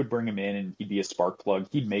 like, they would bring him in and he'd be a spark plug.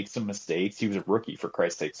 He'd make some mistakes. He was a rookie, for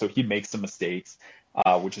Christ's sake. So he'd make some mistakes,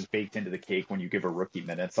 which is baked into the cake when you give a rookie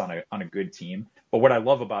minutes on a good team. But what I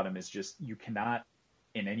love about him is just, you cannot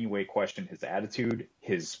in any way question his attitude,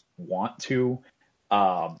 his want to.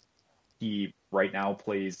 He right now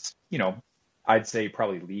plays, I'd say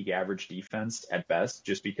probably league average defense at best,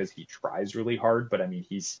 just because he tries really hard. But I mean,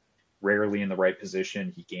 he's rarely in the right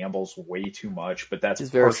position. He gambles way too much, but that's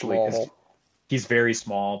partially because he's very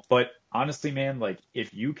small. But honestly, man, like,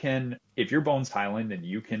 if you're Bones Hyland and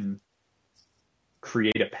you can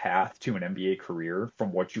create a path to an NBA career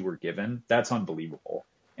from what you were given, that's unbelievable.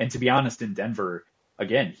 And to be honest, in Denver,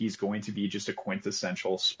 again, he's going to be just a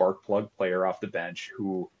quintessential spark plug player off the bench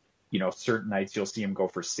who, certain nights you'll see him go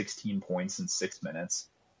for 16 points in 6 minutes.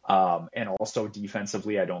 And also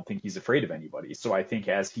defensively, I don't think he's afraid of anybody. So I think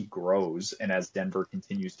as he grows and as Denver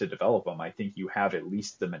continues to develop him, I think you have at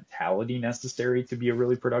least the mentality necessary to be a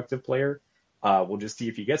really productive player. We'll just see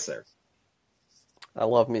if he gets there. I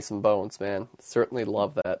love me some Bones, man. Certainly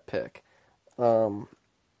love that pick. My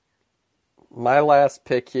last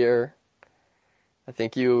pick here, I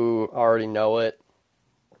think you already know it.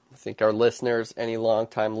 I think our listeners, any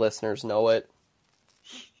longtime listeners, know it.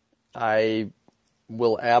 I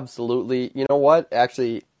will absolutely... You know what?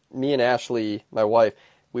 Actually, me and Ashley, my wife,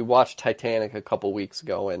 we watched Titanic a couple weeks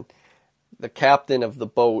ago, and the captain of the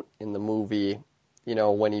boat in the movie,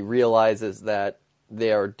 when he realizes that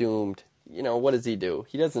they are doomed, what does he do?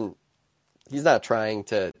 He's not trying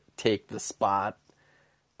to take the spot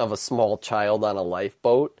of a small child on a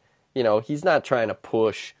lifeboat. He's not trying to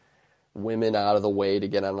push women out of the way to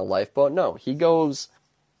get on a lifeboat. No, he goes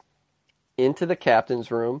into the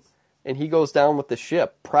captain's room and he goes down with the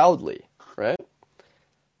ship proudly, right?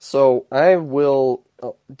 So I will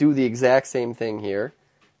do the exact same thing here,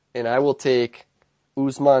 and I will take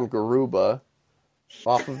Usman Garuba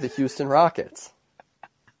off of the Houston Rockets.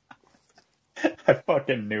 I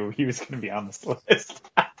fucking knew he was going to be on this list.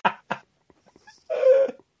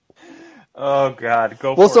 Oh, God.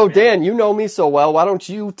 Go for it. Well, so, Dan, you know me so well. Why don't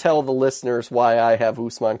you tell the listeners why I have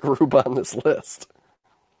Usman Garuba on this list?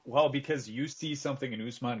 Well, because you see something in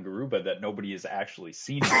Usman Garuba that nobody has actually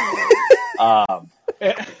seen. The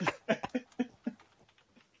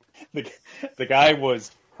guy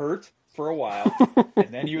was hurt for a while, and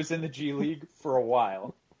then he was in the G League for a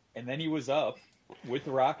while, and then he was up with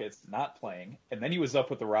the Rockets not playing, and then he was up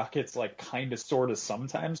with the Rockets like kind of sort of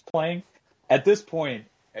sometimes playing. At this point,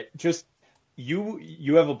 just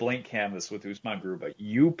you have a blank canvas with Usman Garuba.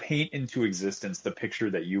 You paint into existence the picture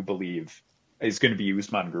that you believe is going to be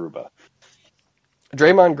Usman Garuba.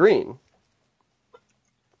 Draymond Green.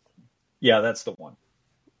 Yeah, that's the one.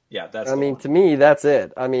 Yeah, that's. I mean, to me, that's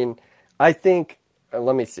it. I mean, I think.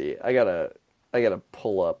 Let me see. I gotta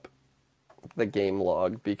pull up the game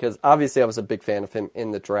log, because obviously I was a big fan of him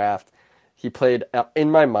in the draft. He played, in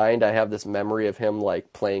my mind, I have this memory of him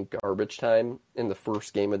like playing garbage time in the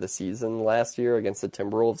first game of the season last year against the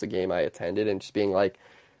Timberwolves, a game I attended, and just being like,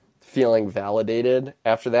 feeling validated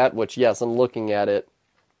after that, which, yes, I'm looking at it.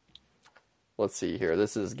 Let's see here.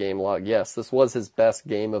 This is game log. Yes, this was his best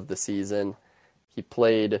game of the season. He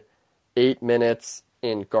played 8 minutes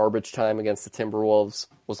in garbage time against the Timberwolves,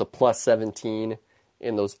 was a plus 17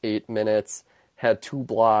 in those 8 minutes, had 2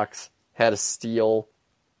 blocks, had a steal.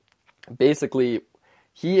 Basically,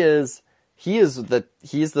 he's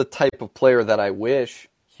the type of player that I wish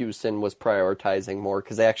Houston was prioritizing more,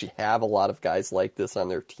 because they actually have a lot of guys like this on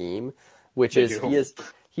their team, which is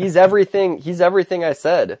He's everything. He's everything I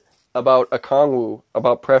said about Okongwu,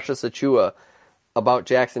 about Precious Achua, about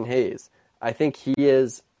Jackson Hayes. I think he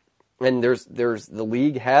is, and there's the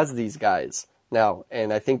league has these guys now,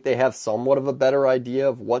 and I think they have somewhat of a better idea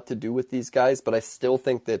of what to do with these guys, but I still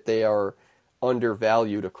think that they are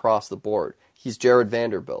undervalued across the board. He's Jared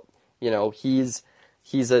Vanderbilt. He's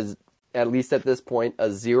at least at this point,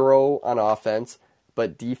 a 0 on offense,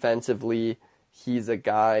 but defensively, he's a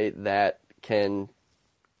guy that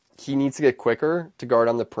he needs to get quicker to guard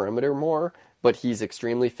on the perimeter more, but he's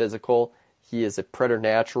extremely physical. He is a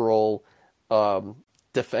preternatural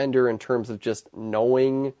defender in terms of just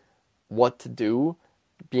knowing what to do,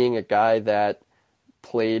 being a guy that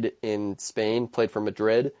played in Spain, played for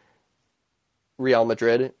Real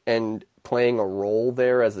Madrid, and playing a role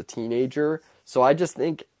there as a teenager. So I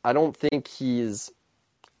don't think he's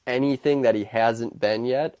anything that he hasn't been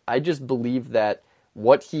yet. I just believe that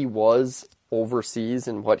what he was overseas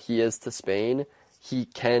and what he is to Spain, he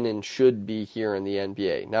can and should be here in the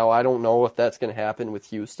NBA. Now, I don't know if that's going to happen with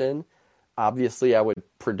Houston. Obviously, I would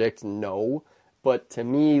predict no. But to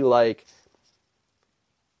me, I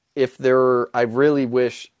really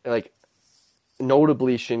wish,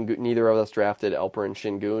 notably Şengün, neither of us drafted Alperen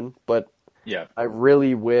Şengün, but yeah, I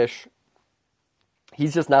really wish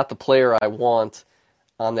he's just not the player I want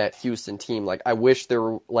on that Houston team. I wish there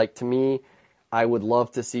were, to me, I would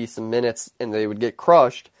love to see some minutes, and they would get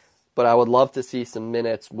crushed, but I would love to see some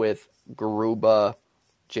minutes with Garuba,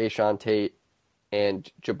 Jayshawn Tate,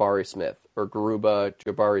 and Jabari Smith, or Garuba,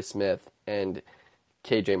 Jabari Smith, and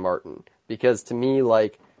KJ Martin. Because to me,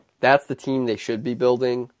 that's the team they should be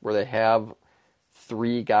building, where they have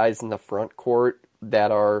 3 guys in the front court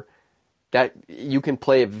that you can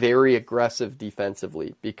play very aggressive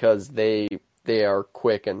defensively because they are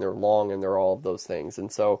quick and they're long and they're all of those things.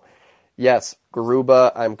 And so, yes,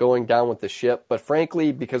 Garuba, I'm going down with the ship. But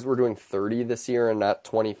frankly, because we're doing 30 this year and not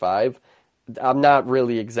 25, I'm not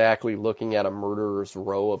really exactly looking at a murderer's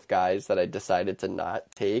row of guys that I decided to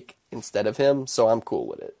not take instead of him. So I'm cool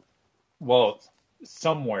with it. Well,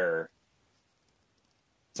 somewhere,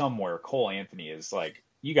 Cole Anthony is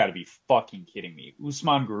you got to be fucking kidding me.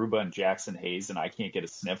 Usman Garuba and Jackson Hayes, and I can't get a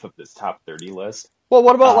sniff of this top 30 list. Well,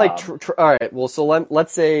 what about all right, well, so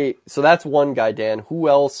let's say, so that's one guy, Dan. Who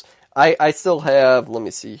else? I still have, let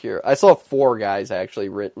me see here. I still have 4 guys actually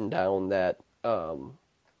written down that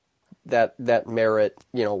merit,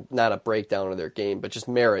 not a breakdown of their game, but just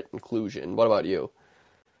merit inclusion. What about you?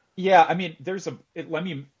 Yeah, I mean, let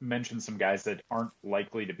me mention some guys that aren't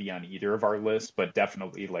likely to be on either of our lists, but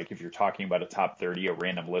definitely, if you're talking about a top 30, a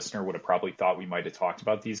random listener would have probably thought we might have talked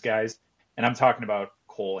about these guys. And I'm talking about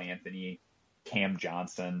Cole Anthony, Cam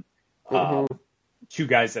Johnson, 2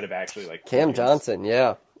 guys that have actually, Cam Johnson,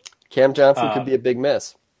 yeah. Cam Johnson could be a big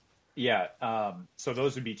miss. Yeah, so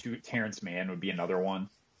those would be 2. Terrence Mann would be another one.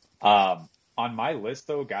 On my list,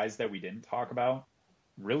 though, guys that we didn't talk about,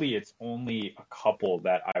 really, it's only a couple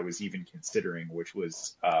that I was even considering, which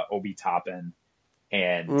was Obi Toppin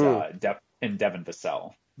and Devin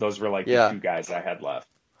Vassell. Those were the 2 guys I had left.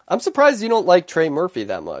 I'm surprised you don't like Trey Murphy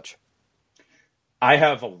that much. I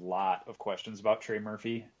have a lot of questions about Trey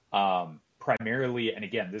Murphy. Primarily, and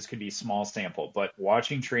again, this could be small sample, but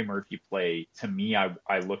watching Trey Murphy play, to me,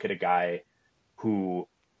 I look at a guy who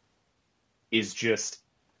is just,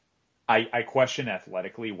 I question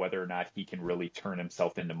athletically whether or not he can really turn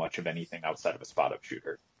himself into much of anything outside of a spot-up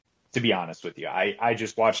shooter, to be honest with you. I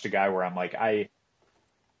just watched a guy where I'm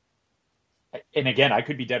and again, I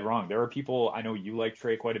could be dead wrong. There are people, I know you like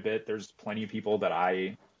Trey quite a bit. There's plenty of people that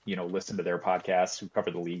I, listen to their podcasts who cover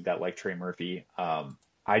the league that like Trey Murphy.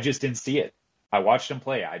 I just didn't see it. I watched him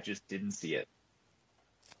play. I just didn't see it.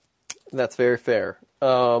 That's very fair.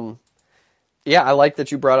 Yeah, I like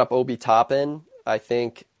that you brought up Obi Toppin. I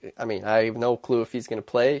have no clue if he's going to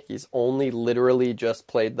play. He's only literally just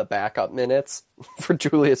played the backup minutes for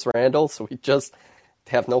Julius Randle, so we just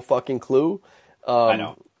have no fucking clue. I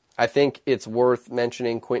know. I think it's worth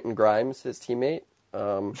mentioning Quentin Grimes, his teammate.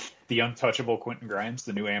 The untouchable Quentin Grimes,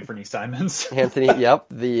 the new Anthony Simons. Anthony, yep,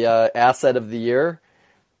 the asset of the year.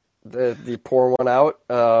 The pour one out.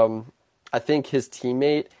 I think his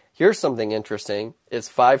teammate, here's something interesting, is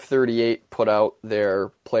 538 put out their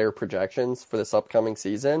player projections for this upcoming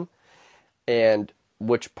season, and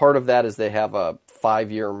which part of that is they have a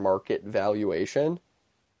 5-year market valuation,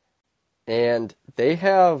 and they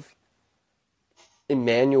have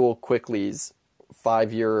Emmanuel Quickley's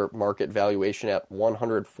 5-year market valuation at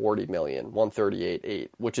 $140 million, 138.8,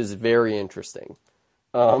 which is very interesting.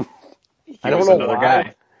 I don't know another why.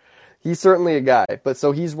 Guy. He's certainly a guy, but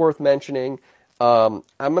so he's worth mentioning. I'm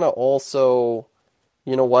going to also,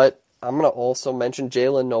 you know what? I'm gonna also mention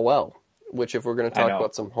Jalen Noel, which if we're gonna talk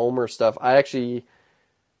about some Homer stuff, I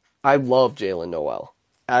love Jalen Noel.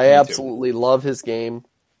 I absolutely love his game.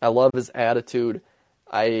 I love his attitude.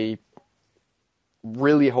 I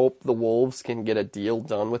really hope the Wolves can get a deal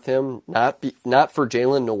done with him, not for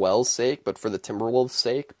Jalen Noel's sake, but for the Timberwolves'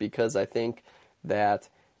 sake, because I think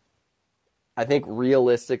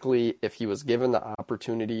realistically, if he was given the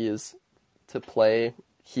opportunities to play,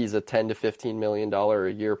 he's a $10 to $15 million a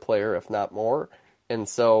year player, if not more. And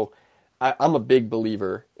so I'm a big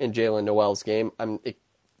believer in Jalen Noel's game. I'm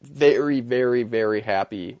very, very, very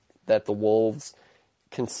happy that the Wolves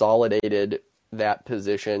consolidated that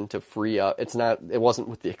position to free up. It wasn't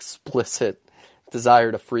with the explicit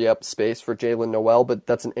desire to free up space for Jalen Noel, but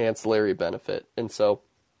that's an ancillary benefit. And so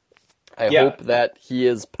I hope that he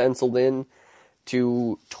is penciled in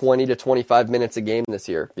to 20 to 25 minutes a game this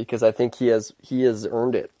year, because I think he has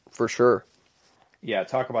earned it for sure. Yeah,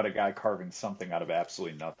 talk about a guy carving something out of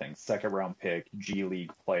absolutely nothing. Second round pick, G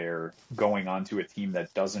League player, going onto a team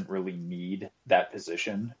that doesn't really need that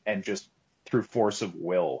position, and just through force of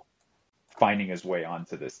will finding his way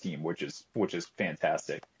onto this team, which is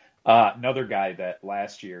fantastic. Another guy that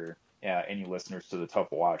last year, any listeners to the Tough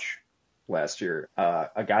Watch last year,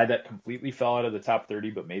 a guy that completely fell out of the top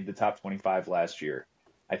 30 but made the top 25 last year.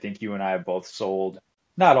 I think you and I have both sold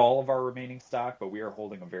not all of our remaining stock, but we are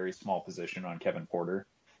holding a very small position on Kevin Porter.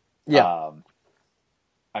 Yeah.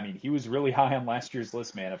 I mean, he was really high on last year's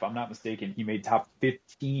list, man. If I'm not mistaken, he made top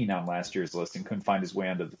 15 on last year's list and couldn't find his way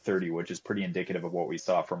onto the 30, which is pretty indicative of what we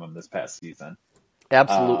saw from him this past season.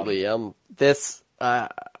 Absolutely.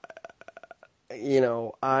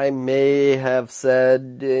 I may have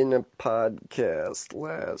said in a podcast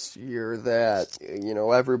last year that,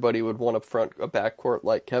 everybody would want a backcourt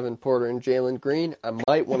like Kevin Porter and Jalen Green. I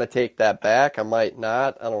might want to take that back. I might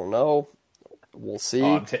not. I don't know. We'll see.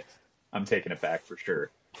 I'm taking it back for sure.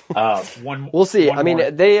 We'll see.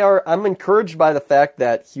 I'm encouraged by the fact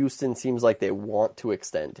that Houston seems like they want to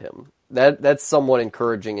extend him. That's somewhat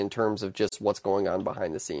encouraging in terms of just what's going on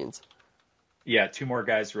behind the scenes. Yeah, two more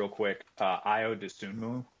guys real quick. Ayo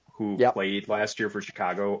Dosunmu, who played last year for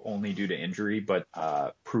Chicago only due to injury, but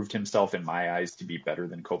proved himself in my eyes to be better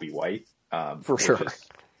than Kobe White. For sure.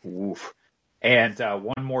 Oof. And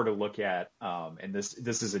one more to look at, and this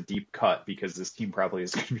is a deep cut because this team probably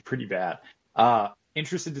is going to be pretty bad.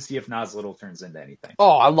 Interested to see if Nas Little turns into anything.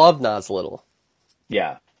 Oh, I love Nas Little.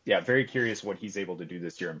 Yeah, very curious what he's able to do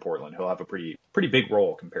this year in Portland. He'll have a pretty big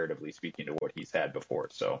role comparatively speaking to what he's had before.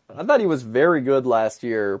 So I thought he was very good last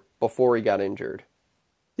year before he got injured.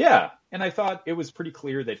 Yeah, and I thought it was pretty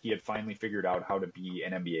clear that he had finally figured out how to be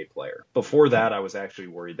an NBA player. Before that, I was actually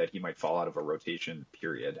worried that he might fall out of a rotation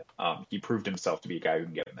period. He proved himself to be a guy who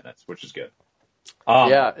can get minutes, which is good.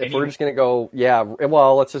 We're just going to go,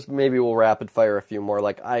 we'll rapid fire a few more.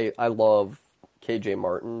 Like, I love KJ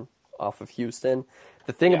Martin off of Houston.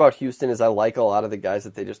 The thing about Houston is I like a lot of the guys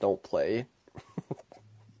that they just don't play.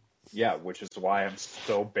 Yeah, which is why I'm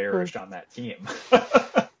so bearish on that team.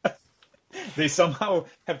 They somehow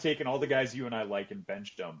have taken all the guys you and I like and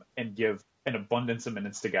benched them and give an abundance of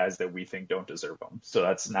minutes to guys that we think don't deserve them. So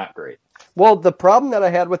that's not great. Well, the problem that I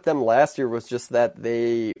had with them last year was just that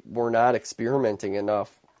they were not experimenting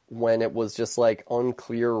enough when it was just like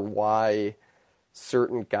unclear why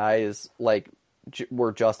certain guys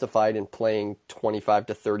were justified in playing 25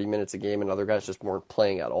 to 30 minutes a game and other guys just weren't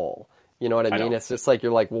playing at all. You know what I mean? It's just like,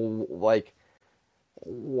 you're like, well, like,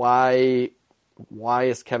 why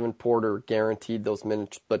is Kevin Porter guaranteed those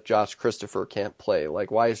minutes, but Josh Christopher can't play? Like,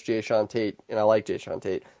 why is Jayshawn Tate, and I like Jayshawn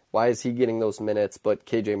Tate, why is he getting those minutes, but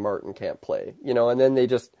KJ Martin can't play? And then they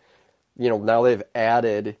just, now they've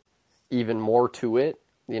added even more to it.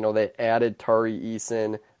 They added Tari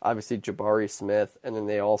Eason, obviously Jabari Smith, and then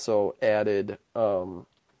they also added old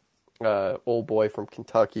boy from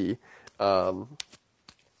Kentucky.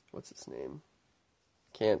 What's his name?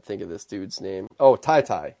 Can't think of this dude's name. Oh, Ty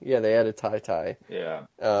Ty. Yeah, they added Ty Ty.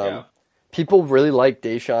 Yeah. People really like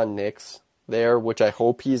Deshaun Nix there, which I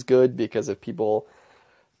hope he's good, because if people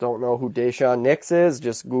don't know who Deshaun Nix is,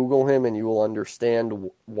 just Google him and you will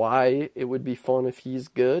understand why it would be fun if he's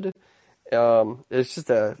good. It's just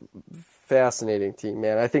a fascinating team,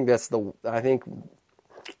 man. I think this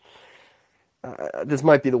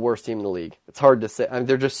might be the worst team in the league. It's hard to say. I mean,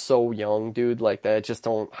 they're just so young, dude. Like that,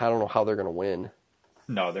 I don't know how they're gonna win.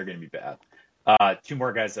 No, they're going to be bad. Two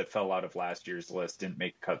more guys that fell out of last year's list didn't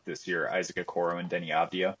make the cut this year: Isaac Okoro and Denny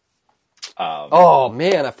Avdia. Oh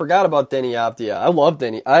man, I forgot about Denny Avdia. I love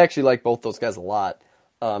Denny. I actually like both those guys a lot,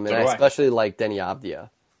 and I especially like Denny Avdia.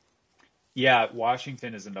 Yeah,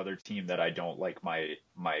 Washington is another team that I don't like my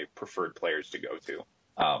preferred players to go to.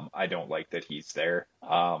 I don't like that he's there.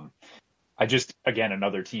 Again,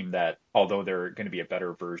 another team that, although they're going to be a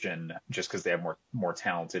better version just because they have more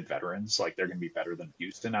talented veterans, like they're going to be better than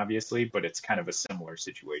Houston, obviously, but it's kind of a similar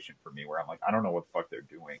situation for me where I'm like, I don't know what the fuck they're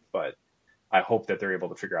doing, but I hope that they're able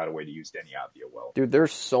to figure out a way to use Denny Avdia well. Dude,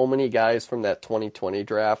 there's so many guys from that 2020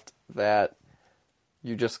 draft that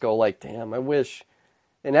you just go like, damn, I wish.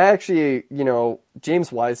 And actually,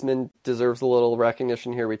 James Wiseman deserves a little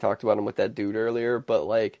recognition here. We talked about him with that dude earlier, but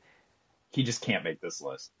like, he just can't make this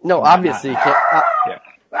list. No, obviously he can't. Yeah.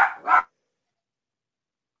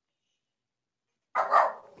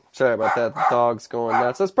 Sorry about that. The dog's going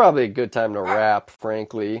nuts. That's probably a good time to wrap,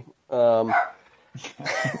 frankly.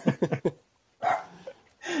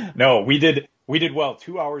 No, we did well.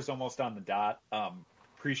 2 hours almost on the dot.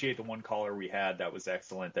 Appreciate the one caller we had. That was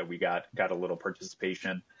excellent that we got a little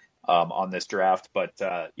participation on this draft. But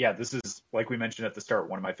yeah, this is, like we mentioned at the start,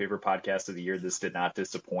 one of my favorite podcasts of the year. This did not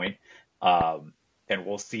disappoint. And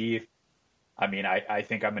we'll see. I mean, I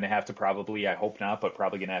think I'm going to have to probably, I hope not, but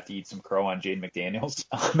probably going to have to eat some crow on Jade McDaniels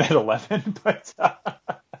at 11. But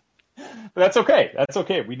that's okay. That's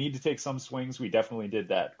okay. We need to take some swings. We definitely did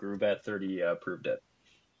that. Garuba at 30 proved it.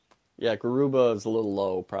 Yeah, Garuba is a little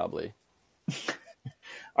low, probably.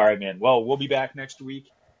 All right, man. Well, we'll be back next week.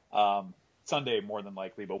 Sunday, more than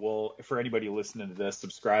likely, but for anybody listening to this,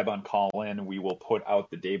 subscribe on Call-In. We will put out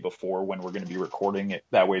the day before when we're going to be recording it.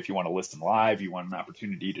 That way, if you want to listen live, you want an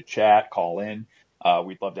opportunity to chat, call in.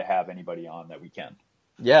 We'd love to have anybody on that we can.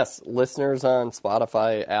 Yes, listeners on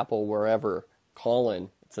Spotify, Apple, wherever, Call-In.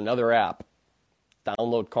 It's another app.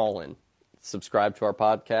 Download Call-In. Subscribe to our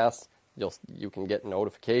podcast. You can get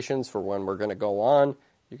notifications for when we're going to go on.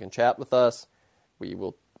 You can chat with us. We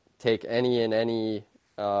will take any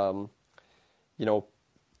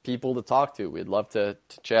people to talk to. We'd love to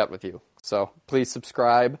chat with you. So please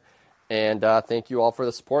subscribe, and thank you all for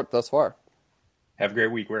the support thus far. Have a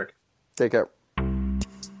great week, Rick. Take care.